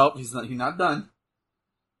done yet? Nope, he's not done.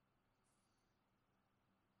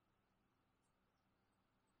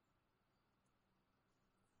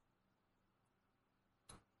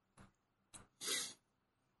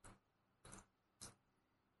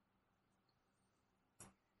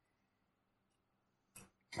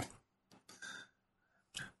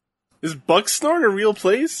 Is Bucksnort a real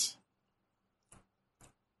place?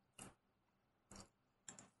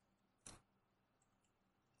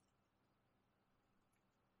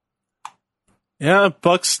 Yeah,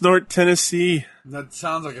 Bucksnort, Tennessee. That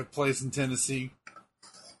sounds like a place in Tennessee.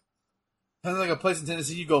 Sounds like a place in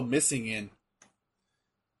Tennessee you go missing in.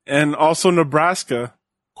 And also Nebraska.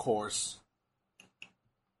 Of course.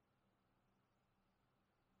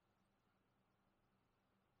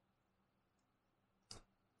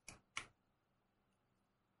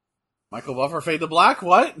 Michael Buffer fade to black?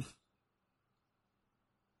 What?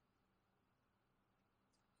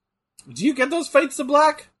 Do you get those fades to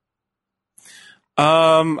black?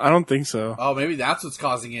 I don't think so. Oh, maybe that's what's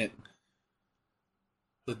causing it.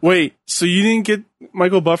 Wait, so you didn't get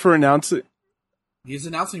Michael Buffer announce it? He's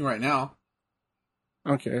announcing right now.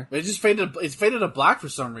 Okay. It just faded. It's faded to black for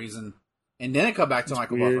some reason, and then it cut back to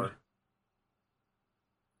Michael weird. Buffer.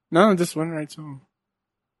 No, this went right to him.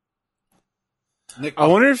 Nick I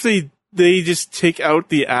wonder if they just take out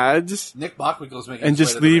the ads Nick Bockwinkel's making and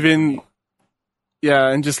just leave in,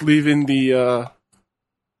 and just leave in the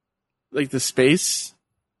like the space.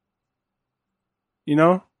 You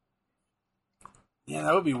know? Yeah,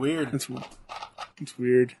 that would be weird. It's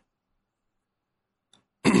weird.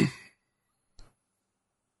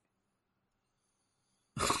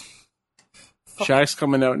 Shaq's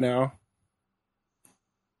coming out now.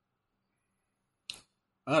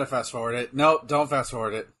 I'm gonna fast forward it. Nope, don't fast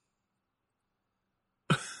forward it.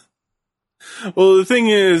 Well, the thing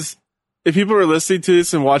is, if people are listening to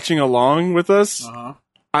this and watching along with us,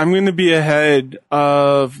 I'm going to be ahead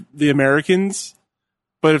of the Americans,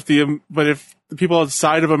 but if the people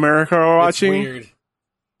outside of America are It's watching, weird.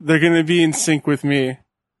 they're going to be in sync with me.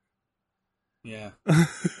 Yeah.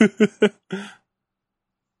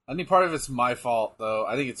 I think part of it's my fault, though.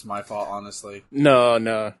 I think it's my fault, honestly. No.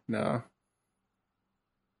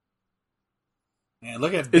 Man,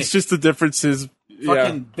 look at It's just the differences.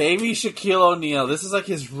 fucking baby Shaquille O'Neal. This is like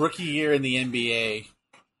his rookie year in the NBA.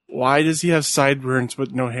 Why does he have sideburns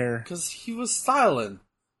but no hair? Because he was styling.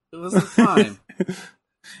 It was the time.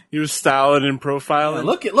 He was styling and Yeah, profiling.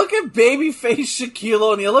 look at baby face Shaquille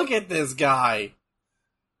O'Neal. Look at this guy.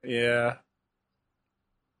 Yeah.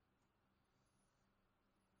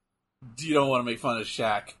 You don't want to make fun of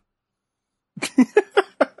Shaq.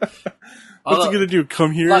 What's he gonna do?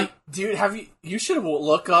 Come here? Like, dude, you should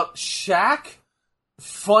look up Shaq,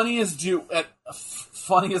 funniest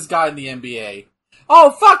guy in the NBA.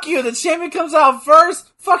 Oh, fuck you! The champion comes out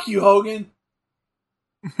first. Fuck you, Hogan.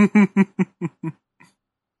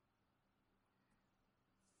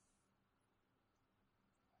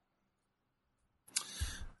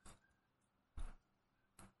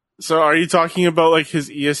 So, are you talking about like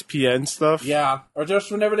his ESPN stuff? Yeah, or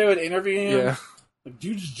just whenever they would interview him. Yeah. Like,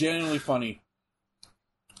 dude's genuinely funny.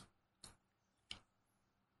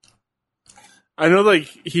 I know, like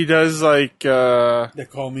he does like They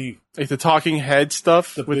call me the talking head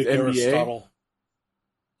stuff the with big NBA. Aristotle.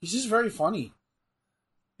 He's just very funny.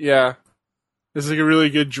 Yeah, it's like a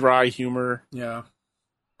really good dry humor. Yeah.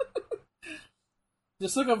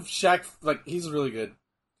 Just look up Shaq. Like, he's really good.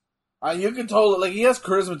 You can totally, like, he has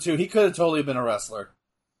charisma too. He could have totally been a wrestler.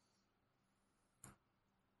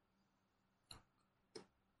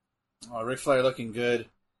 Oh, Ric Flair looking good.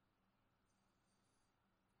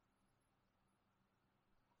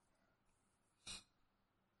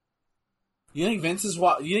 You think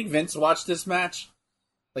Vince watched this match?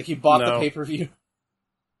 Like, he bought the No. pay-per-view?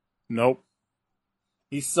 Nope.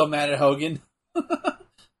 He's still mad at Hogan?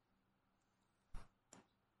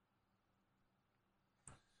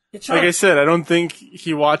 Like I said, I don't think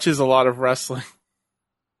he watches a lot of wrestling.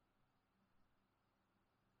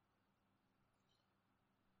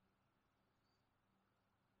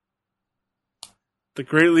 The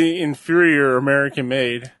greatly inferior American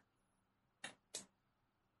made.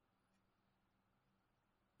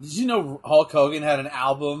 Did you know Hulk Hogan had an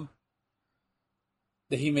album?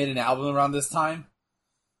 That he made an album around this time?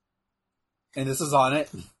 And this is on it?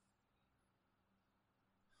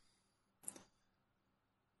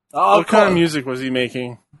 Oh, What kind of music was he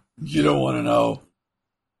making? You don't want to know.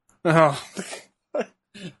 Oh.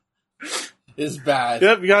 It's bad.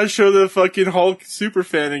 Yep, you gotta show the fucking Hulk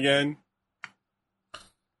superfan again.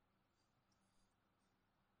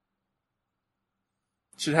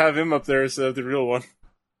 Should have him up there instead of the real one.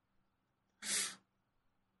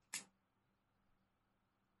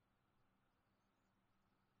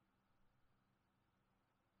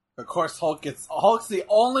 Of course, Hulk's the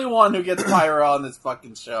only one who gets pyro on this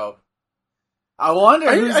fucking show. I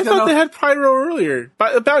wonder who's I thought they had pyro earlier.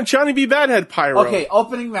 About Johnny B. Bad had pyro. Okay,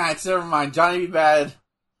 opening match, never mind. Johnny B. Bad.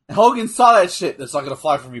 Hogan saw that shit. That's not gonna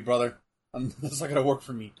fly for me, brother. That's not gonna work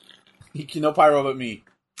for me. He can no pyro but me.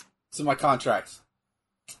 It's in my contract.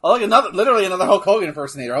 Oh, look, literally another Hulk Hogan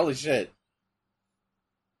impersonator. Holy shit.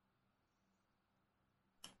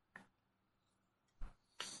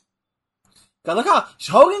 God, look how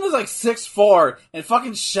Hogan is like 6'4", and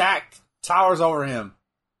fucking Shaq towers over him.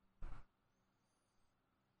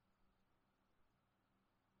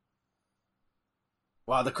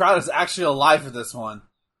 Wow, the crowd is actually alive for this one.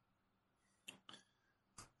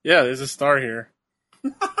 Yeah, there's a star here.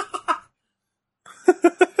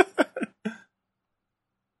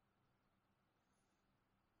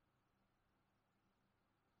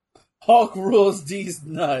 Hulk rules these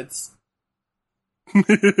nuts.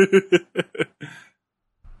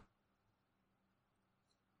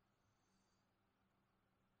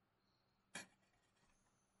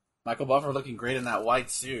 Michael Buffer looking great in that white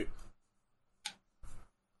suit.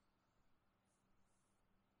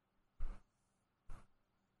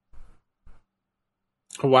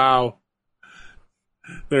 Wow.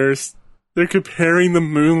 They're comparing the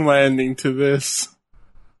moon landing to this.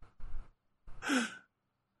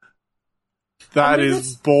 That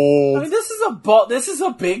is bold. I mean, this is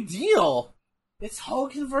a big deal. It's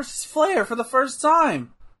Hogan versus Flair for the first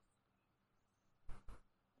time.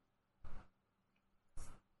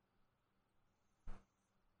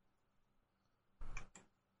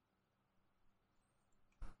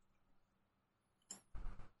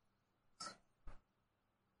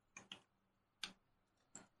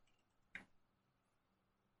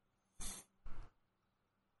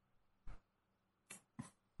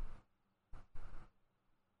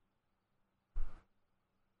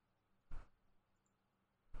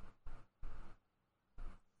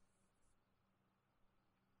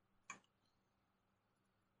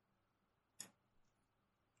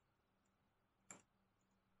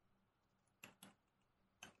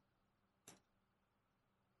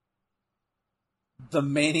 The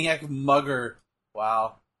Maniac Mugger.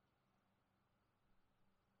 Wow.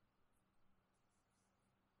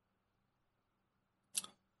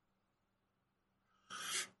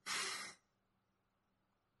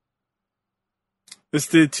 This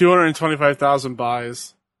did 225,000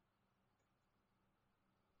 buys.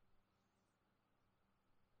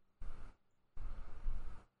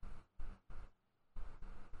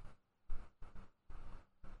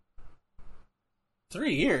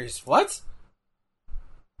 Three years? What?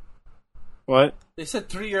 What? They said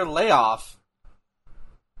 3-year layoff.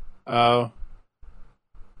 Oh.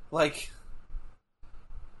 Like...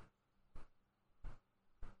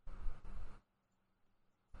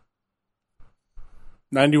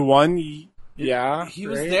 '91, yeah. He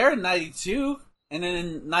was there in 92, and then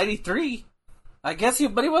in 93, I guess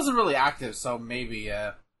but he wasn't really active, so maybe,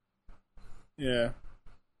 yeah. Yeah.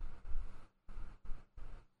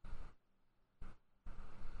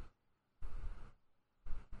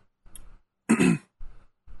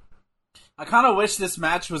 I kind of wish this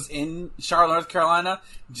match was in Charlotte, North Carolina,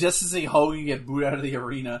 just to see Hogan get booed out of the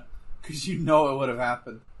arena, because you know it would have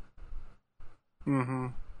happened. Mm-hmm.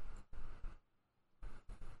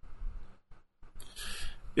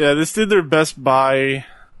 Yeah, this did their best buy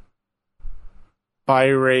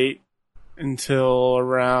rate until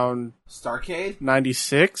around Starrcade?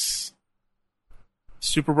 96.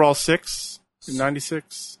 Super Brawl 6 in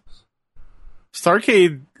 96.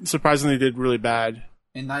 Starrcade surprisingly did really bad.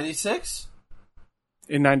 In 96?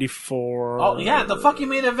 In 94. Oh, yeah, the fucking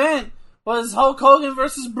main event was Hulk Hogan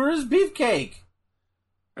versus Bruce Beefcake.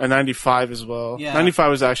 And 95 as well. Yeah. 95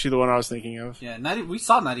 was actually the one I was thinking of. Yeah, we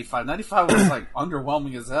saw 95. 95 was, like,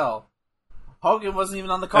 underwhelming as hell. Hogan wasn't even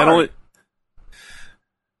on the card.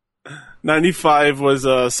 95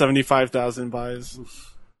 was 75,000 buys.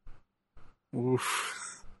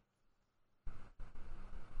 Oof.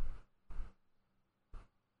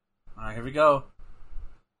 Alright, here we go.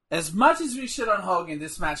 As much as we shit on Hogan,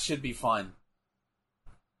 this match should be fun.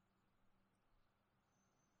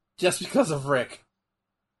 Just because of Rick.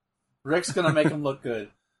 Rick's gonna make him look good.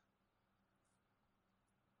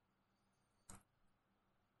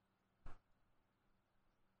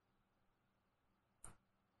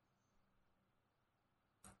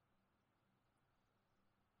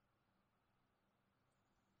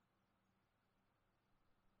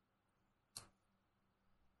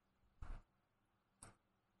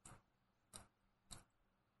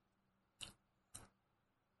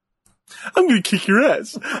 I'm gonna kick your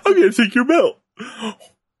ass. I'm gonna take your belt.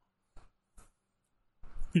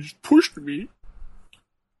 You just pushed me.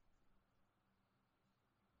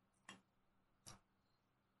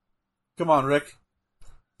 Come on, Rick.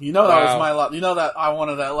 You know that was my lot. You know that I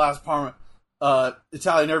wanted that last Parma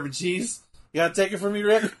Italian herb and cheese. You gotta take it from me,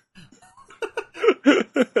 Rick.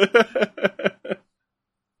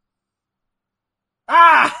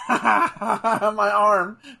 Ah! My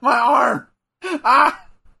arm. Ah!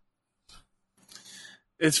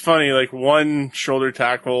 It's funny, like one shoulder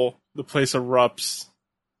tackle, the place erupts.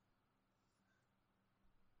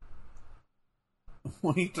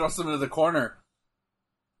 When he throws him into the corner.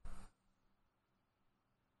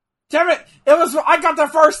 Damn it! I got there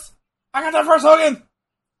first, Hogan!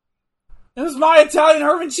 It was my Italian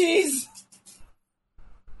herb and cheese!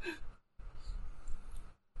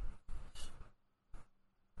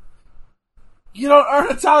 You don't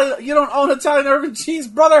own Italian herb and cheese,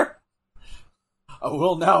 brother! I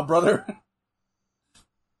will now, brother.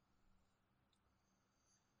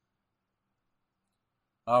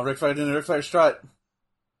 Oh, Ric Flair doing the Ric Flair strut.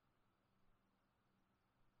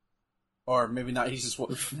 Or maybe not, he's just...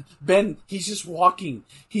 Ben, he's just walking.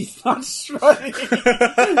 He's not strutting.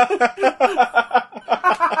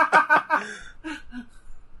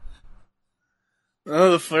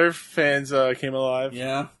 Oh, the Flair fans came alive.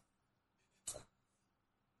 Yeah.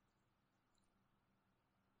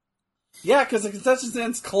 Yeah, because the concession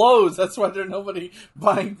stand's closed. That's why there's nobody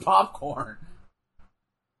buying popcorn.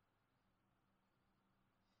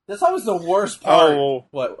 That's always the worst part. Oh.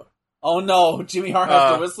 What? Oh no, Jimmy Hart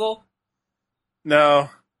has to whistle?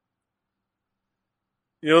 No.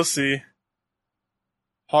 You'll see.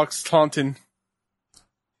 Hawks taunting.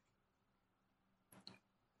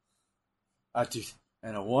 A 2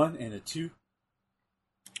 and a 1 and a 2.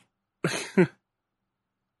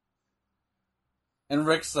 And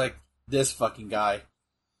Rick's like, this fucking guy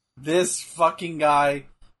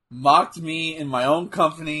mocked me in my own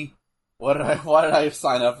company. Why did I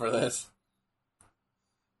sign up for this?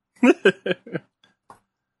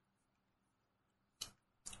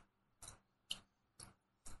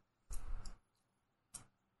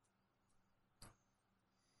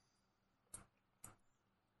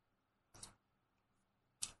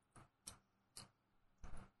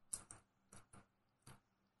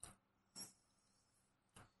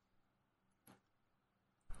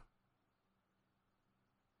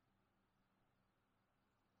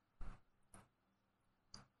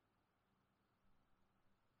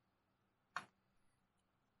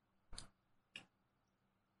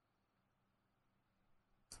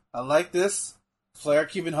 I like this. Flair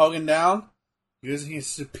keeping Hogan down, using his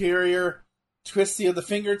superior twisty of the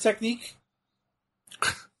finger technique.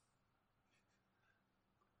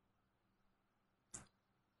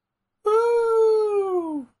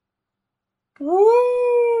 Woo!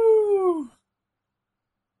 Woo!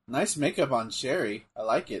 Nice makeup on Sherry. I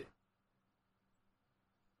like it.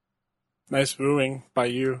 Nice wooing by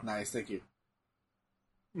you. Nice, thank you.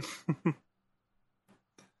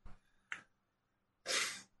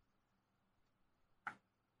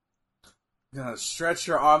 You're gonna stretch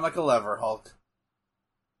your arm like a lever, Hulk.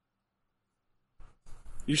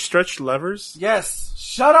 You stretch levers? Yes!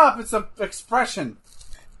 Shut up! It's an expression.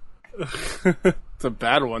 It's a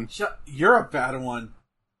bad one. You're a bad one.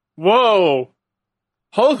 Whoa!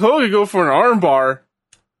 Hulk Hogan go for an armbar.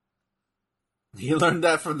 He learned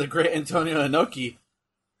that from the great Antonio Inoki.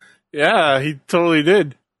 Yeah, he totally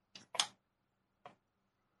did.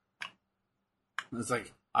 It's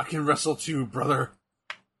like, I can wrestle too, brother.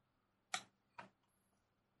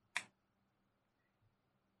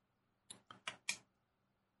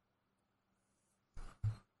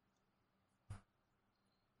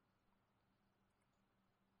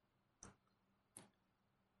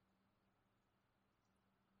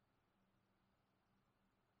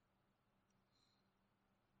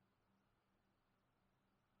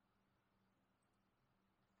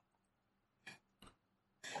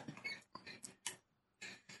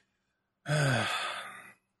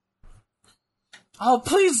 Oh,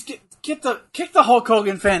 please kick the Hulk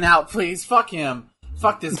Hogan fan out, please. Fuck him.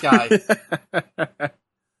 Fuck this guy. It's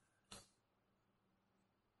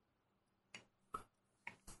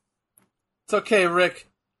okay, Rick.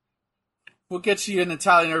 We'll get you an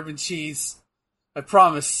Italian urban cheese. I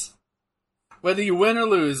promise. Whether you win or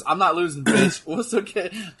lose, I'm not losing, bitch. What's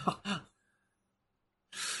okay?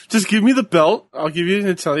 Just give me the belt. I'll give you an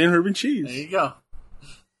Italian herb and There cheese. you go.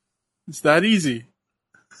 It's that easy.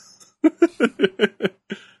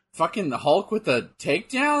 Fucking Hulk with a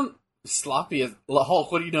takedown? Sloppy as...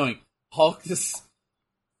 Hulk, what are you doing? Hulk just...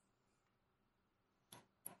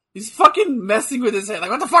 He's fucking messing with his head. Like,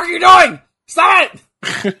 what the fuck are you doing? Stop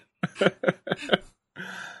it!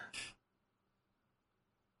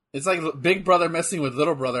 It's like Big Brother messing with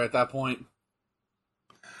Little Brother at that point.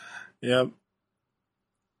 Yep.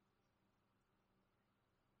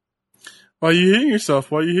 Why are you hitting yourself?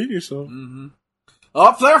 Mm-hmm.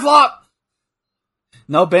 Oh, flare flop!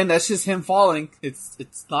 No, Ben, that's just him falling.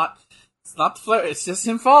 It's not the flare, it's just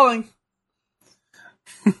him falling.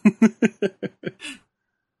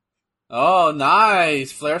 Oh,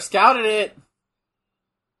 nice. Flair scouted it.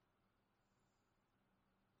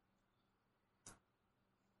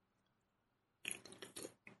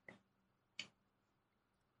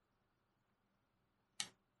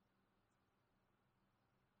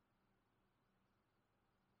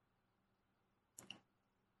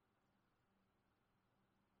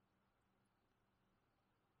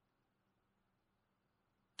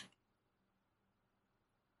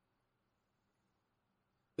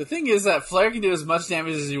 The thing is that Flair can do as much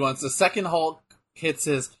damage as he wants. The second Hulk hits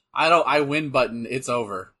his I win button, it's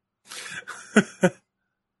over.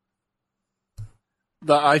 The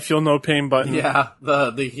I feel no pain button. Yeah,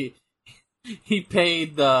 he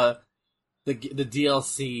paid the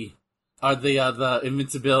DLC or the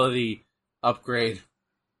invincibility upgrade.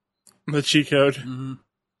 The cheat code. Mm-hmm.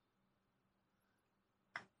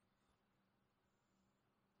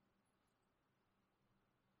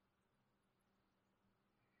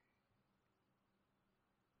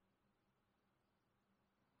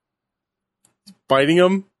 Biting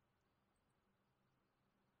him.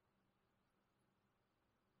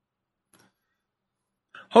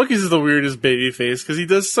 Hulk is the weirdest babyface because he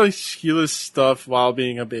does such ridiculous stuff while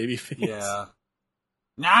being a babyface. Yeah.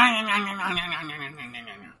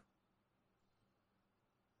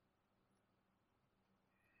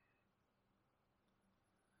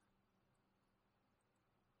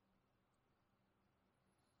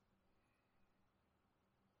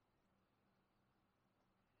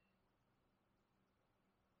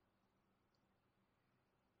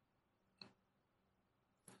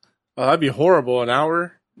 Oh, that'd be horrible. An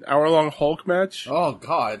hour-long Hulk match. Oh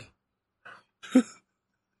God.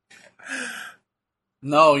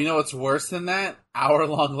 No, you know what's worse than that?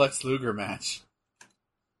 Hour-long Lex Luger match.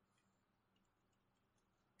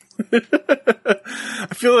 I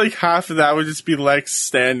feel like half of that would just be Lex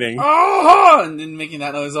standing. Oh, and then making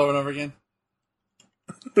that noise over and over again.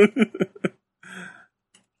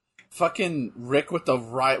 Fucking Rick with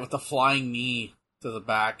the flying knee to the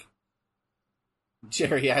back.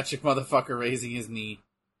 Geriatric motherfucker raising his knee.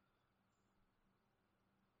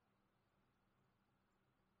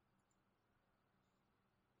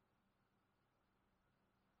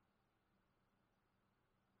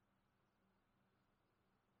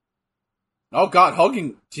 Oh God,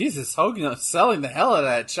 Hogan! Jesus, Hogan is selling the hell out of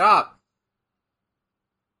that chop.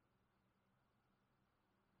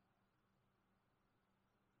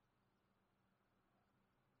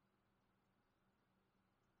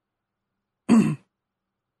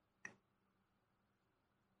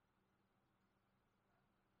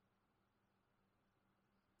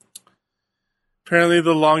 Apparently,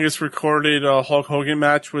 the longest recorded Hulk Hogan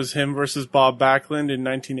match was him versus Bob Backlund in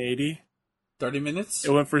 1980. 30 minutes.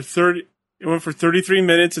 It went for 30. It went for 33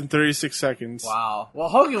 minutes and 36 seconds. Wow. Well,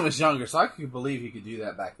 Hogan was younger, so I could believe he could do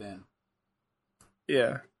that back then.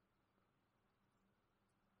 Yeah.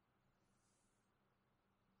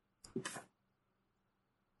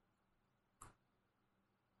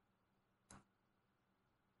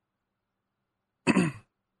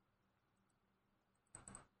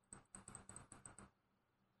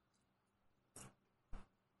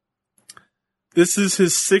 This is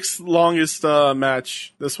his 6th longest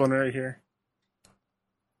match. This one right here.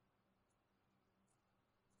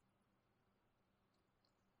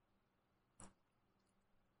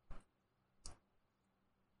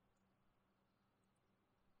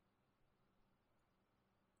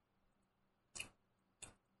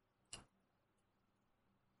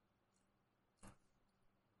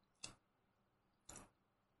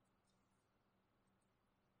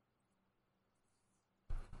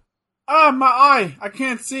 Ah, my eye! I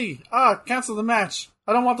can't see. Ah, cancel the match.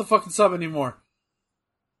 I don't want the fucking sub anymore.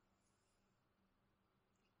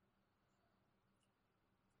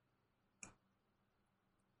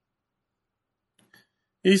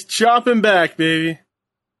 He's chopping back, baby.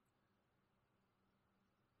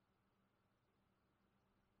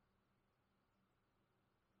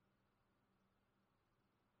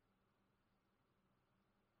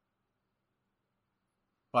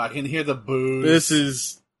 Well, I can hear the boos. This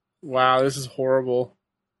is horrible.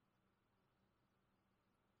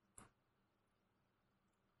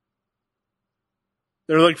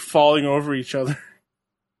 They're like falling over each other.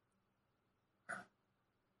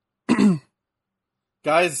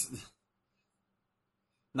 Guys,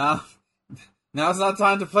 now's not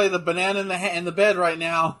time to play the banana in the bed right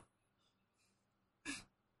now.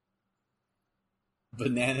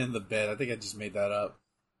 Banana in the bed. I think I just made that up.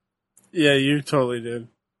 Yeah, you totally did.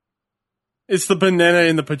 It's the banana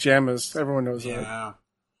in the pajamas. Everyone knows that. Yeah.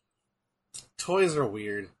 Toys are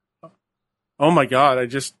weird. Oh my god, I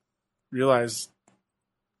just realized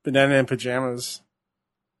banana in pajamas.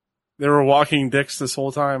 They were walking dicks this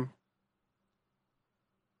whole time.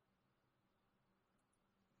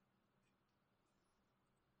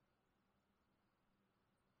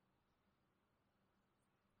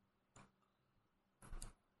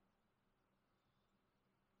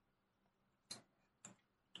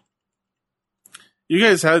 You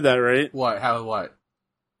guys had that, right? What? How? What?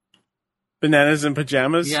 Bananas in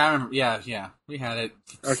pajamas? Yeah, I remember. Yeah. We had it.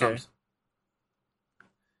 Okay.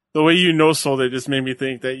 The way you no-sold it just made me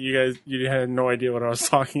think that you had no idea what I was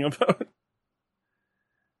talking about.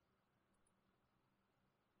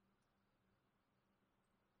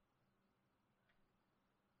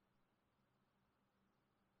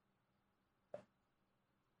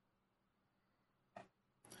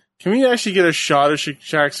 Can we actually get a shot of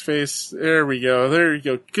Shaq's face? There we go. There you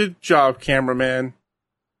go. Good job, cameraman.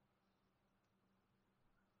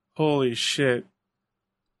 Holy shit.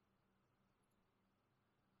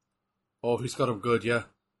 Oh, he's got him good, yeah.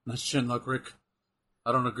 Nice chin luck, Rick.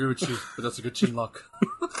 I don't agree with you, but that's a good chin luck.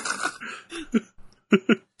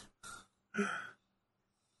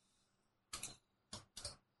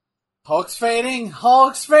 Hulk's fading!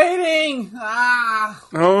 Hulk's fading! Ah!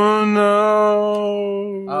 Oh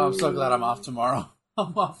no! Oh, I'm so glad I'm off tomorrow.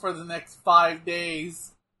 I'm off for the next 5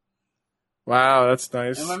 days. Wow, that's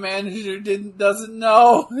nice. And my manager doesn't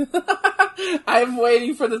know. I'm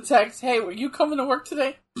waiting for the text. Hey, were you coming to work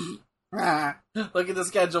today? Look at the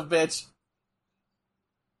schedule, bitch.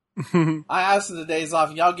 I asked for the days off,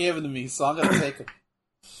 and y'all gave them to me, so I'm gonna take them.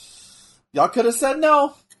 Y'all could have said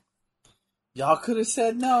no.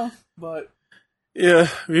 But yeah,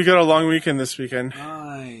 we got a long weekend this weekend.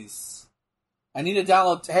 Nice. I need to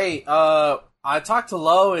download. Hey, I talked to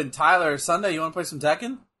Lo and Tyler Sunday. You want to play some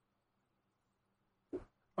Tekken?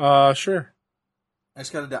 Sure. I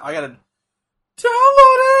gotta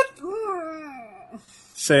download it.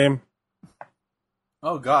 Same.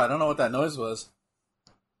 Oh God, I don't know what that noise was.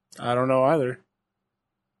 I don't know either.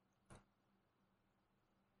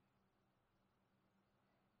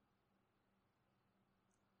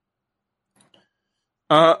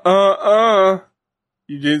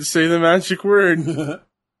 You didn't say the magic word.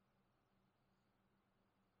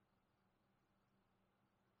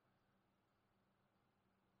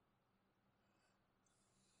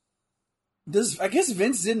 I guess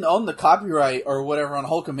Vince didn't own the copyright or whatever on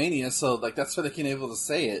Hulkamania, so like that's why they can able to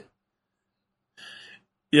say it.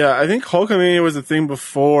 Yeah, I think Hulkamania was a thing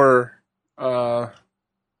before WWF.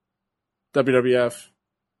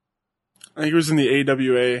 I think it was in the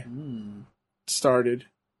AWA started.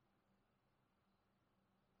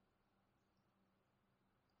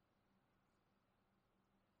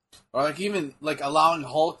 Or like even like allowing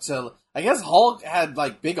Hulk to, I guess Hulk had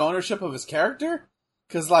like big ownership of his character,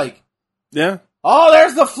 because like, Yeah. oh,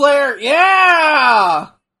 there's the flare,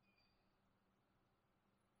 yeah.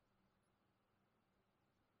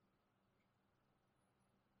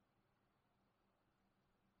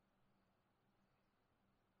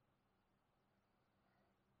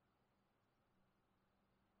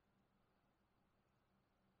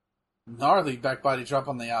 Gnarly back body drop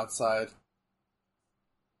on the outside.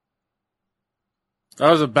 That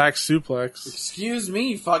was a back suplex. Excuse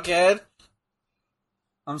me, fuckhead.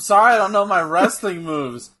 I'm sorry I don't know my wrestling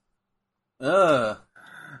moves. Ugh.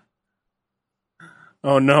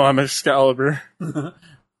 Oh no, I'm Excalibur.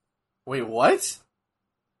 Wait, what?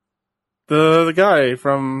 The guy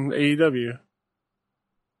from AEW.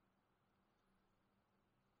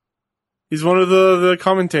 He's one of the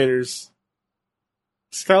commentators.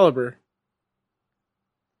 Excalibur.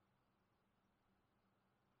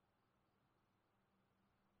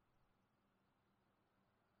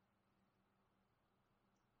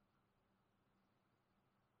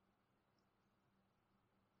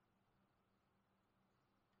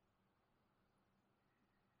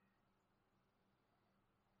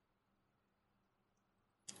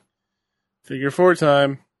 Figure 4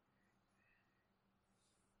 time.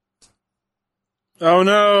 Oh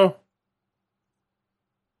no!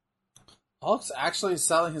 Hulk's actually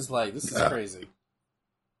selling his leg. This is crazy.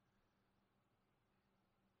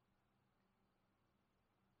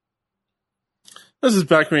 This is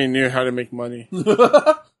back when he knew how to make money.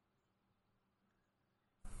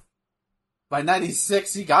 By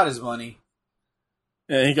 96, he got his money.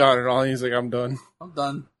 Yeah, he got it all. He's like, I'm done. I'm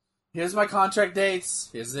done. Here's my contract dates.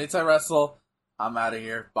 Here's the dates I wrestle. I'm out of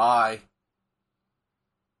here. Bye.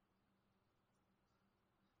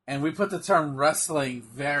 And we put the term wrestling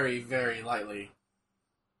very, very lightly.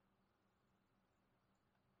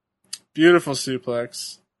 Beautiful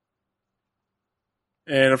suplex.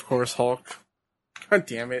 And of course, Hulk. God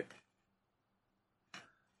damn it.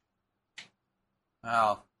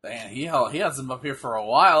 Oh, man, he has him up here for a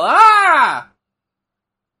while. Ah!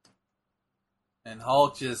 And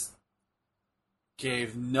Hulk just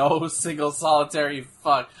gave no single solitary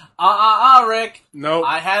fuck. Rick. Nope.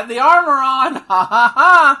 I had the armor on. Ha ha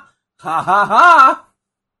ha. Ha ha ha.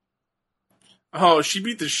 Oh, she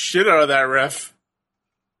beat the shit out of that ref.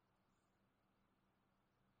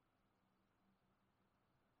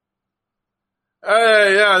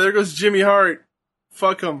 Hey, yeah, there goes Jimmy Hart.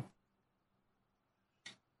 Fuck him.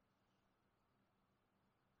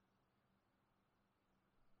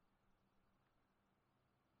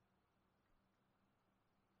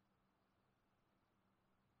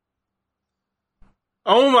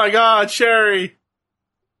 Oh my god, Sherry!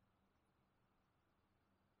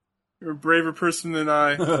 You're a braver person than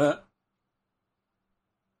I.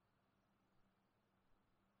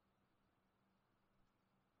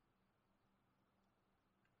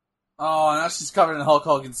 Oh, now she's covered in Hulk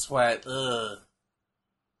Hogan sweat. Ugh.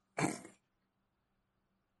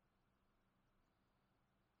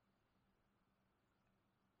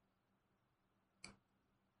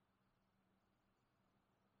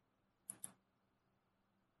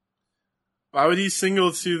 Why would he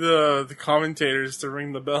signal to the commentators to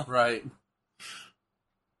ring the bell? Right.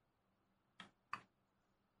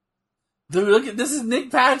 Dude, look at this is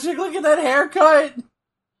Nick Patrick. Look at that haircut.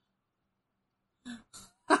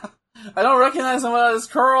 I don't recognize him without his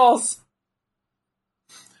curls.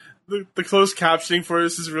 The closed captioning for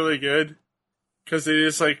this is really good because they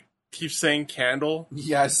just like keep saying candle.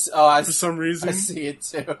 Yes. Oh, for some reason. I see it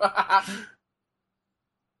too.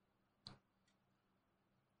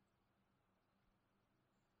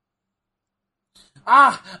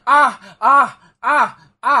 Ah.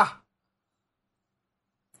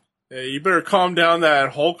 Hey, you better calm down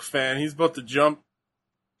that Hulk fan. He's about to jump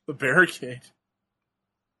the barricade.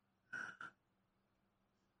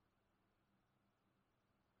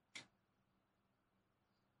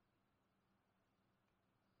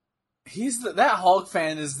 That Hulk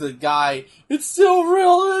fan is the guy. It's still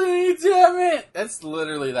real to me, damn it! That's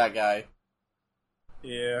literally that guy.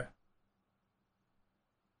 Yeah.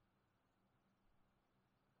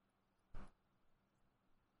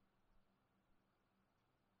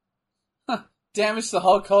 Damage to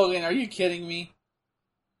Hulk Hogan, are you kidding me?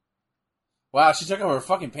 Wow, she took off her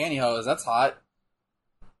fucking pantyhose. That's hot.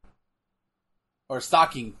 Or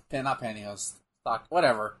stocking. Not pantyhose.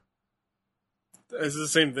 Whatever. It's the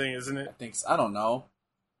same thing, isn't I it? think so. I don't know.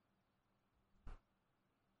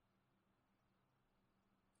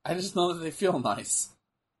 I just know that they feel nice.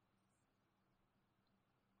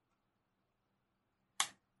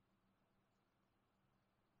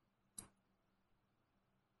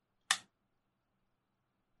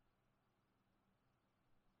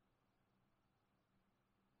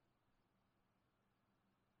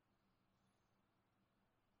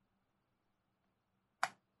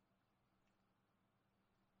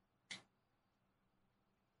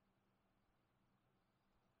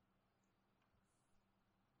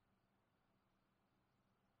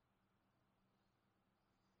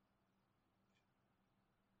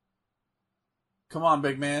 Come on,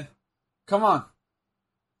 big man. Come on.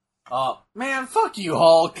 Man, fuck you,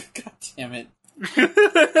 Hulk. God damn it.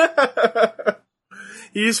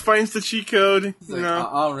 He just finds the cheat code, He's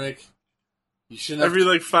like, Rick. You shouldn't have, every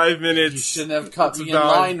like 5 minutes. you shouldn't have cut me in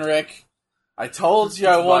valid. line, Rick. I told you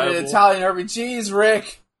I wanted viable. Italian RPGs,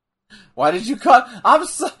 Rick. Why did you cut?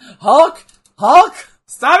 Hulk! Hulk!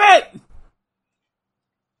 Stop it!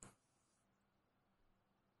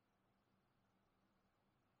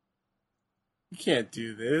 You can't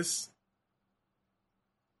do this.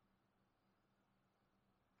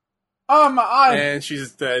 Oh, my eye! And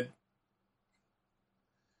she's dead.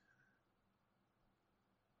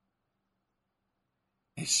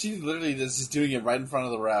 She literally is just doing it right in front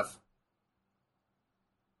of the ref.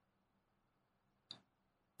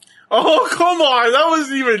 Oh, come on! That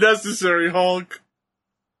wasn't even necessary, Hulk.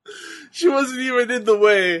 She wasn't even in the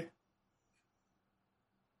way.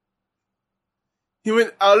 He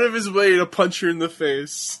went out of his way to punch her in the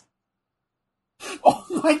face. Oh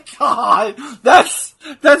my god! That's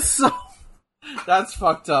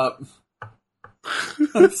fucked up.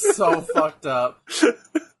 That's so fucked up.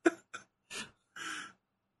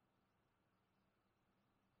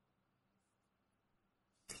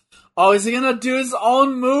 Oh, is he gonna do his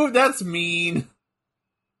own move? That's mean.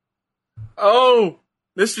 Oh,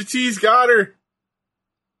 Mr. T's got her.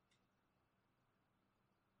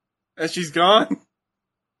 And she's gone.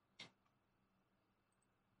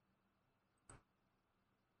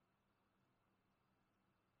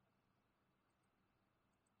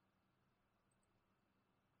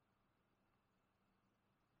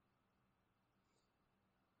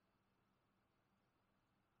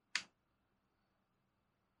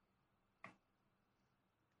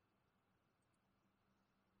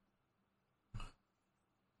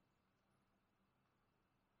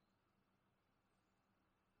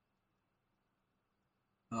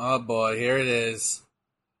 Oh boy, here it is.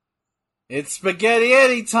 It's Spaghetti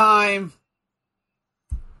Eddie time!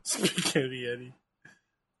 Spaghetti Eddie.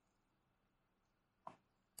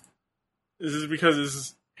 This is because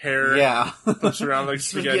his hair Yeah. flips around like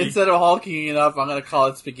spaghetti. Instead of hulking it up, I'm gonna call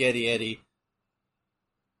it Spaghetti Eddie.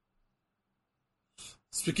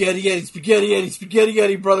 Spaghetti Eddie, Spaghetti Eddie, Spaghetti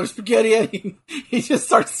Eddie, brother, Spaghetti Eddie. He just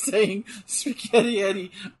starts saying Spaghetti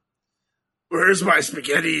Eddie. Where's my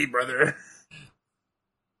spaghetti, brother?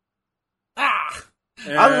 Ah!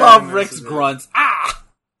 And I love this Rick's is it. grunts. Ah!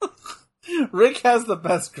 Rick has the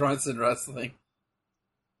best grunts in wrestling.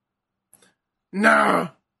 No.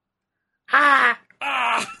 Ah!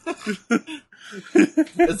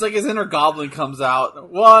 It's like his inner goblin comes out.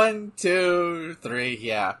 1, 2, 3,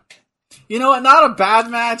 yeah. You know what? Not a bad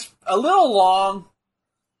match. A little long.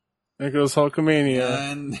 There goes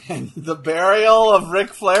Hulkamania. And the burial of Ric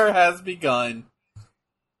Flair has begun.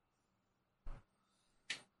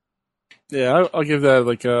 Yeah, I'll give that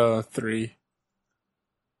like a 3.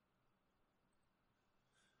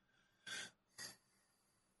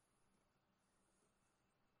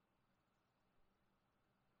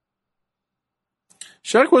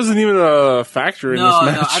 Shaq wasn't even a factor in this No,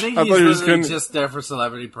 match. I think thought he's he was really gonna- just there for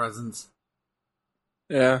celebrity presence.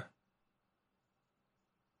 Yeah.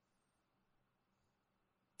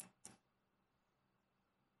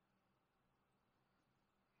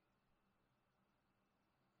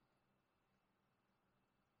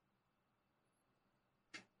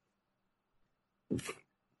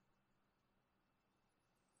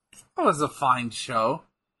 That was a fine show.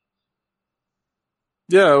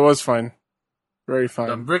 Yeah, it was fine. Very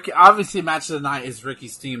fine. Obviously, match of the night is Ricky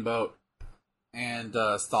Steamboat and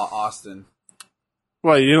Austin.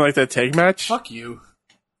 What, you didn't like that tag match? Fuck you.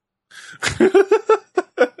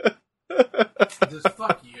 Just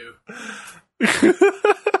fuck you.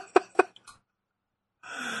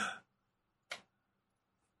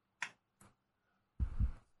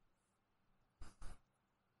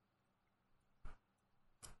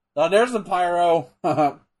 Oh, there's the pyro.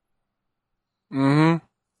 Mm-hmm.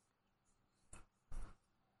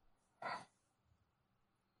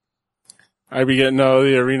 I'd be getting out of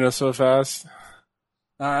the arena so fast.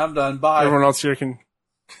 Alright, I'm done. Bye. Everyone else here can...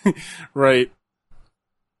 Right.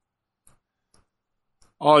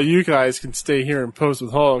 All you guys can stay here and pose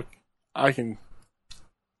with Hulk. I can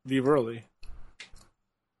leave early.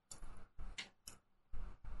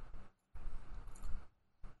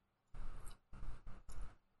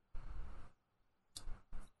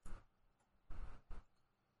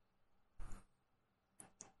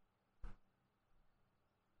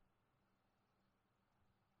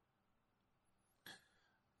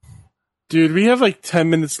 Dude, we have like 10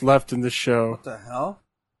 minutes left in this show. What the hell?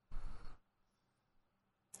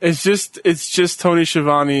 It's just Tony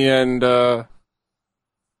Schiavone and the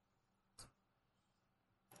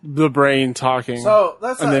Brain talking. So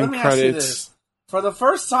and then let me ask you this: for the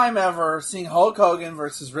first time ever, seeing Hulk Hogan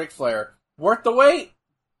versus Ric Flair, worth the wait?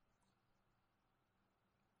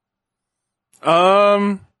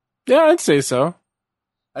 Yeah, I'd say so.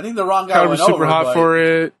 I think the wrong guy Crowd went was super over, hot but... for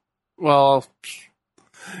it. Well,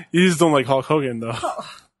 you just don't like Hulk Hogan, though.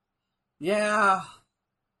 Yeah.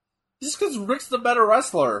 Just because Rick's the better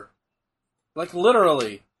wrestler. Like,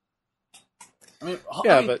 literally. But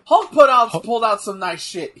Hulk pulled out some nice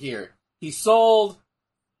shit here. He sold,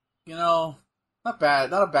 not bad.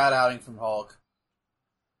 Not a bad outing from Hulk.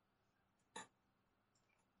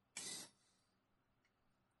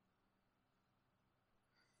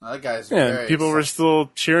 Oh, that guy's very people excited. were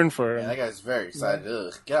still cheering for him. Yeah, that guy's very excited.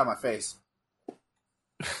 Ugh, get out of my face.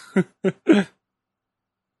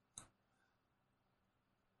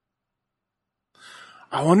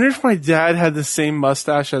 I wonder if my dad had the same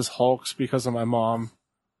mustache as Hulk's because of my mom.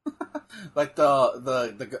 Like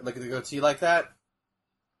the goatee like that?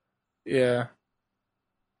 Yeah.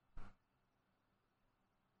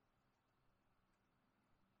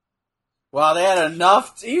 Wow, they had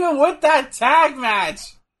enough even with that tag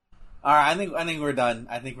match. All right, I think we're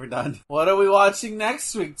done. What are we watching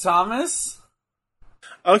next week, Thomas?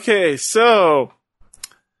 Okay, so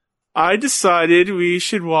I decided we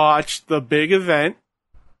should watch the big event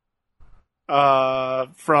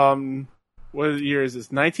from what year is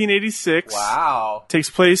this? 1986. Wow. Takes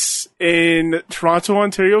place in Toronto,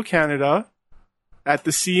 Ontario, Canada, at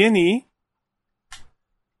the CNE,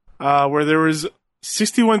 where there was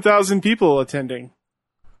 61,000 people attending.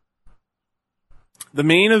 The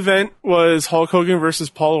main event was Hulk Hogan versus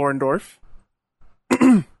Paul Orndorff.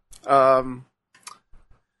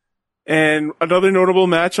 And another notable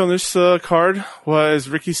match on this card was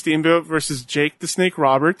Ricky Steamboat versus Jake the Snake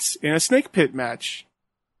Roberts in a snake pit match.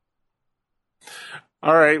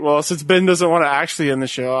 All right, well, since Ben doesn't want to actually end the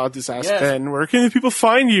show, I'll just ask Ben, where can the people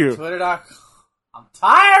find you? Twitter.com. I'm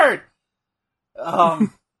tired!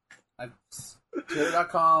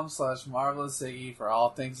 Twitter.com/Marvelous Iggy for all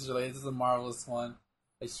things related to the Marvelous One.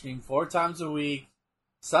 I stream 4 times a week.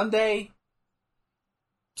 Sunday,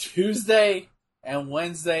 Tuesday, and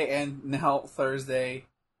Wednesday, and now Thursday,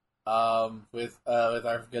 with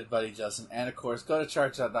our good buddy Justin. And of course, go to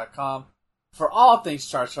chartshot.com for all things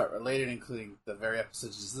Chart Shot related, including the very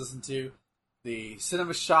episodes you just listened to, the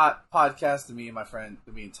Cinema Shot podcast that me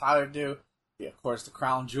and Tyler do, of course, the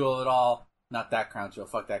Crown Jewel of it all. Not that Crown Jewel,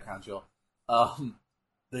 fuck that Crown Jewel.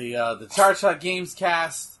 The Chart Shot Games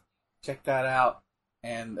Cast, check that out.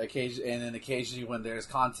 And occasionally when there's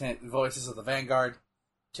content, Voices of the Vanguard,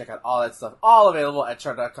 check out all that stuff. All available at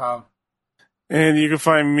chart.com. And you can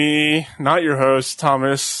find me, not your host,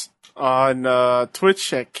 Thomas, on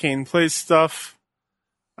Twitch at Kane Plays Stuff.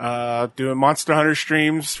 Doing Monster Hunter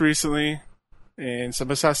streams recently and some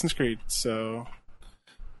Assassin's Creed. So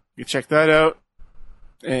you can check that out.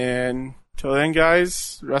 And till then,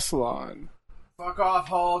 guys, wrestle on. Fuck off,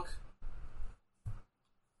 Hulk.